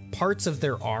parts of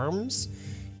their arms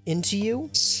into you.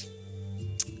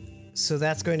 So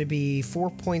that's going to be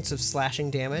 4 points of slashing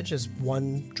damage as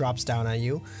one drops down on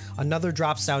you. Another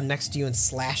drops down next to you and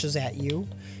slashes at you.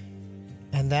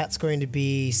 And that's going to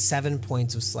be 7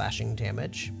 points of slashing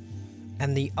damage.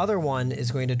 And the other one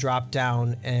is going to drop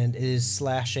down and is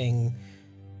slashing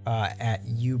at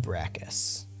you,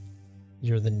 Brachus.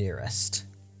 You're the nearest.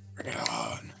 Bring it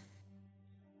on.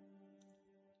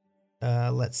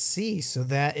 Let's see. So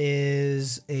that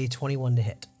is a 21 to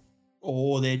hit.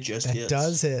 Oh, that just That hits.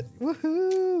 does hit.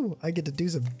 Woohoo! I get to do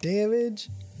some damage.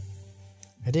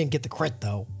 I didn't get the crit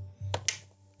though.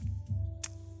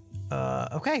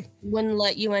 Okay. Wouldn't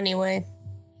let you anyway.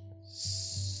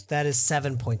 That is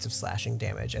 7 points of slashing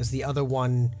damage as the other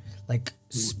one like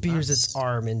spears its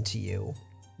arm into you.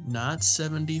 Not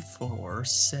 74,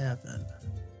 7.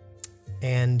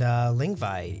 And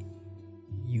Lingvi,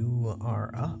 you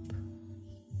are up.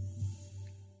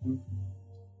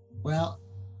 Well,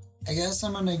 I guess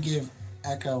I'm gonna give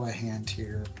Echo a hand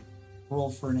here.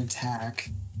 Roll for an attack.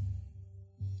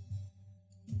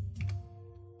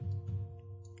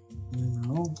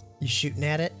 No. You shooting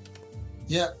at it?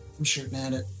 Yep, I'm shooting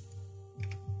at it.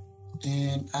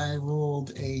 And I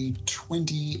rolled a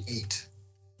 28.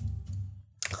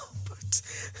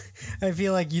 I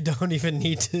feel like you don't even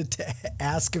need to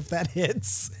ask if that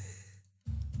hits.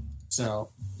 So,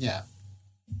 yeah.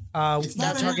 Not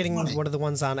not targeting funny. one of the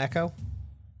ones on Echo?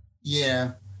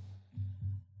 Yeah.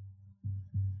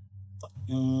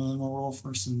 We'll roll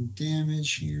for some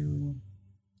damage here.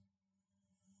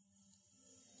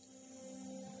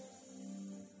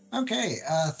 Okay,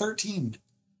 13.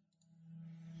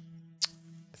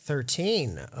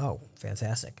 13. Oh,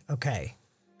 fantastic. Okay.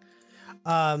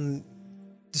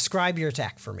 Describe your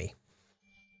attack for me.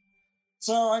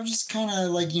 So I'm just kind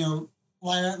of like,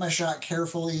 line up my shot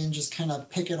carefully and just kind of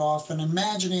pick it off and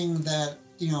imagining that,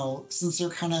 since they're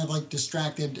kind of like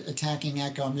distracted attacking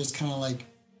Echo, I'm just kind of like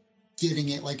getting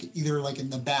it like either like in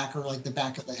the back or like the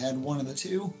back of the head, one of the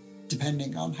two,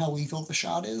 depending on how lethal the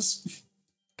shot is.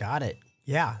 Got it.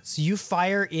 Yeah, so you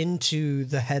fire into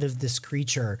the head of this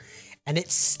creature and it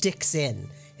sticks in.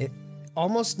 It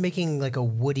almost making like a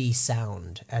woody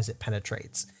sound as it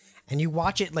penetrates. And you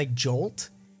watch it like jolt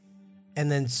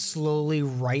and then slowly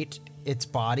right its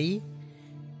body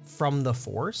from the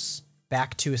force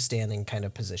back to a standing kind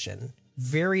of position.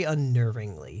 Very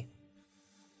unnervingly.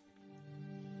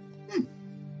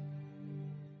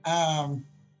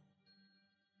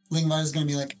 Lingvi is going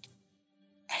to be like,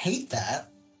 I hate that.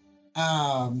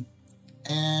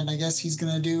 And I guess he's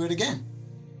going to do it again.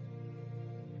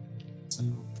 So,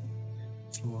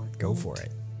 Go for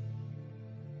it.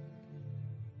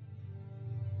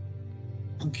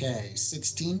 Okay,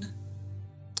 16.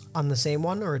 On the same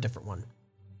one or a different one?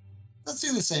 Let's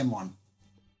do the same one.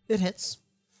 It hits.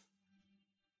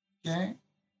 Okay.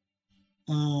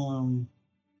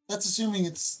 That's assuming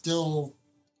it's still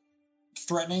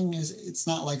threatening. It's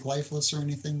not like lifeless or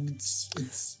anything.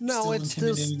 It's No, still it's still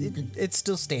intimidating. it's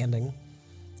still standing.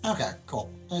 Okay,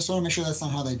 cool. I just want to make sure that's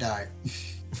not how they die.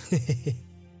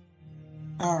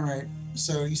 All right.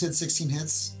 So you said 16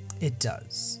 hits. It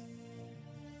does.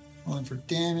 Rolling for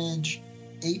damage.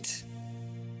 8.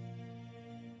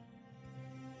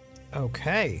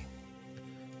 Okay.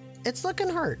 It's looking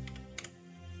hurt.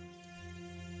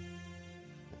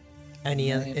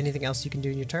 Anything else you can do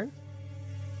in your turn?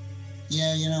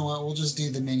 Yeah, you know what? We'll just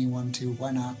do the mini one too.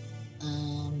 Why not?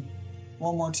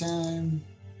 One more time.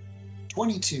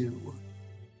 22.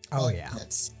 Oh, That yeah.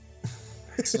 hits.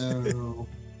 So,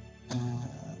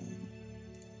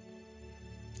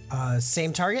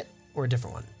 Same target or a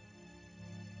different one?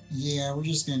 yeah, we're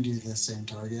just gonna do the same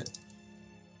target.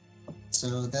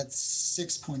 So that's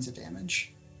 6 points of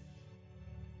damage.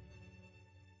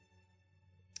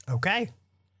 Okay.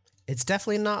 It's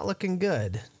definitely not looking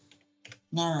good.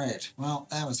 All right. Well,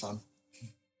 that was fun.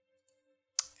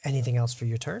 Anything else for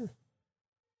your turn?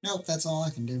 Nope, that's all I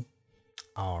can do.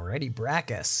 Alrighty,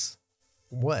 Brackus.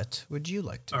 What would you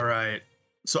like to do? All right.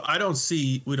 So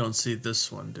we don't see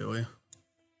this one, do we?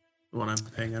 The one I'm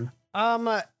pinging.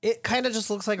 It kind of just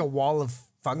looks like a wall of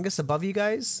fungus above you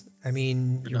guys. I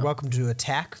mean, you're No. welcome to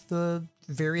attack the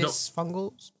various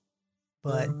fungals,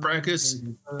 but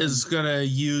Brackus is gonna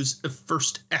use a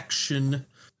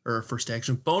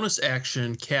bonus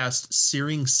action, cast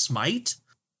Searing Smite,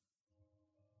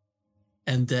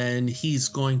 and then he's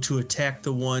going to attack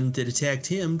the one that attacked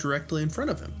him directly in front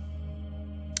of him.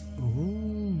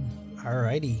 ooh,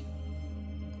 alrighty.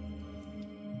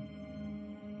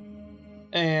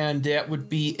 And that would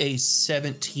be a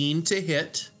 17 to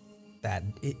hit. That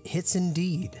it hits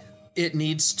indeed. It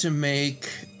needs to make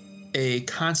a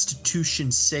Constitution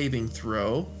saving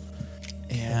throw,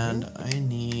 and I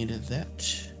need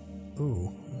that.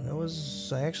 Ooh,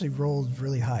 I actually rolled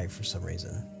really high for some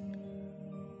reason.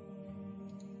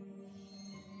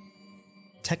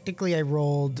 Technically, I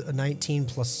rolled a 19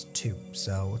 plus 2,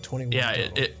 so 21. Yeah,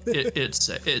 total.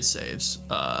 it saves.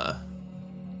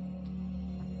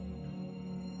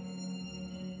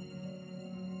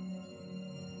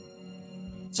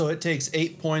 So it takes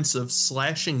 8 points of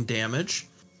slashing damage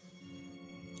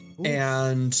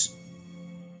and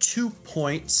 2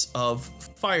 points of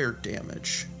fire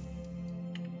damage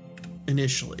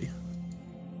initially.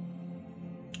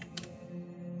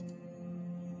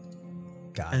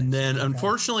 Got And it. then,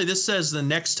 unfortunately, this says the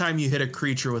next time you hit a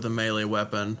creature with a melee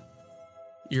weapon,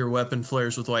 your weapon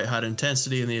flares with white hot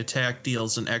intensity, and the attack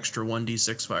deals an extra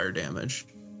 1d6 fire damage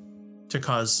to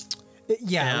cause.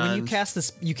 Yeah, when you and- cast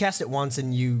this, you cast it once,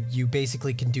 and you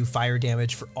basically can do fire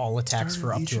damage for all attacks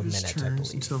for up each to a of his minute, I turns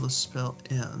believe. until the spell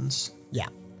ends. Yeah,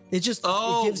 it just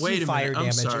Oh, it gives wait you a fire minute, I'm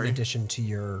damage in sorry. addition to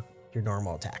your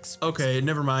normal attacks. Okay,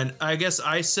 never mind. I guess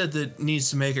I said that needs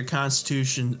to make a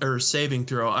Constitution or saving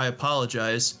throw. I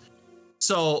apologize.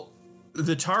 So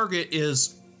the target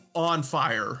is on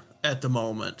fire at the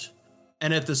moment.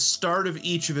 And at the start of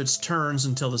each of its turns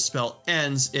until the spell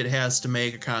ends, it has to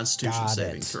make a Constitution Got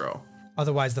saving it. throw.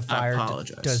 Otherwise, the fire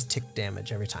apologize. does tick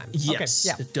damage every time. Yes,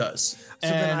 Okay, yeah. it does. So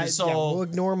then we'll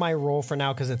ignore my roll for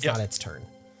now because it's Yep. not its turn.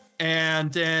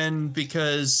 And then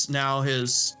because now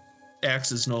his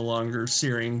axe is no longer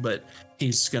searing, but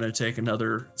he's going to take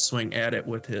another swing at it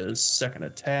with his second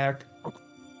attack.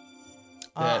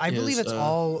 That I believe is, it's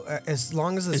all as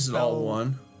long as the Is it spell. all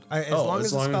one? As Oh, long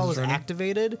as the spell it's is running?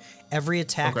 activated, every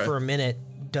attack Okay. for a minute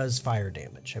does fire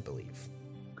damage, I believe.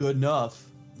 Good enough.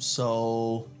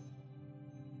 So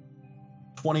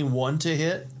 21 to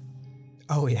hit.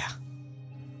 Oh yeah.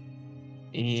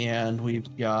 And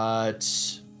we've got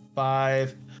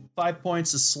five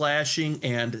points of slashing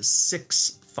and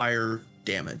 6 fire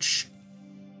damage.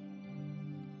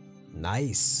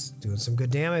 Nice. Doing some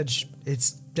good damage.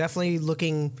 It's definitely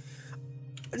looking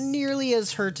nearly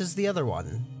as hurt as the other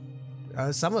one.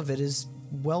 Some of it is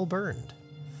well burned.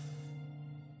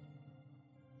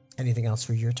 Anything else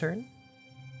for your turn?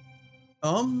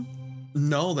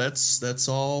 No, that's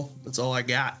all I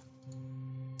got.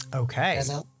 Okay. As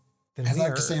I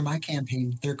like to say in my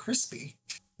campaign, they're crispy.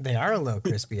 They are a little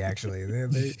crispy, actually.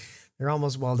 They're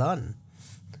almost well done.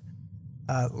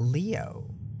 Leo,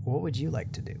 what would you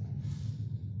like to do?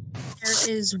 There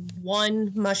is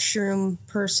one mushroom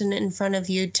person in front of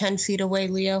you, 10 feet away,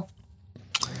 Leo.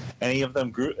 Any of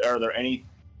them are there any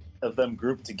of them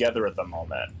grouped together at the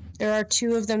moment? There are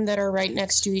 2 of them that are right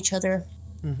next to each other.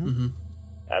 Mm-hmm.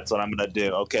 That's what I'm going to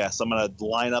do. Okay, so I'm going to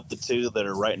line up the 2 that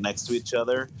are right next to each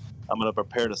other. I'm going to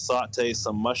prepare to saute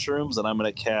some mushrooms, and I'm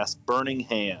going to cast Burning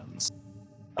Hands.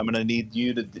 I'm going to need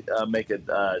you to make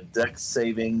a dex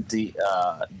saving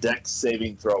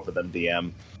throw for them,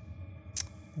 DM.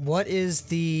 What is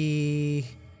the...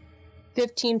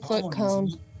 15-foot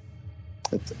cone.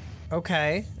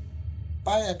 Okay.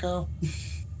 Bye, Echo.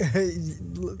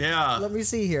 Yeah. Let me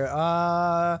see here.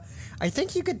 I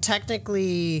think you could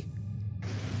technically...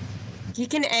 He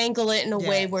can angle it in a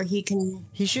way where he can...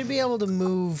 He should be able to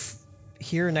move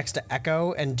here next to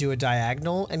Echo and do a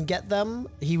diagonal and get them.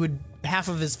 He would... Half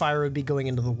of his fire would be going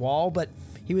into the wall, but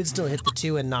he would still hit the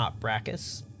 2 and not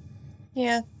Brachus.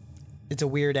 Yeah. It's a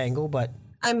weird angle, but...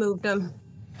 I moved him.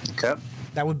 Okay.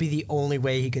 That would be the only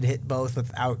way he could hit both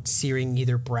without searing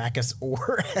either Brachus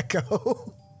or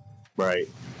Echo. Right.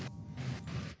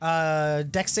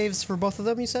 Dex saves for both of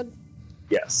them, you said?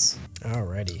 Yes.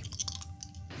 Alrighty.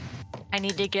 I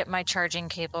need to get my charging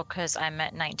cable because I'm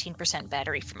at 19%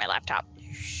 battery for my laptop.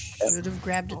 You should have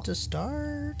grabbed it to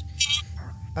start.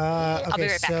 I'll be Okay,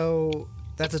 right back. so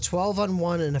that's a 12 on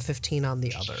one and a 15 on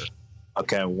the other.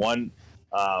 Okay, one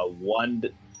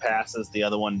passes, the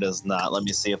other one does not. Let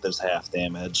me see if there's half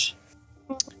damage.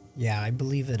 Yeah, I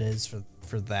believe it is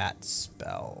for that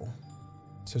spell.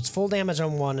 So it's full damage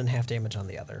on one and half damage on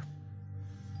the other.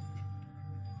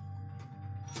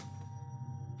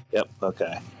 Yep,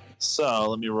 okay. So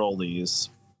let me roll these.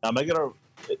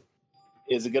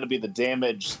 Is it going to be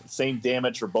the same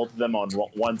damage for both of them on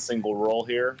one single roll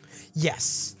here?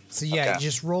 Yes. So yeah, Okay. you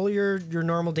just roll your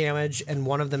normal damage and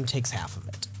one of them takes half of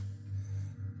it.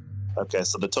 Okay,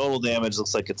 so the total damage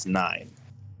looks like it's 9.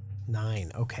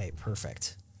 9. Okay,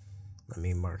 perfect. Let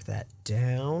me mark that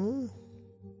down.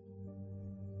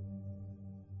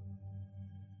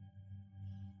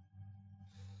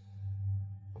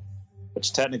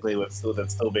 Which technically, with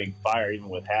it still being fire, even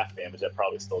with half damage, that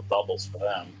probably still doubles for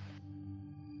them.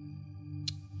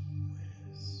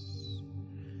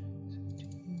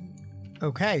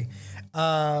 Okay.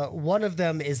 One of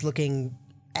them is looking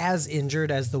as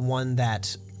injured as the one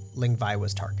that Lingvi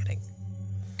was targeting.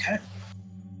 Okay.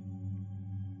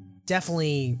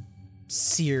 Definitely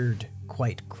seared,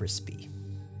 quite crispy.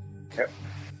 Okay.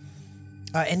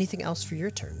 Anything else for your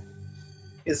turn?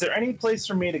 Is there any place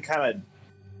for me to kind of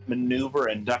maneuver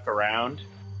and duck around?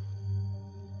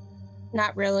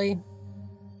 Not really.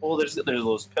 Well, there's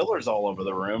those pillars all over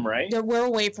the room, right? We're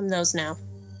away from those now.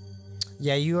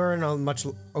 Yeah, you are in a much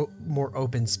more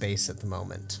open space at the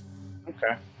moment.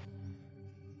 Okay.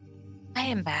 I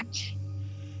am back.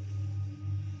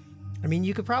 I mean,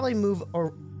 you could probably move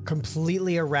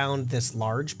completely around this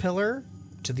large pillar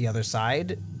to the other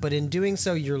side, but in doing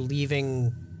so, you're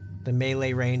leaving the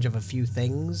melee range of a few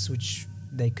things, which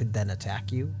they could then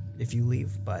attack you if you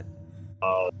leave, but...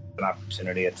 Oh, an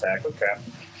opportunity attack. Okay.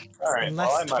 All right.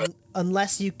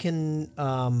 Unless you can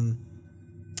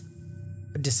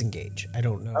disengage. I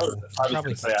don't know. I was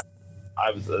going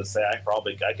to say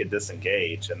I could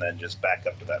disengage and then just back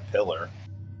up to that pillar.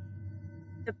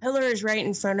 The pillar is right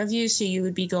in front of you, so you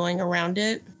would be going around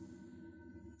it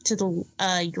to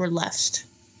the your left.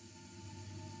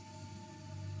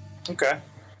 Okay.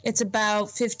 It's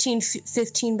about 15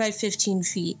 by 15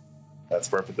 feet. That's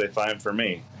perfectly fine for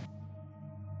me.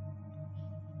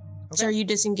 So are you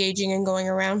disengaging and going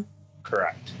around?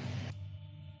 Correct.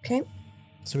 Okay.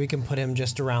 So we can put him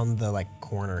just around the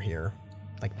corner here,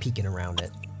 peeking around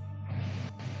it.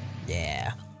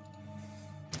 Yeah.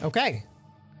 Okay.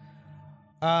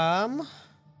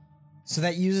 So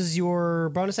that uses your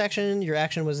bonus action. Your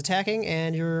action was attacking,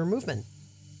 and your movement.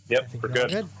 Yep, we're You're all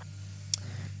good.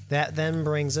 That then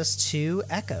brings us to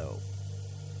Echo.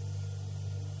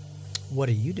 What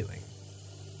are you doing?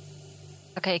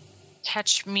 Okay,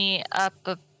 catch me up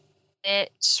a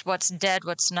bit. What's dead,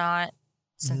 what's not,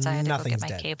 since I had to go Nothing's get my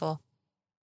dead. cable.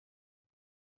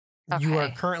 You are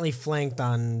Okay. currently flanked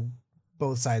on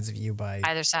both sides of you by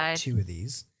Either side. 2 of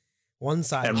these. One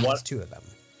side And has what- 2 of them.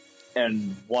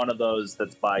 and one of those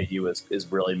that's by you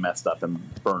is really messed up and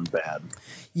burned bad.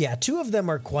 Yeah, 2 of them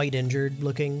are quite injured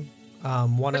looking.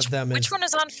 One of them is... Which one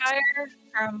is on fire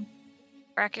from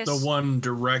Brachus? The one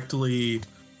directly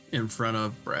in front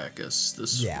of Brachus.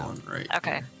 This Yeah. one, right?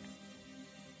 Okay. here.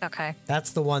 Okay.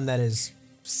 That's the one that is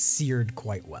seared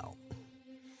quite well.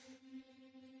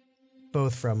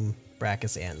 Both from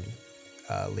Brachus and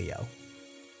Leo.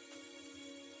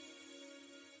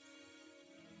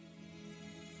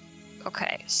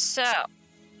 Okay, so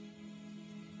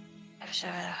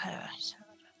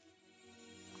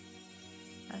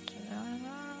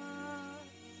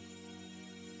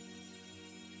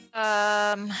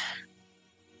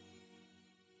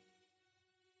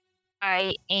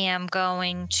I am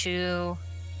going to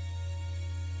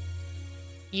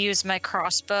use my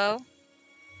crossbow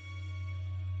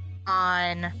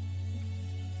on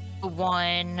the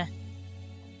one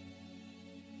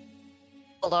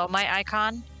below my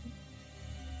icon.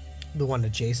 The one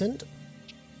adjacent?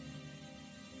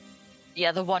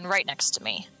 Yeah, the one right next to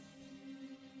me.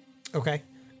 Okay.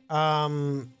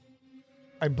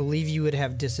 I believe you would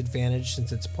have disadvantage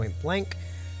since it's point blank.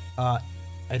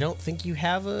 I don't think you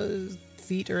have a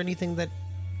feat or anything that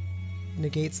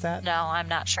negates that. No, I'm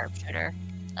not sharpshooter.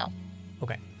 No.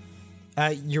 Okay.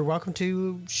 You're welcome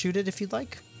to shoot it if you'd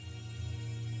like.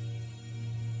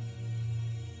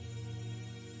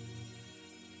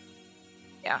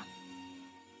 Yeah.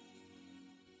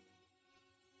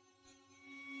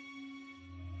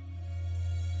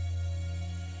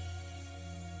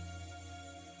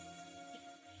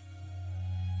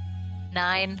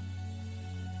 Nine.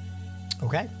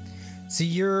 Okay. So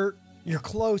you're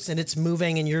close and it's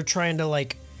moving and you're trying to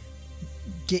like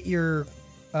get your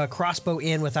crossbow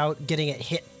in without getting it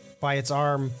hit by its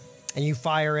arm, and you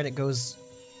fire and it goes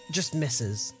just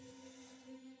misses.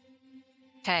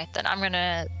 Okay, then I'm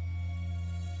gonna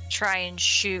try and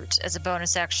shoot as a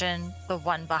bonus action the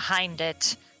one behind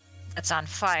it that's on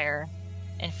fire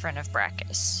in front of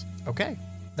Brachus. Okay.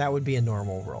 That would be a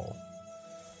normal roll.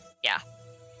 Yeah.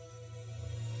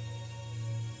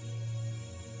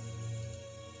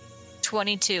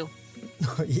 $22.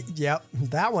 Yep,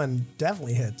 that one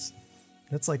definitely hits.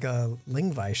 That's like a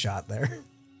Lingvi shot there.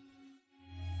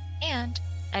 And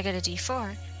I got a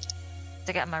D4.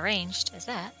 I got my ranged as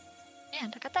that.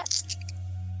 And I got that.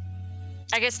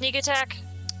 I get sneak attack.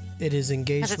 It is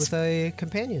engaged 'Cause it's- with a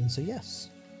companion, so yes.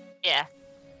 Yeah.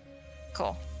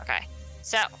 Cool. Okay.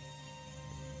 So.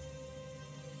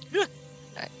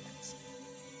 Alright.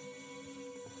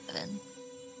 7,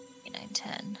 8, 9,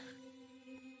 10,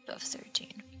 12,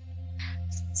 13.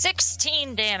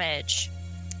 16 damage.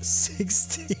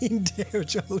 16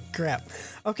 damage. Holy crap.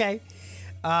 Okay.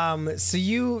 So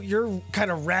you're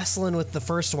kind of wrestling with the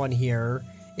first one here.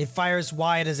 It fires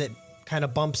wide as it kind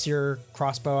of bumps your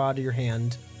crossbow out of your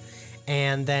hand.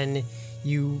 And then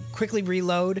you quickly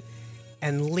reload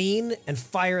and lean and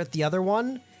fire at the other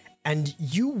one. And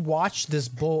you watch this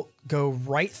bolt go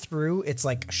right through its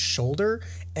like shoulder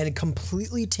and it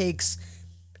completely takes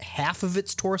half of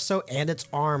its torso and its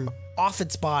arm off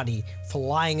its body,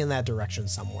 flying in that direction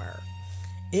somewhere.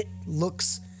 It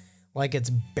looks like it's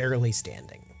barely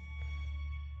standing.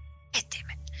 God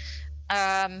damn it.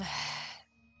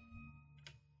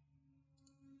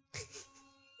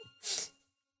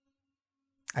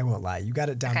 I won't lie, you got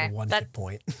it down Okay, to 1 hit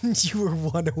point. You were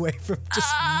 1 away from just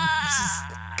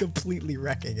completely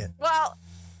wrecking it. Well,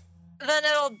 then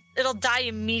it'll die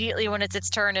immediately when it's its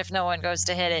turn if no one goes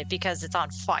to hit it because it's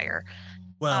on fire.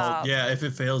 Well, yeah, if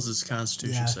it fails its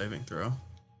Constitution Yeah. saving throw.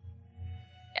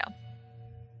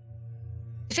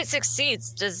 If it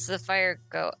succeeds, does the fire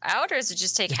go out or does it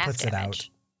just take It half puts it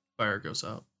damage? Fire goes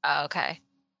out. Oh, okay.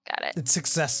 Got it. It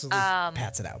successfully Um,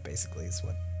 pats it out, basically, is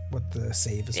what the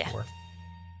save is Yeah. for.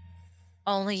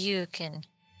 Only you can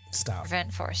Stop.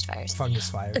 prevent forest fires. Fungus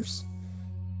fires.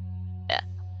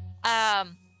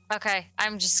 Okay,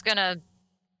 I'm just gonna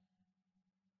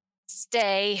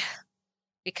stay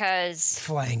because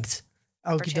Flanked.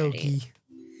 Okie Opportunity. dokie.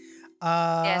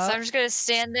 yeah, so I'm just gonna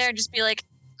stand there and just be like,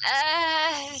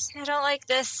 I don't like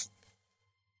this.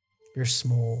 You're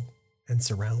small and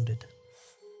surrounded.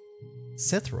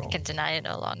 Sithril, I can deny it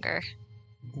no longer.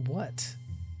 what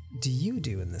do you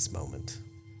do in this moment?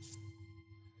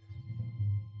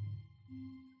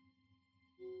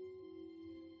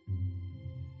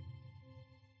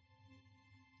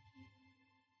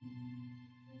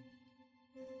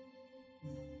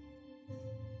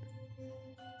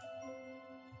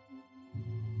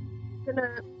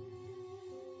 Gonna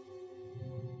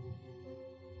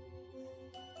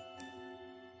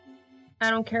I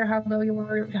don't care how low you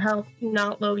are, how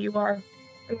not low you are.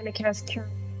 I'm gonna cast Cure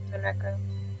and Echo.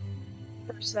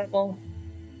 First level.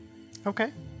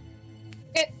 Okay.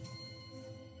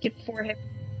 Get 4 hit.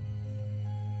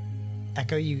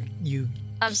 Echo, you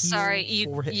I'm heal sorry,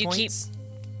 4 hit you keep points.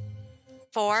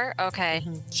 4? Okay.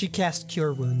 She cast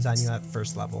Cure Wounds on you at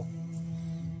first level.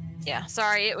 Yeah,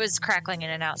 sorry, it was crackling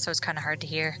in and out, so it's kind of hard to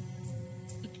hear.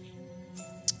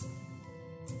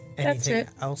 That's Anything it.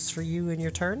 else for you in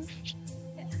your turn?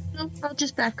 No, I'll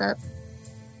just back up.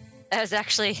 That was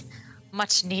actually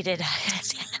much needed.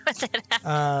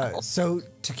 So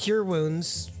to cure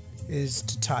wounds is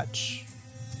to touch.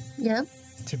 Yep.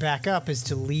 To back up is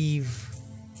to leave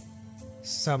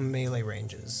some melee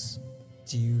ranges.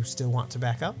 Do you still want to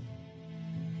back up?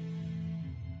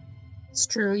 It's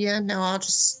true, yeah. No, I'll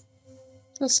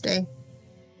stay.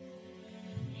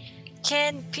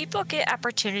 Can people get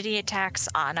opportunity attacks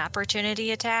on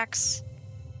opportunity attacks?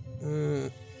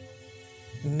 No,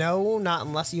 not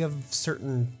unless you have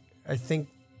certain. I think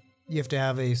you have to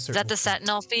have a certain. Is that the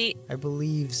sentinel feat? I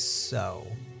believe so.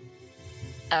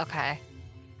 Okay.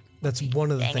 That's one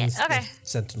of the Dang it. things Okay. that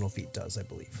Sentinel Feat does, I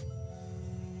believe.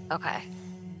 Okay.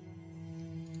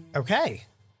 Okay.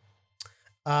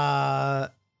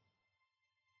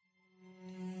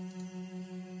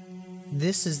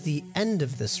 This is the end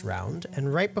of this round,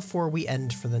 and right before we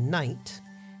end for the night,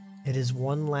 it is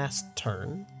one last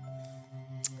turn.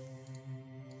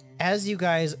 As you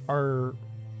guys are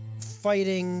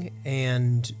fighting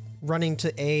and running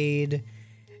to aid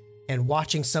and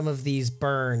watching some of these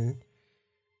burn,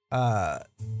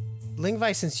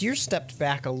 Lingvi, since you're stepped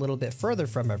back a little bit further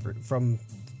from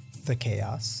the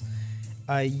chaos,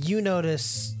 you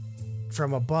notice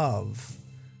from above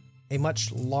a much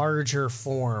larger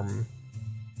form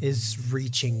is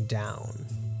reaching down.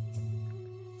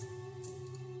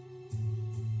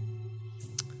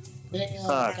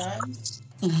 Guys.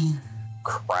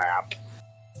 Crap.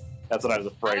 That's what I was I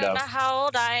afraid don't of. know how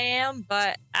old I am,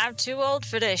 but I'm too old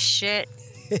for this shit.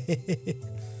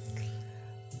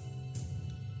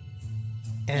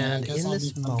 And I guess in I'll this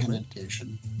need some moment,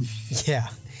 connotation. yeah,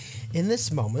 in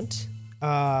this moment,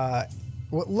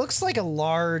 what looks like a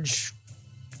large,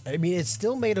 I mean, it's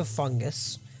still made of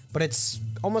fungus, but it's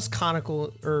almost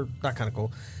conical, or not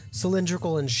conical,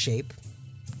 cylindrical in shape.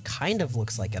 Kind of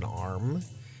looks like an arm.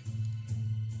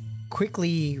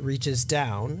 Quickly reaches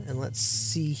down, and let's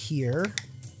see here.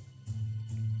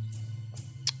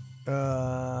 That's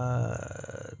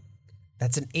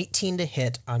an 18 to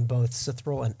hit on both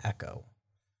Cithril and Echo.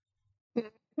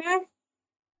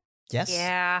 Yes?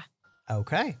 Yeah.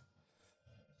 Okay.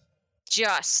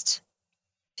 Just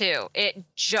 2. It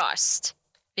just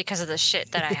because of the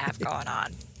shit that I have going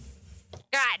on.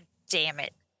 God damn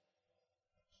it.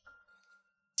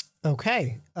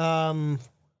 Okay.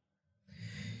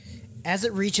 As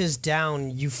it reaches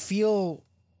down, you feel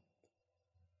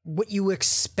what you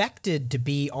expected to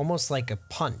be almost like a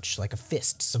punch, like a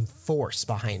fist, some force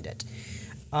behind it.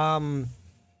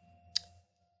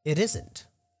 It isn't.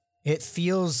 It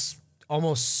feels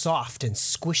almost soft and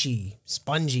squishy,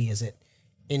 spongy as it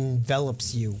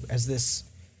envelops you, as this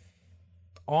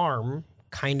arm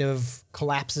kind of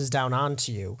collapses down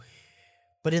onto you.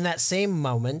 But in that same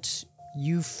moment,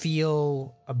 you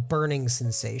feel a burning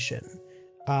sensation.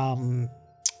 A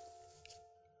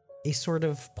sort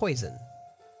of poison.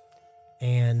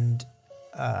 And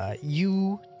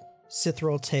you,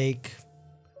 Cithril, take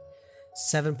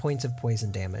 7 points of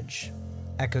poison damage.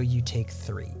 Echo, you take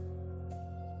 3.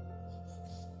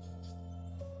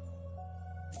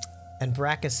 And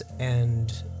Brachus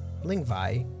and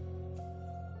Lingvi,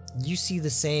 you see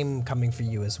the same coming for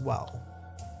you as well.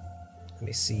 Let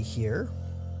me see here.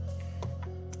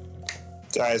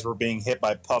 Guys, we're being hit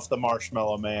by Puff the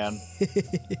Marshmallow Man.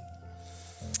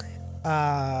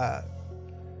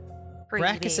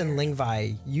 Brachus and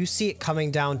Lingvi, you see it coming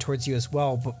down towards you as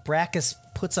well, but Brachus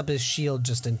puts up his shield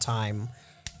just in time,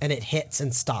 and it hits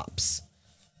and stops.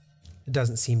 It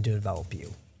doesn't seem to envelop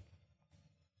you.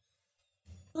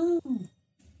 Ooh.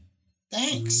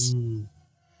 Thanks.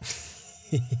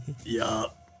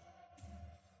 Yup.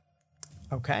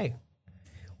 Okay.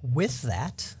 With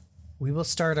that, we will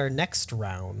start our next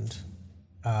round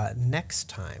next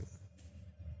time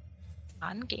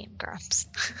On Game Grumps.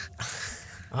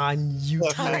 on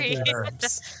Utah Sorry.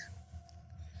 Games.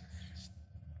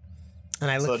 And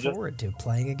I look forward to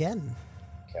playing again.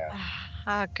 Okay.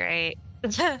 Oh, great.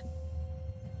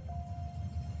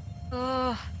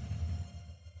 Oh,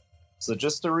 So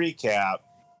just to recap,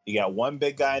 you got one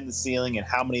big guy in the ceiling, and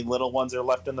how many little ones are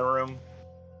left in the room?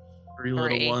 3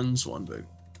 little 3. ones, 1 big.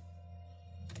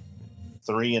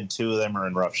 3, and 2 of them are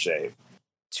in rough shape.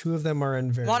 2 of them are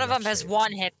in very one of rough them has shape.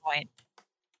 1 hit point.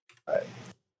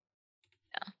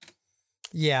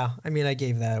 Yeah, I mean, I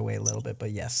gave that away a little bit,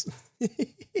 but yes.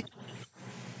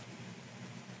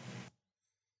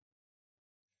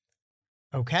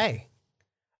 Okay.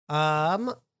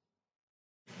 It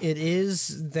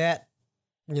is that,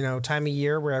 time of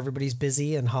year where everybody's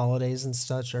busy and holidays and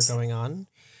such are going on.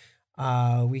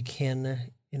 We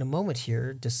can, in a moment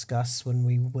here, discuss when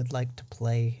we would like to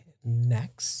play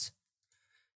next.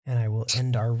 And I will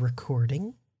end our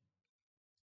recording.